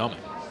constantly coming.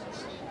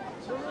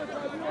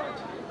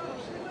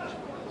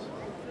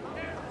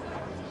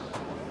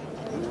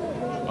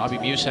 Bobby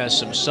Muse has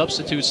some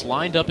substitutes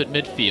lined up at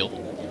midfield.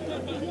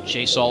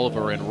 Chase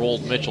Oliver and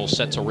Rold Mitchell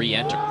set to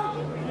re-enter.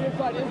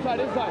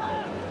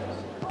 Inside.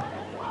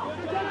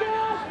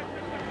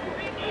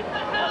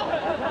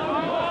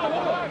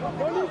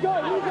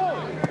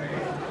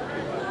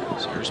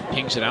 Sears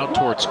pings it out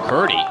towards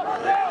Curdy.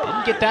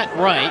 Didn't get that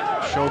right.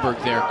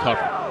 Schoberg there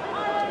covered.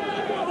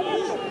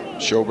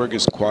 Schoberg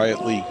has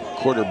quietly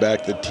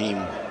quarterbacked the team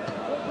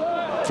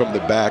from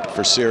the back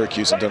for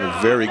Syracuse and done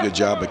a very good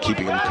job of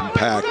keeping them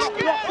compact.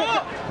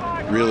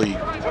 Really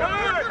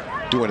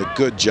doing a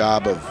good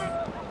job of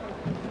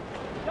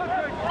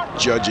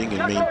judging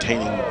and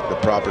maintaining the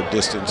proper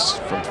distance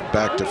from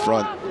back to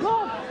front.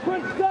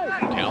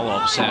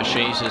 Kalov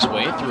sachets his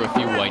way through a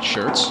few white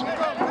shirts.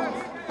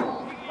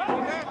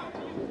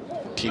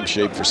 Team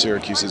shape for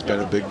Syracuse has been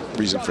a big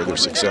reason for their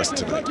success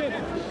tonight.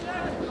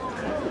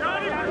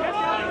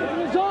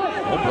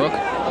 Holbrook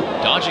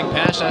dodging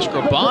past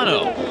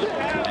Escribano,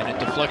 and it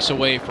deflects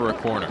away for a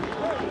corner.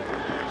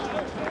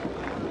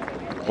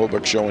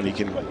 Holbrook showing he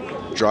can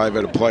drive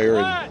at a player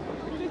and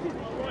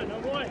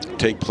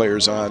take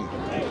players on.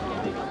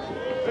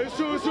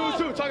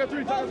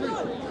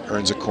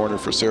 Earns a corner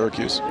for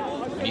Syracuse.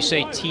 When you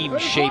say team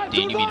shape,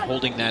 Dean, you mean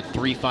holding that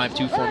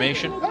 3-5-2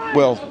 formation?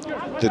 Well,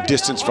 the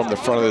distance from the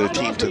front of the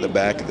team to the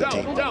back of the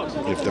team.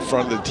 If the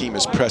front of the team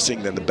is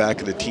pressing, then the back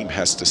of the team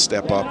has to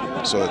step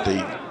up so that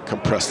they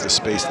compress the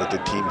space that the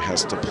team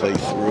has to play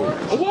through.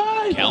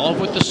 Kalov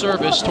with the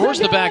service towards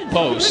the back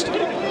post.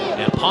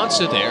 And Ponce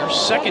there,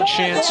 second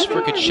chance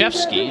for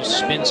Kaczewski,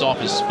 spins off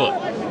his foot.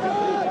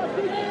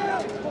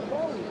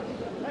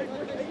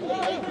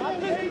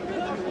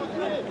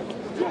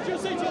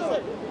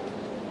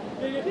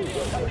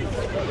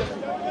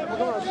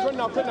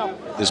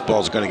 This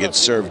ball's going to get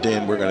served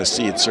in. We're going to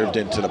see it served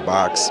into the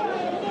box,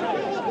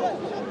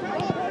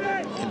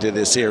 into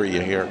this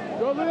area here.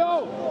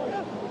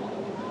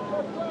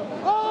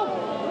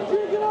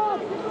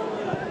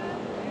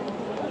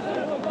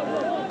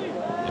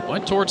 It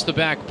went towards the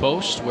back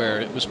post where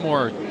it was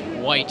more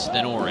white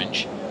than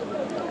orange.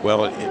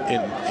 Well,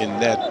 in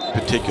that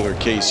particular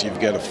case, you've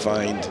got to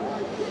find,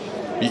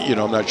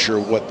 I'm not sure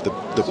what the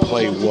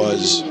play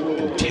was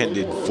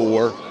intended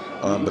for,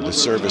 but the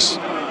service,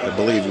 I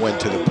believe,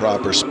 went to the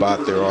proper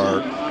spot. There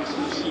are,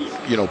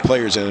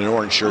 players in an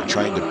orange shirt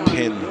trying to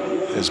pin,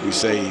 as we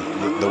say,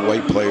 the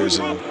white players,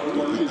 and,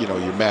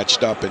 you're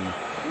matched up, and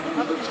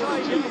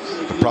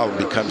the problem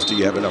becomes, do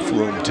you have enough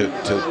room to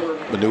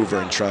maneuver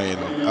and try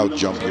and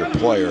out-jump your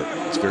player?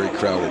 It's very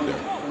crowded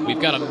there. We've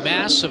got a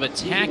mass of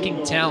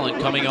attacking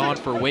talent coming on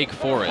for Wake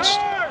Forest.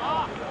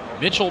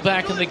 Mitchell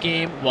back in the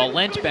game,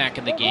 Wallent back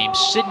in the game,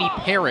 Sidney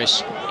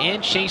Paris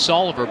and Chase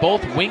Oliver,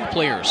 both wing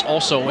players,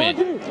 also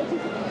in.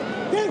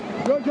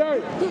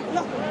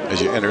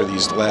 As you enter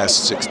these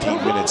last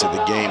 16 minutes of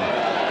the game,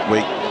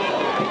 Wake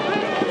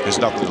has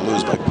nothing to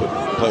lose by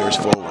putting players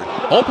forward.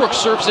 Holbrook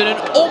serves it and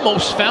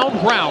almost found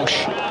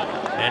Roush,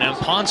 and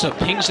Amponza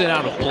pings it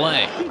out of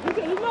play.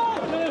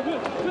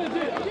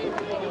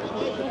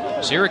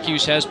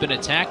 Syracuse has been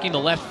attacking the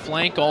left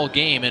flank all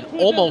game and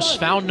almost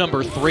found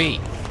number 3.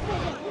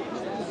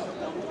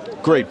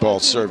 Great ball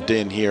served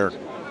in here.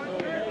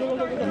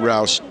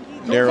 Roush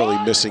narrowly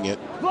missing it,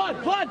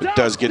 but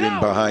does get in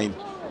behind.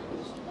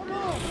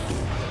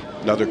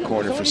 Another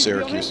corner for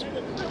Syracuse.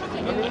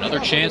 Another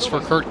chance for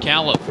Kurt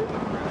Kalov.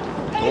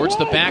 Towards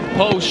the back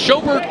post.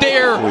 Schoberg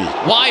there.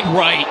 Wide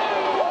right.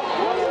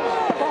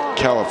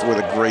 Kalov with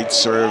a great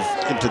serve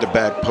into the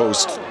back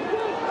post.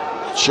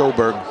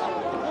 Schoberg,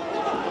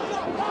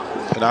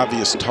 an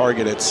obvious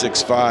target at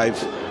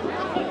 6'5".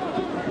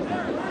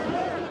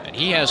 And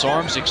he has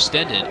arms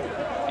extended,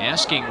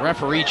 asking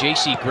referee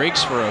J.C.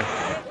 Griggs for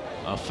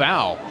a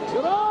foul.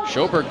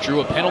 Schoberg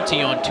drew a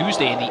penalty on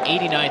Tuesday in the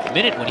 89th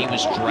minute when he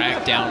was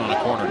dragged down on a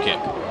corner kick.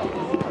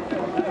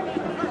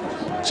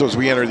 So as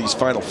we enter these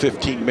final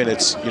 15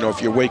 minutes,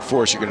 if you're Wake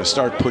Forest, you're going to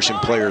start pushing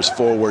players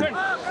forward.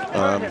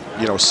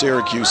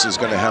 Syracuse is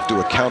going to have to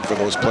account for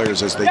those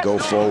players as they go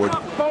forward.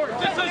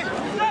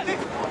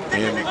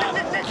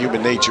 And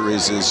human nature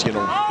is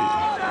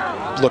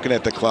looking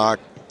at the clock,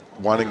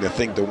 wanting the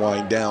thing to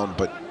wind down,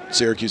 but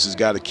Syracuse has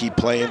got to keep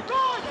playing.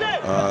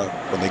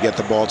 When they get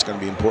the ball, it's going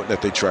to be important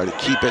that they try to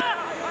keep it.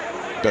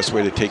 Best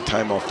way to take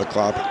time off the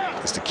clock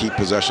is to keep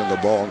possession of the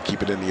ball and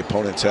keep it in the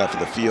opponent's half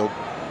of the field.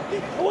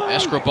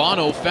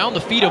 Escribano found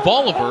the feet of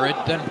Oliver and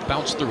then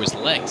bounced through his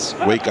legs.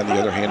 Wake, on the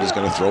other hand, is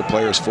going to throw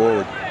players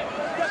forward.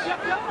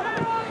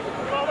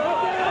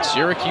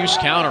 Syracuse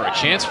counter, a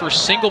chance for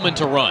Singleman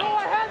to run.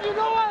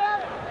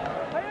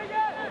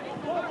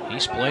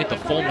 He's played the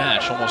full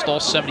match, almost all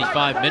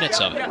 75 minutes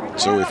of it.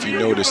 So if you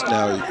notice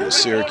now,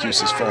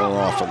 Syracuse is falling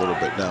off a little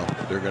bit now.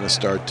 They're going to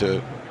start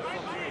to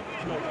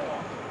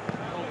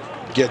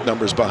get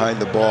numbers behind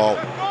the ball.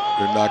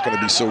 They're not going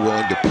to be so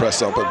willing to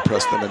press up and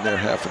press them in their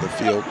half of the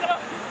field.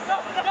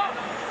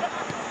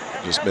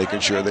 Just making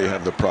sure they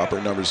have the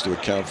proper numbers to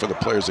account for the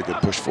players that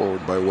get pushed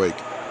forward by Wake.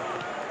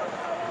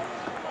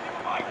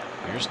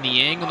 Here's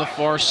Niang on the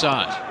far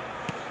side.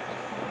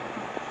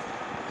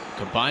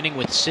 Combining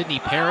with Sidney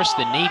Paris,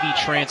 the Navy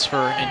transfer,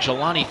 and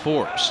Jelani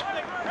Forbes.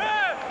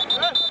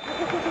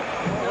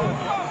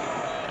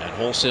 And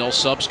wholesale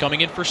subs coming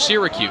in for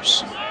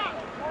Syracuse.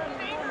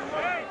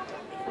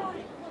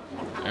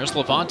 There's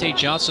Levante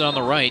Johnson on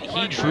the right.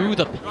 He drew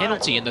the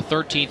penalty in the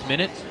 13th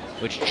minute,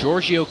 which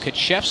Giorgio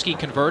Kaczewski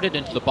converted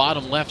into the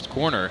bottom left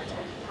corner.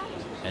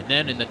 And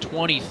then in the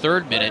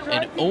 23rd minute,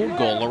 an own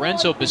goal.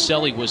 Lorenzo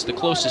Baselli was the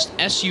closest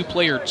SU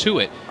player to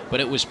it, but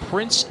it was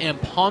Prince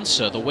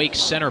Amponsa, the Wake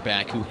center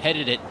back, who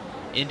headed it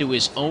into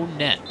his own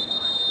net.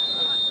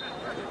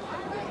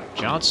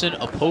 Johnson,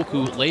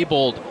 Opoku,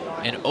 Leibold,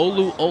 and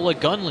Olu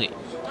Olagunle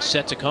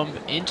set to come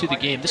into the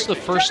game. This is the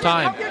first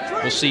time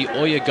we'll see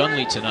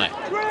Olagunle tonight.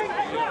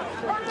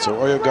 So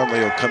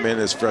Olagunle will come in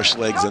as fresh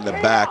legs in the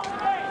back.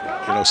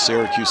 You know,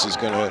 Syracuse is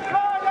going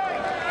to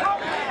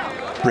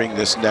bring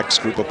this next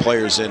group of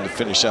players in to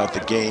finish out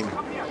the game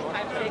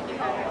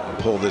and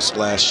pull this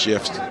last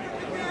shift.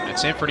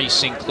 That's Anthony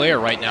Sinclair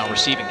right now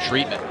receiving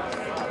treatment.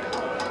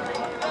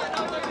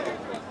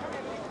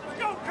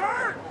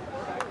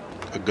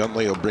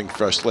 Gunley will bring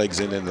fresh legs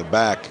in the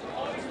back.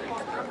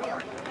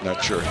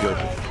 Not sure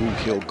who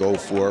he'll go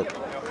for.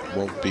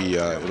 Won't be.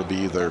 It'll be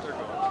either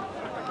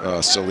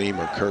Salim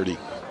or Curdy,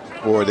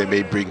 or they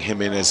may bring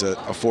him in as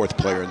a fourth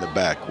player in the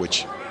back,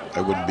 which I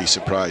wouldn't be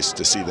surprised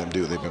to see them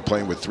do. They've been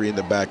playing with three in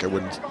the back. I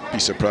wouldn't be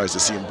surprised to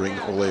see him bring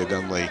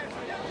Olagunle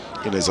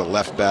in as a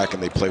left back,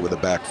 and they play with a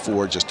back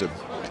four just to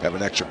have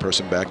an extra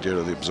person back there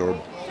to absorb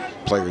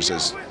players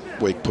as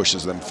Wake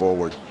pushes them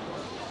forward.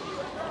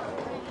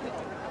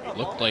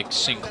 Looked like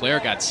Sinclair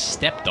got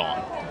stepped on.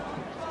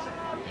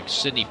 I think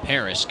Sidney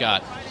Paris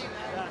got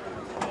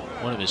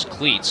one of his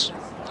cleats.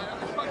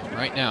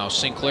 Right now,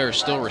 Sinclair is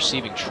still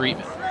receiving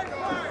treatment.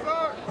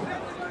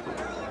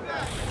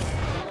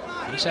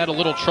 He's had a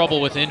little trouble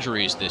with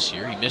injuries this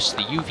year. He missed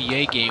the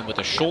UVA game with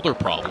a shoulder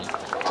problem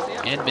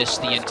and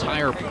missed the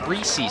entire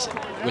preseason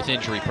with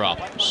injury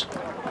problems.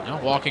 Now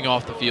walking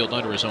off the field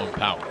under his own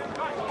power.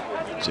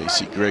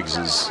 J.C. Griggs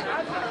is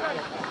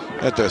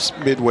at the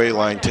midway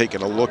line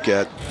taking a look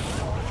at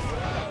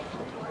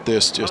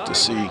this just to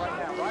see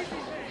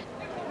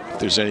if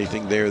there's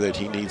anything there that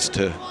he needs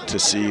to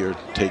see or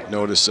take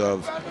notice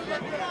of.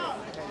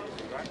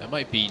 That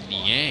might be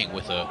Niang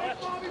with a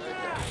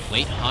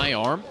late high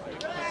arm.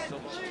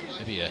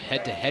 Maybe a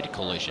head-to-head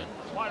collision.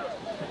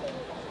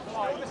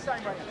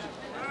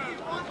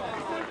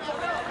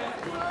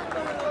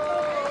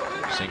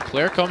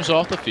 Sinclair comes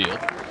off the field.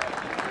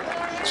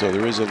 So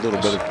there is a little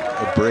bit of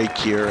a break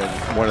here,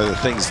 and one of the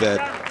things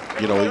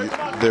that, you know,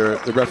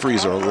 the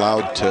referees are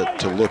allowed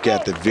to look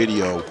at the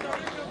video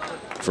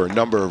for a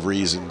number of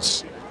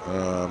reasons.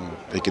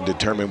 They can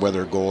determine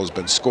whether a goal has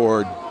been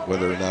scored,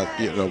 whether or not,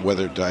 you know,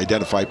 whether to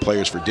identify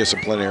players for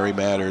disciplinary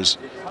matters.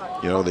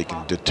 You know, they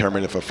can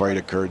determine if a fight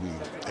occurred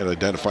and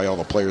identify all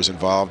the players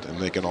involved, and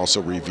they can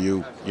also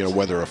review, you know,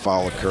 whether a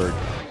foul occurred,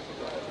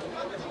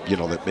 you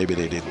know, that maybe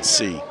they didn't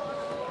see.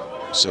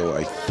 So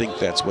I think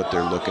that's what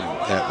they're looking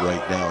at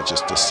right now,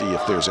 just to see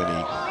if there's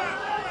any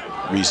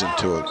reason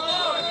to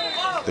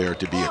there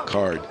to be a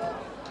card.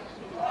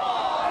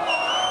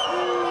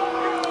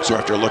 So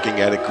after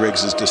looking at it,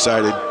 Griggs has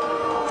decided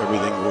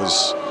everything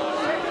was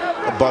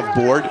above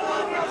board.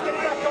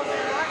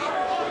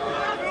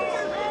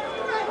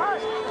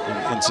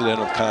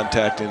 Incidental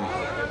contact, and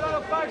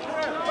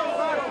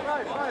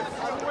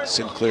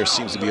Sinclair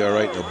seems to be all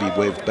right. He'll be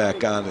waved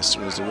back on as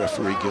soon as the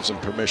referee gives him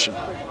permission.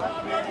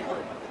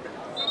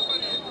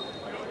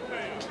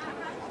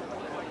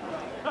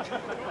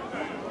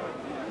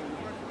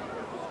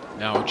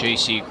 Now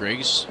J.C.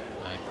 Griggs,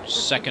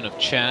 second of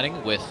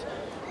chatting with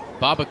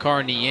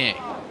Babacar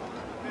Niang.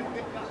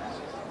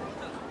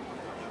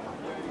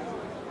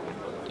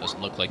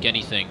 Doesn't look like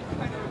anything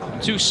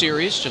too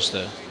serious, just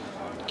to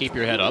keep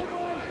your head up.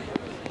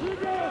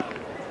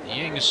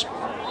 Niang's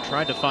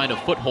tried to find a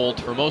foothold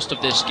for most of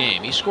this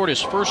game. He scored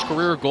his first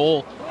career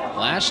goal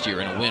last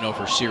year in a win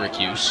over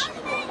Syracuse,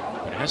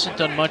 but hasn't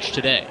done much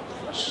today.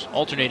 He's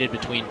alternated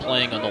between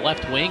playing on the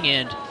left wing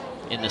and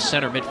in the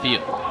center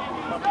midfield.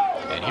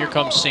 And here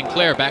comes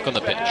Sinclair back on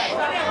the pitch.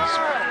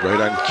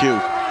 Right on cue.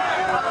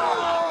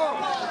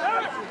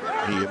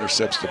 He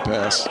intercepts the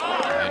pass.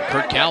 And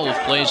Kurt Calloway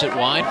plays it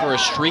wide for a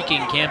streaking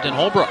Camden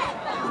Holbrook.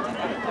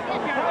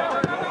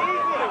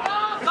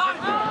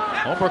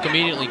 Holbrook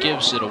immediately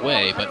gives it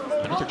away, but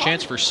another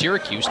chance for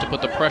Syracuse to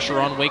put the pressure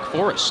on Wake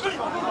Forest.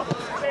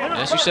 And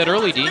as you said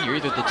early, Dean, you're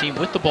either the team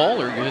with the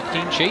ball or you're the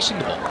team chasing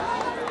the ball.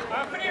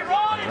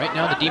 And right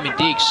now the Demon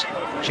Deacs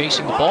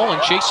chasing the ball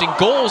and chasing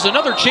goals.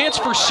 Another chance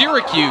for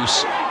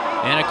Syracuse.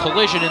 And a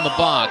collision in the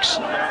box.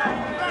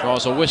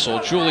 Draws a whistle.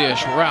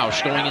 Julius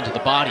Rausch going into the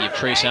body of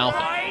Trace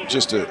Alphen.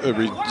 Just a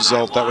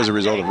result. That was a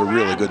result of a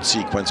really good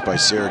sequence by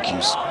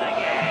Syracuse.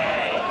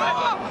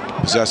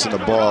 Possessing the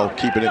ball,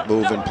 keeping it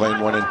moving,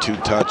 playing 1 and 2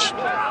 touch.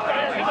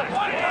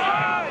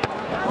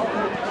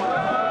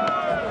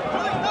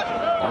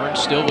 Orange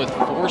still with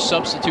 4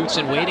 substitutes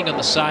and waiting on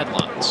the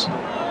sidelines.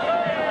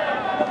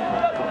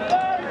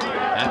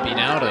 Happy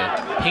now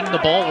to ping the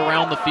ball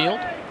around the field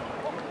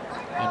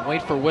and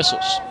wait for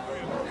whistles.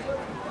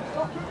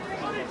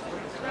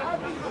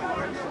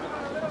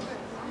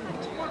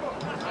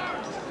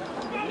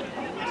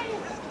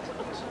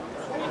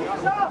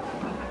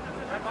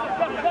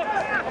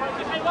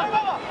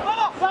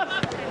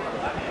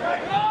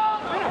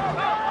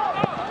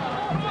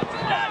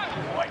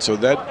 So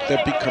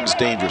that becomes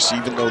dangerous.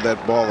 Even though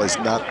that ball is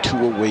not to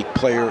a Wake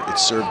player,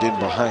 it's served in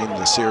behind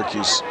the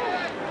Syracuse,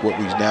 what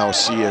we now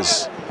see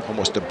as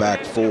almost a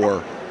back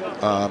 4.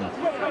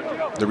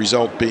 The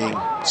result being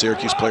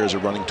Syracuse players are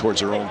running towards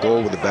their own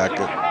goal with the back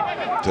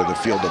to the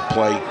field of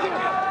play,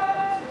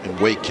 and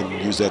Wake can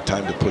use that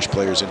time to push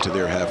players into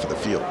their half of the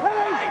field.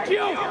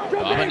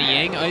 Baba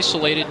Niang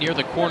isolated near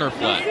the corner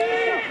flag.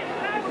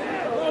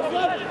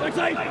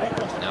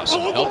 Now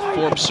some help.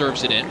 Forbes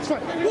serves it in.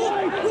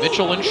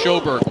 Mitchell and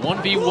Schoberg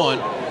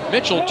 1v1.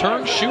 Mitchell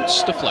turns,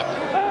 shoots, deflected.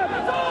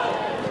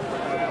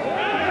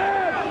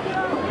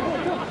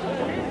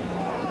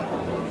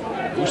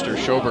 Booster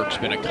Schoberg's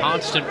been a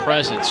constant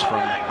presence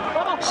from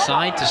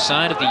side to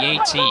side of the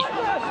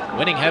 18.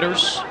 Winning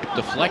headers,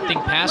 deflecting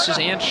passes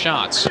and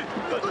shots.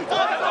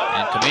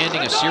 And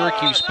commanding a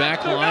Syracuse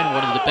back line,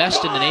 one of the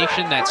best in the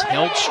nation that's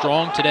held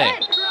strong today.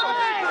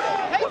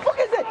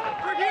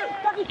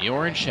 The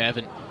Orange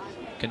haven't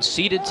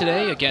conceded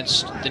today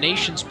against the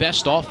nation's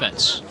best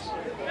offense.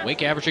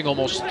 Wake averaging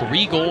almost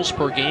 3 goals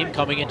per game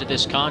coming into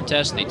this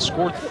contest. They'd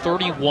scored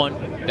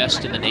 31,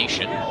 best in the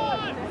nation.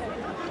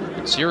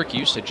 And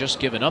Syracuse had just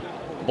given up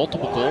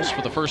multiple goals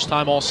for the first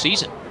time all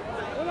season.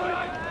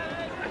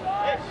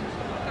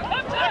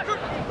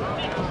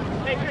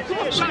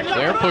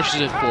 Sinclair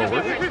pushes it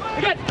forward.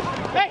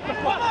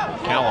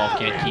 Kaloff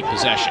can't keep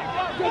possession.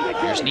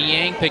 Here's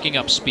Niang picking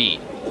up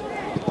speed.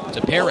 To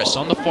Paris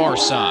on the far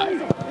side.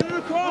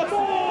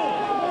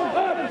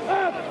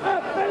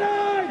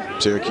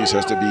 Syracuse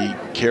has to be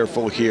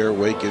careful here.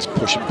 Wake is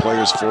pushing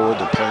players forward.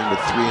 They're playing with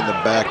 3 in the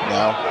back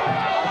now,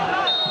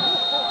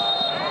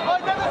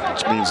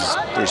 which means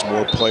there's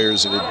more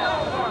players that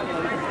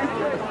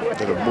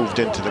have moved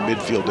into the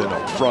midfield and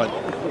up front.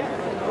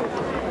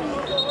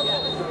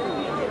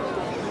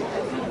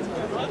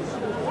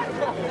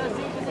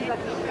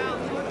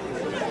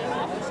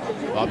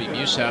 Bobby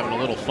Muse having a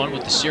little fun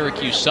with the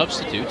Syracuse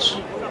substitutes.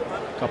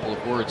 A couple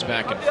of words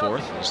back and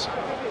forth as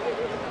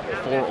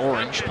 4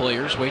 Orange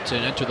players wait to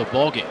enter the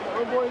ballgame.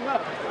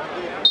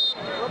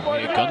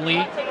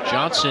 Gunley,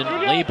 Johnson,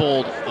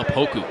 labeled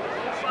Apoku.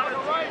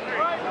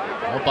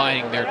 All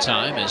biding their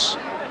time as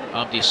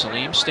Abdi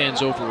Salim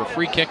stands over a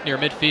free kick near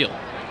midfield.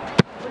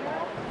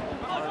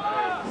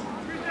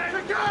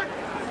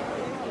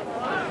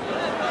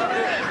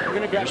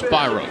 There's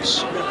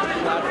Byros.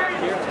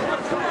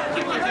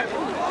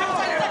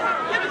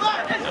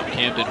 Now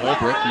Camden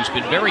Holbrook, who's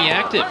been very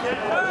active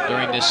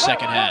during this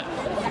second half.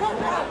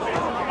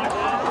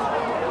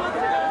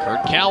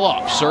 Kurt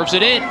Kaloff serves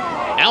it in.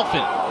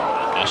 Alphen,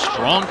 a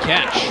strong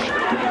catch.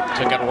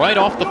 Took it right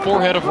off the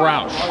forehead of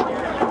Rausch.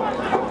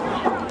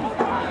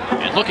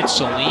 And look at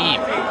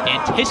Salim,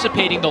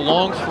 anticipating the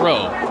long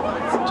throw.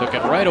 Took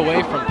it right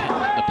away from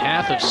the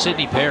path of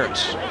Sidney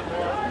Paris.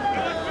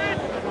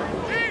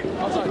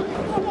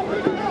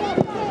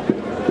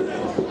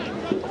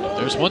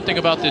 There's one thing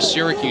about this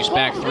Syracuse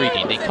back 3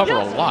 team. They cover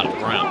a lot of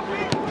ground.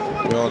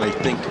 Well, and I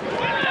think,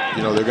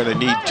 you know, they're going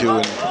to need to,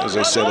 and as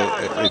I said,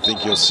 I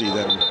think you'll see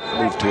them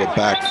move to a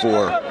back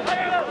 4.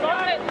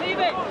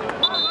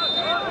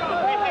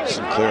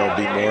 Sinclair will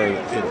be more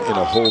in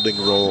a holding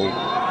role,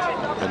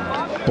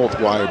 and both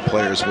wide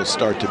players will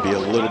start to be a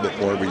little bit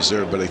more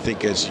reserved. But I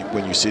think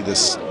when you see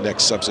this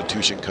next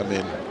substitution come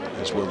in,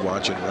 as we're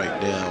watching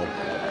right now,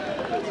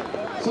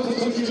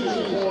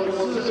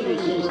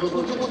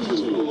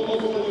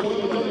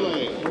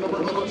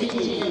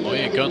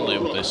 Moya Gunley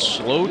with a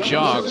slow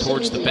jog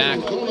towards the back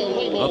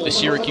of the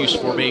Syracuse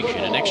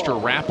formation. An extra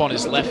wrap on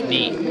his left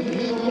knee.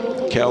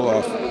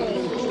 Kaloff,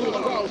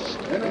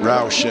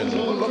 Rausch, and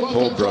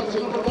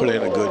Holbrook put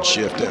in a good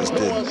shift, as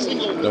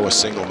did Noah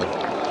Singelman.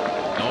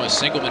 Noah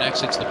Singelman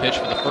exits the pitch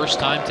for the first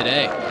time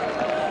today.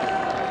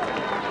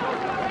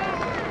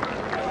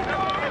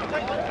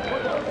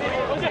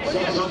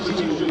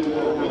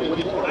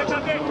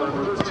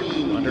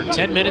 Under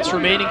 10 minutes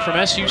remaining from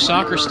SU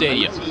Soccer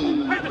Stadium.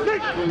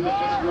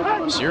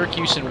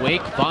 Syracuse and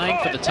Wake vying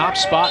for the top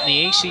spot in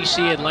the ACC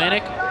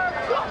Atlantic.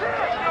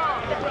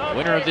 The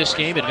winner of this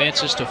game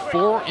advances to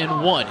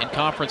 4-1 in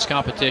conference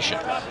competition.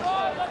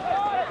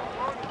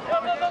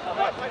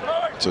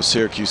 So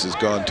Syracuse has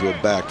gone to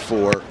a back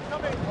 4.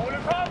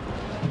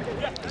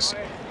 As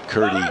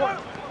Curdy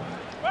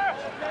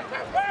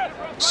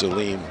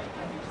Salim,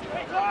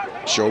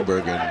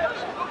 Schoberg, and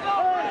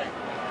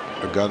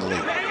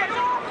Gunley.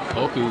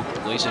 Poku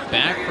plays it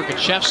back for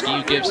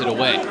Kaczewski, who gives it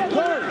away.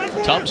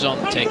 Tubbs on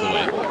the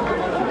takeaway.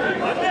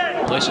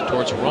 Place it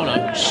towards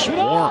Rona, who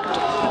swarmed.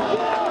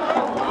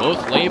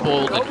 Both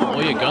Labeled and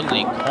Oya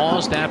Gunley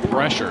caused that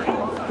pressure.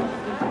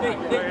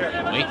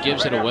 And Wake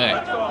gives it away.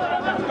 Let's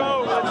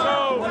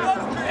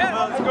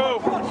go.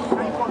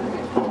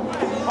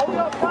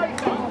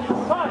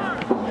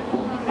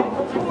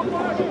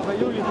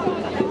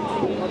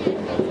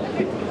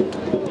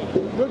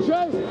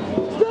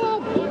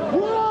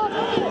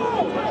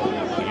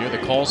 You hear the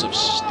calls of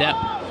step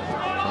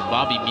from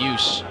Bobby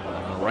Muse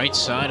on the right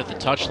side of the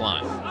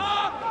touchline.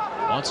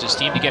 Wants his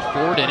team to get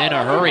forward and in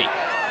a hurry.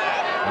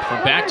 But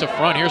from back to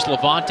front, here's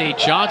Levante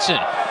Johnson.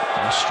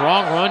 A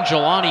strong run.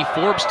 Jelani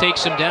Forbes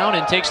takes him down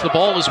and takes the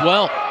ball as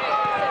well.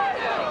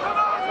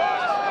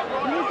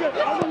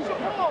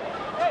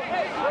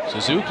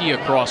 Suzuki a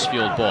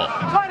cross-field ball.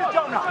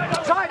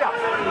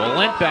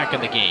 Laurent back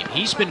in the game.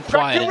 He's been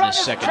quiet in this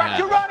second half.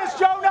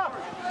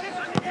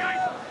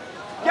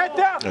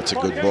 That's a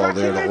good ball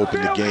there to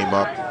open the game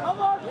up.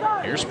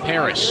 Here's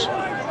Paris.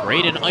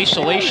 Great in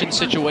isolation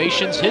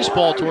situations. His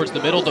ball towards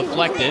the middle,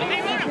 deflected.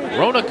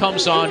 Rona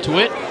comes on to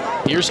it.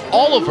 Here's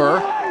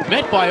Oliver,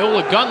 met by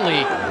Ola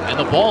Gunley, and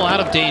the ball out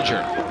of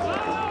danger.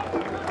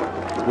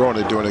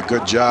 Rona doing a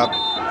good job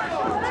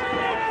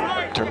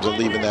in terms of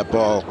leaving that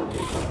ball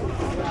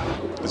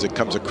as it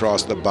comes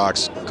across the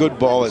box. Good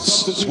ball.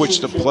 It's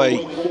switched to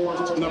play.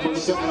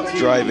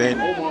 Drive in.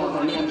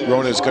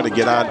 Rona's going to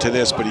get onto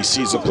this, but he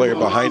sees the player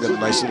behind him.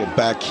 Nice little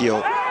back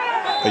heel.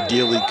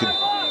 Ideally,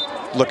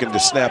 looking to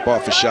snap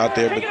off a shot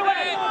there, but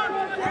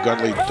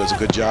Gunley does a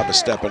good job of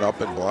stepping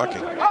up and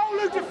blocking.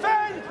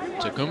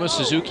 Takuma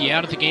Suzuki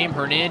out of the game.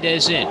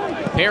 Hernandez in.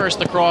 Paris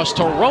the cross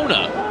to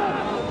Rona.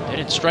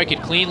 Didn't strike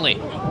it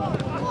cleanly.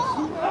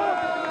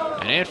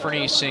 And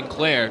Anthony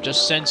Sinclair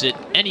just sends it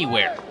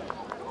anywhere.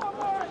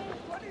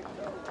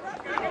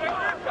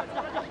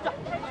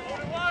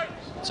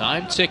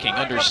 Time ticking,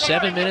 under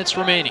 7 minutes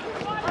remaining.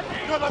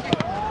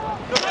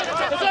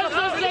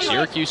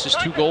 Syracuse's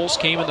 2 goals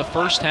came in the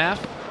first half.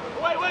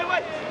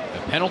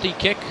 A penalty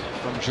kick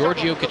from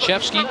Giorgio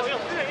Kaczewski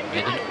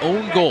and an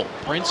own goal.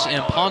 Prince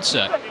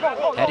Amponsa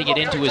heading it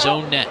into his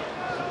own net.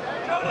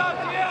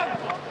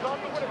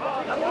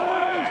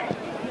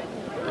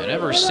 And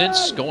ever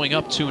since going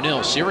up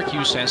 2-0,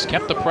 Syracuse has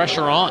kept the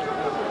pressure on.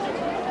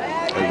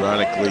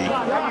 Ironically,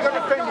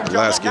 the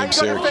last game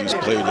Syracuse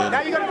played in,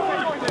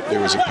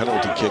 there was a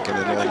penalty kick and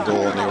an own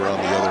goal, and they were on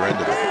the other end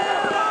of it.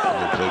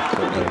 And they played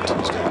Portland on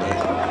Tuesday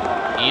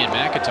night. Ian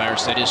McIntyre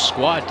said his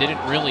squad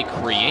didn't really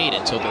create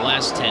until the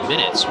last 10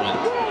 minutes when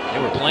they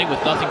were playing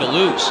with nothing to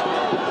lose.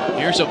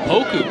 Here's a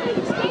Poku.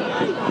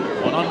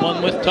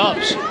 One-on-one with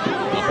Tubbs.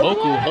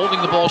 Poku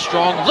holding the ball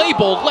strong.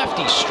 Labeled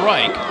lefty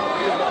strike.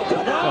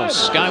 Goes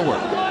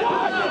skyward.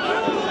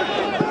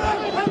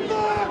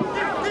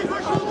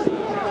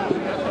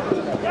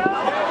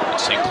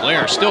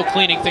 Sinclair still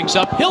cleaning things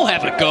up. He'll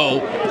have a go.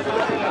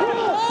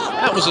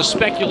 That was a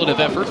speculative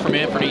effort from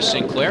Anthony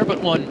Sinclair, but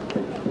one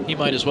he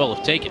might as well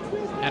have taken.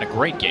 Had a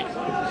great game.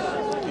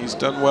 He's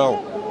done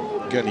well.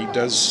 Again, he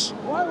does,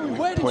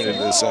 we've pointed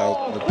this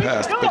out in the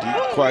past, but he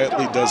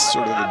quietly does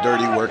sort of the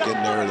dirty work in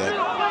there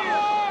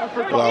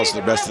that allows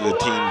the rest of the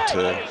team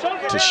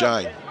to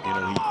shine. You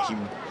know, he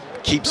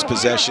keeps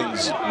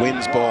possessions,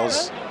 wins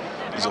balls.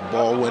 He's a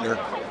ball winner.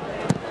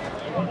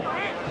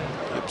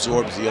 He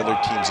absorbs the other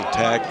team's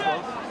attack.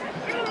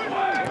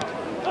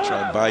 Try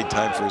and buy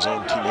time for his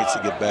own teammates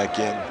to get back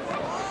in.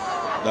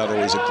 Not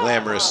always a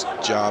glamorous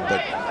job,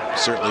 but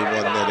certainly one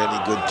that any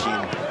good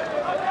team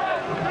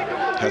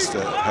has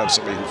to have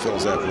somebody who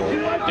fills that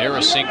role. There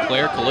is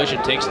Sinclair.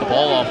 Collision takes the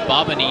ball off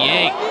Baba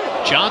Niang.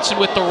 Johnson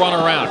with the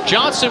runaround.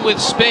 Johnson with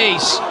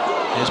space.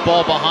 His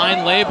ball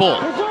behind Label.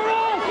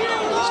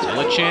 Still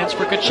a chance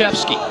for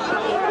Kaczewski.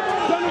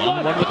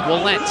 1-on-1 with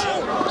Willett.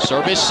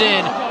 Service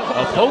in.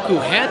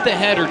 Opoku had the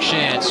header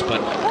chance,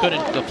 but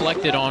couldn't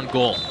deflect it on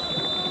goal.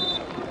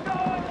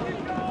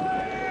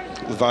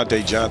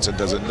 Levante Johnson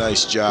does a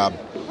nice job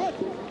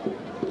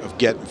of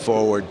getting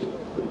forward.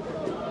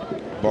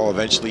 Ball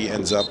eventually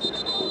ends up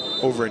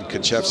over in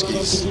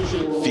Kaczewski's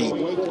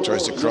feet.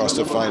 Tries to cross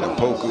to find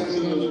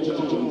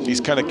Opoku.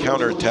 These kind of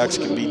counterattacks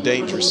can be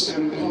dangerous.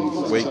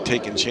 Wake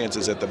taking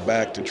chances at the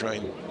back to try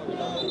and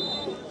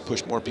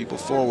push more people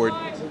forward.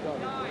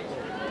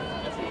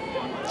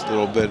 It's a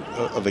little bit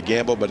of a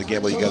gamble, but a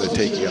gamble you got to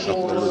take. You have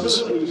nothing to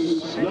lose.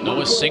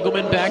 Noah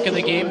Singleman back in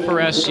the game for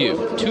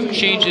SU. 2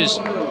 changes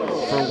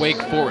for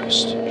Wake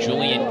Forest.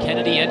 Julian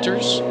Kennedy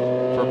enters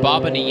for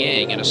Baba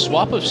Niang, and a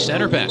swap of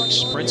center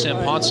backs. Prince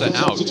Amponsa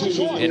out,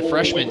 and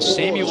freshman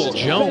Samuel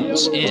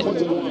Jones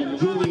in.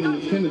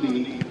 Julian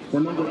Kennedy for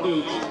number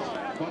 8.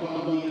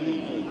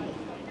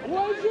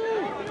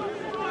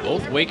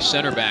 Both Wake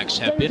center backs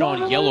have been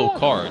on yellow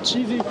cards for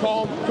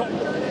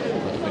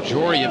the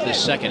majority of this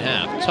second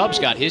half. Tubbs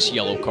got his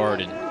yellow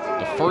card in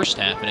the first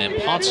half, and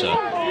Amponsa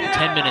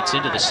 10 minutes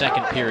into the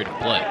second period of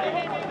play.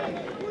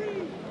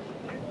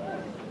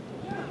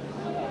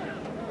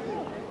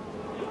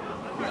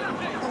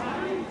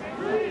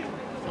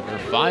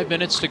 5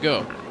 minutes to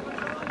go.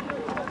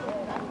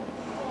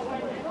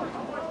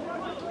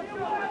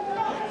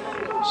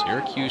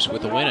 Syracuse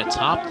with a win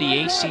atop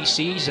the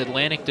ACC's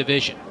Atlantic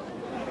Division.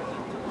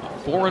 A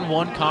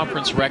 4-1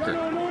 conference record.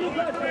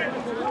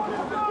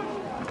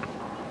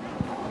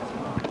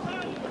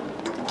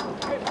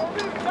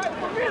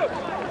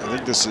 I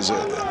think this is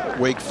a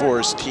Wake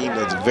Forest team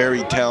that's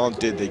very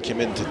talented. They came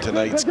into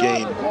tonight's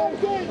game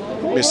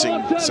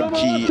missing some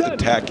key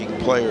attacking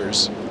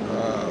players,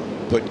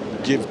 but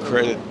give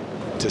credit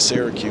to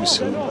Syracuse,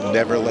 who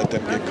never let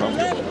them get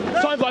comfortable.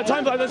 Time fly,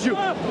 that's you.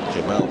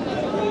 Came out,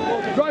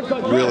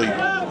 really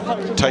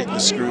tightened the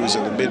screws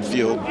in the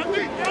midfield,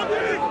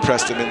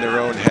 pressed them in their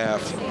own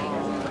half.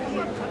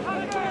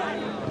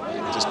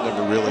 Just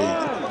never really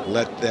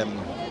let them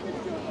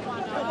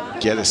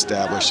get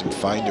established and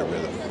find a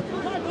rhythm.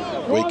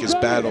 Wake has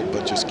battled,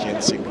 but just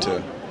can't seem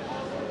to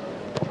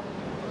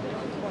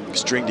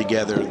string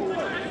together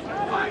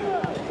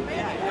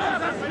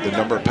the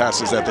number of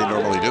passes that they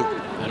normally do.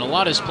 And a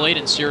lot is played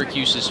in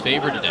Syracuse's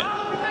favor today.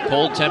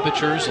 Cold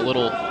temperatures, a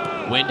little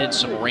wind and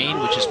some rain,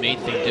 which has made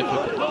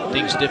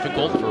things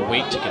difficult for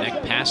Wake to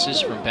connect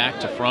passes from back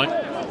to front.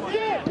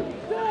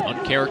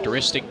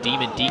 Uncharacteristic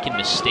Demon Deacon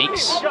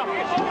mistakes.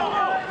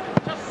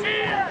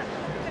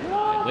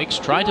 And Wake's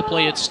tried to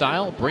play its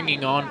style,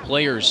 bringing on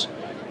players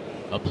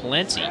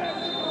aplenty,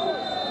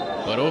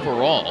 but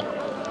overall,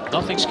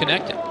 nothing's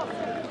connected.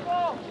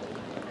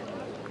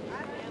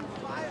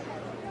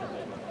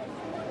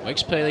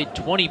 Wake's played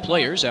 20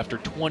 players after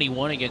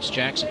 21 against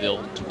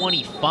Jacksonville,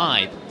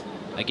 25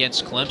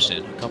 against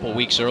Clemson a couple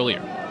weeks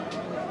earlier.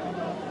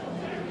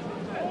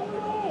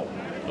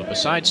 But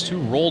besides 2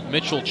 rolled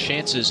Mitchell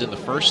chances in the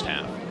first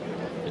half,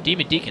 the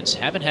Demon Deacons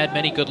haven't had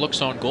many good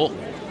looks on goal.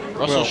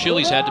 Russell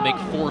Shilley's had to make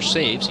 4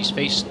 saves. He's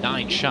faced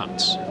 9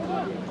 shots.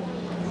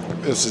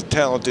 This is a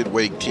talented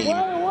Wake team,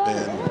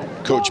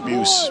 and Coach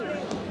Muse,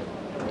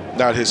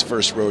 not his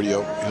first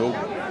rodeo.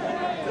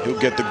 He'll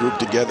get the group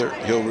together.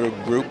 He'll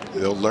regroup.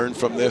 They'll learn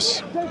from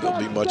this. They'll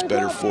be much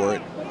better for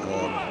it.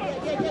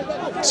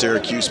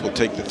 Syracuse will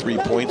take the 3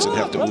 points and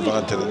have to move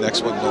on to the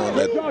next one, knowing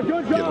that,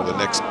 you know, the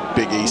next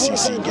big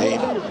ACC game.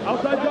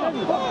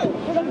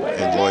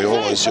 And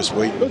Loyola is just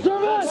waiting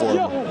for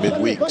him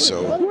midweek.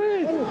 So.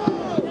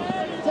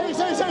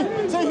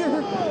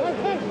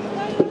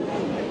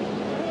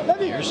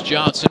 Here's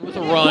Johnson with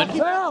a run. And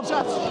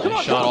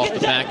shot off the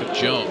back of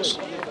Jones.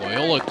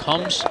 Loyola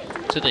comes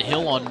to the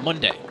Hill on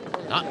Monday.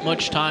 Not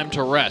much time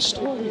to rest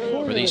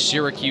for these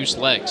Syracuse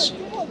legs.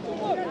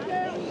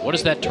 What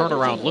does that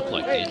turnaround look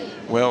like, Dean?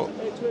 Well,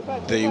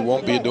 they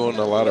won't be doing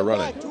a lot of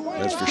running,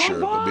 that's for sure.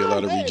 There'll be a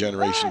lot of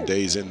regeneration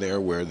days in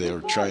there where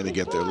they're trying to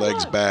get their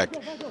legs back.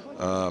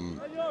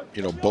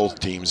 You know, both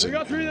teams, in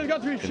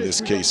this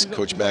case,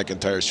 Coach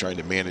McIntyre's trying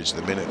to manage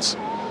the minutes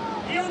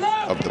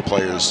of the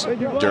players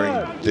during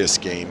this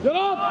game.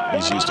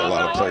 He's used a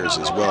lot of players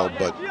as well,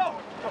 but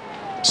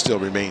still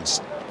remains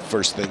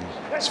first thing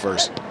is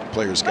first.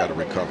 Players got to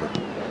recover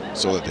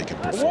so that they can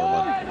perform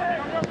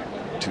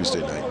on Tuesday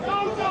night.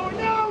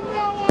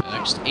 The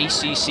next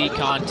ACC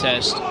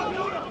contest,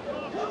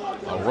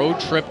 a road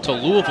trip to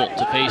Louisville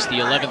to face the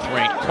 11th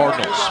ranked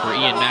Cardinals for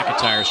Ian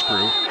McIntyre's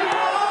crew.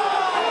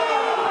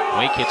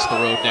 Wake hits the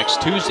road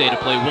next Tuesday to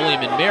play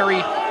William and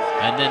Mary,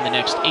 and then the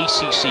next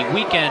ACC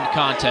weekend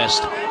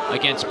contest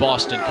against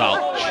Boston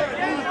College.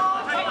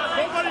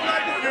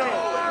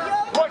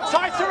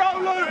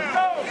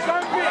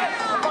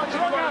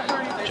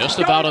 Just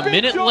about a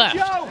minute left.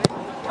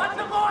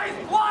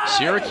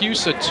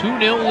 Syracuse a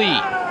 2-0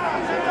 lead.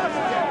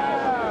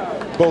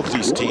 Both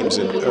these teams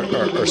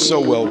are so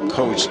well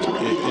coached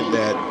in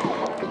that,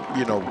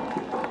 you know,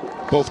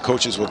 both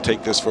coaches will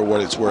take this for what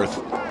it's worth.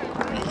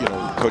 You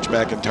know, Coach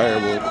McIntyre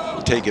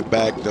will take it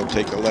back. They'll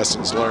take the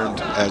lessons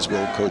learned, as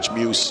will Coach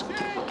Muse.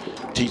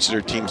 Teach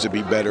their teams to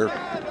be better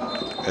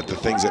at the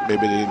things that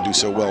maybe they didn't do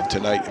so well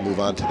tonight and move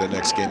on to the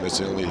next game. That's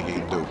the only thing you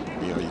can do.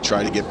 You know, you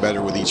try to get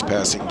better with each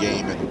passing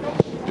game, and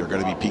there are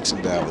going to be peaks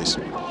and valleys.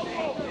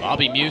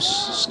 Bobby Muse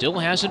still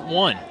hasn't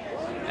won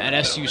at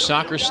SU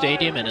Soccer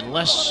Stadium, and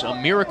unless a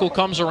miracle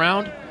comes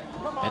around,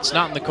 it's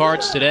not in the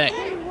cards today.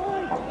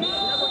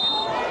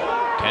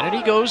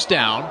 Kennedy goes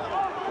down.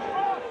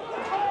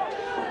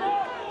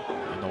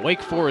 And the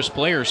Wake Forest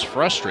players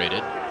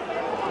frustrated.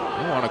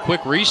 They want a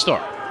quick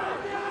restart.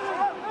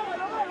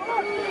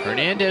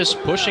 Hernandez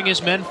pushing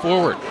his men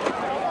forward.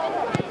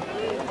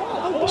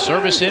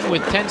 Service in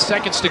with 10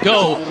 seconds to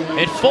go.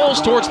 It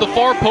falls towards the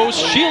far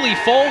post. Shealy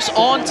falls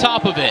on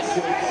top of it.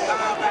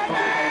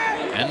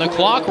 And the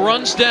clock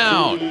runs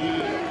down.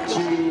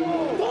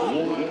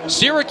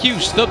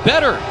 Syracuse, the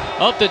better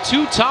of the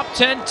 2 top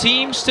 10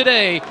 teams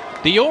today.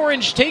 The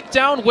Orange take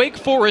down Wake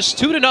Forest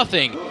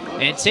 2-0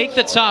 and take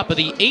the top of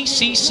the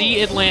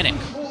ACC Atlantic.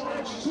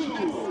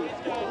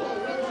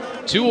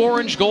 2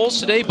 Orange goals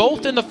today,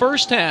 both in the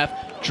first half.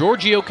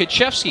 Giorgio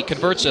Kaczewski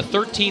converts a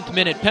 13th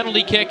minute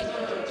penalty kick,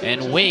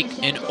 and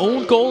Wake an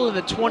own goal in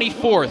the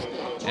 24th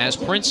as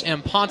Prince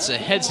Mpansa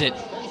heads it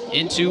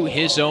into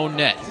his own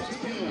net.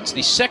 It's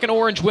the second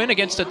Orange win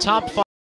against a top 5.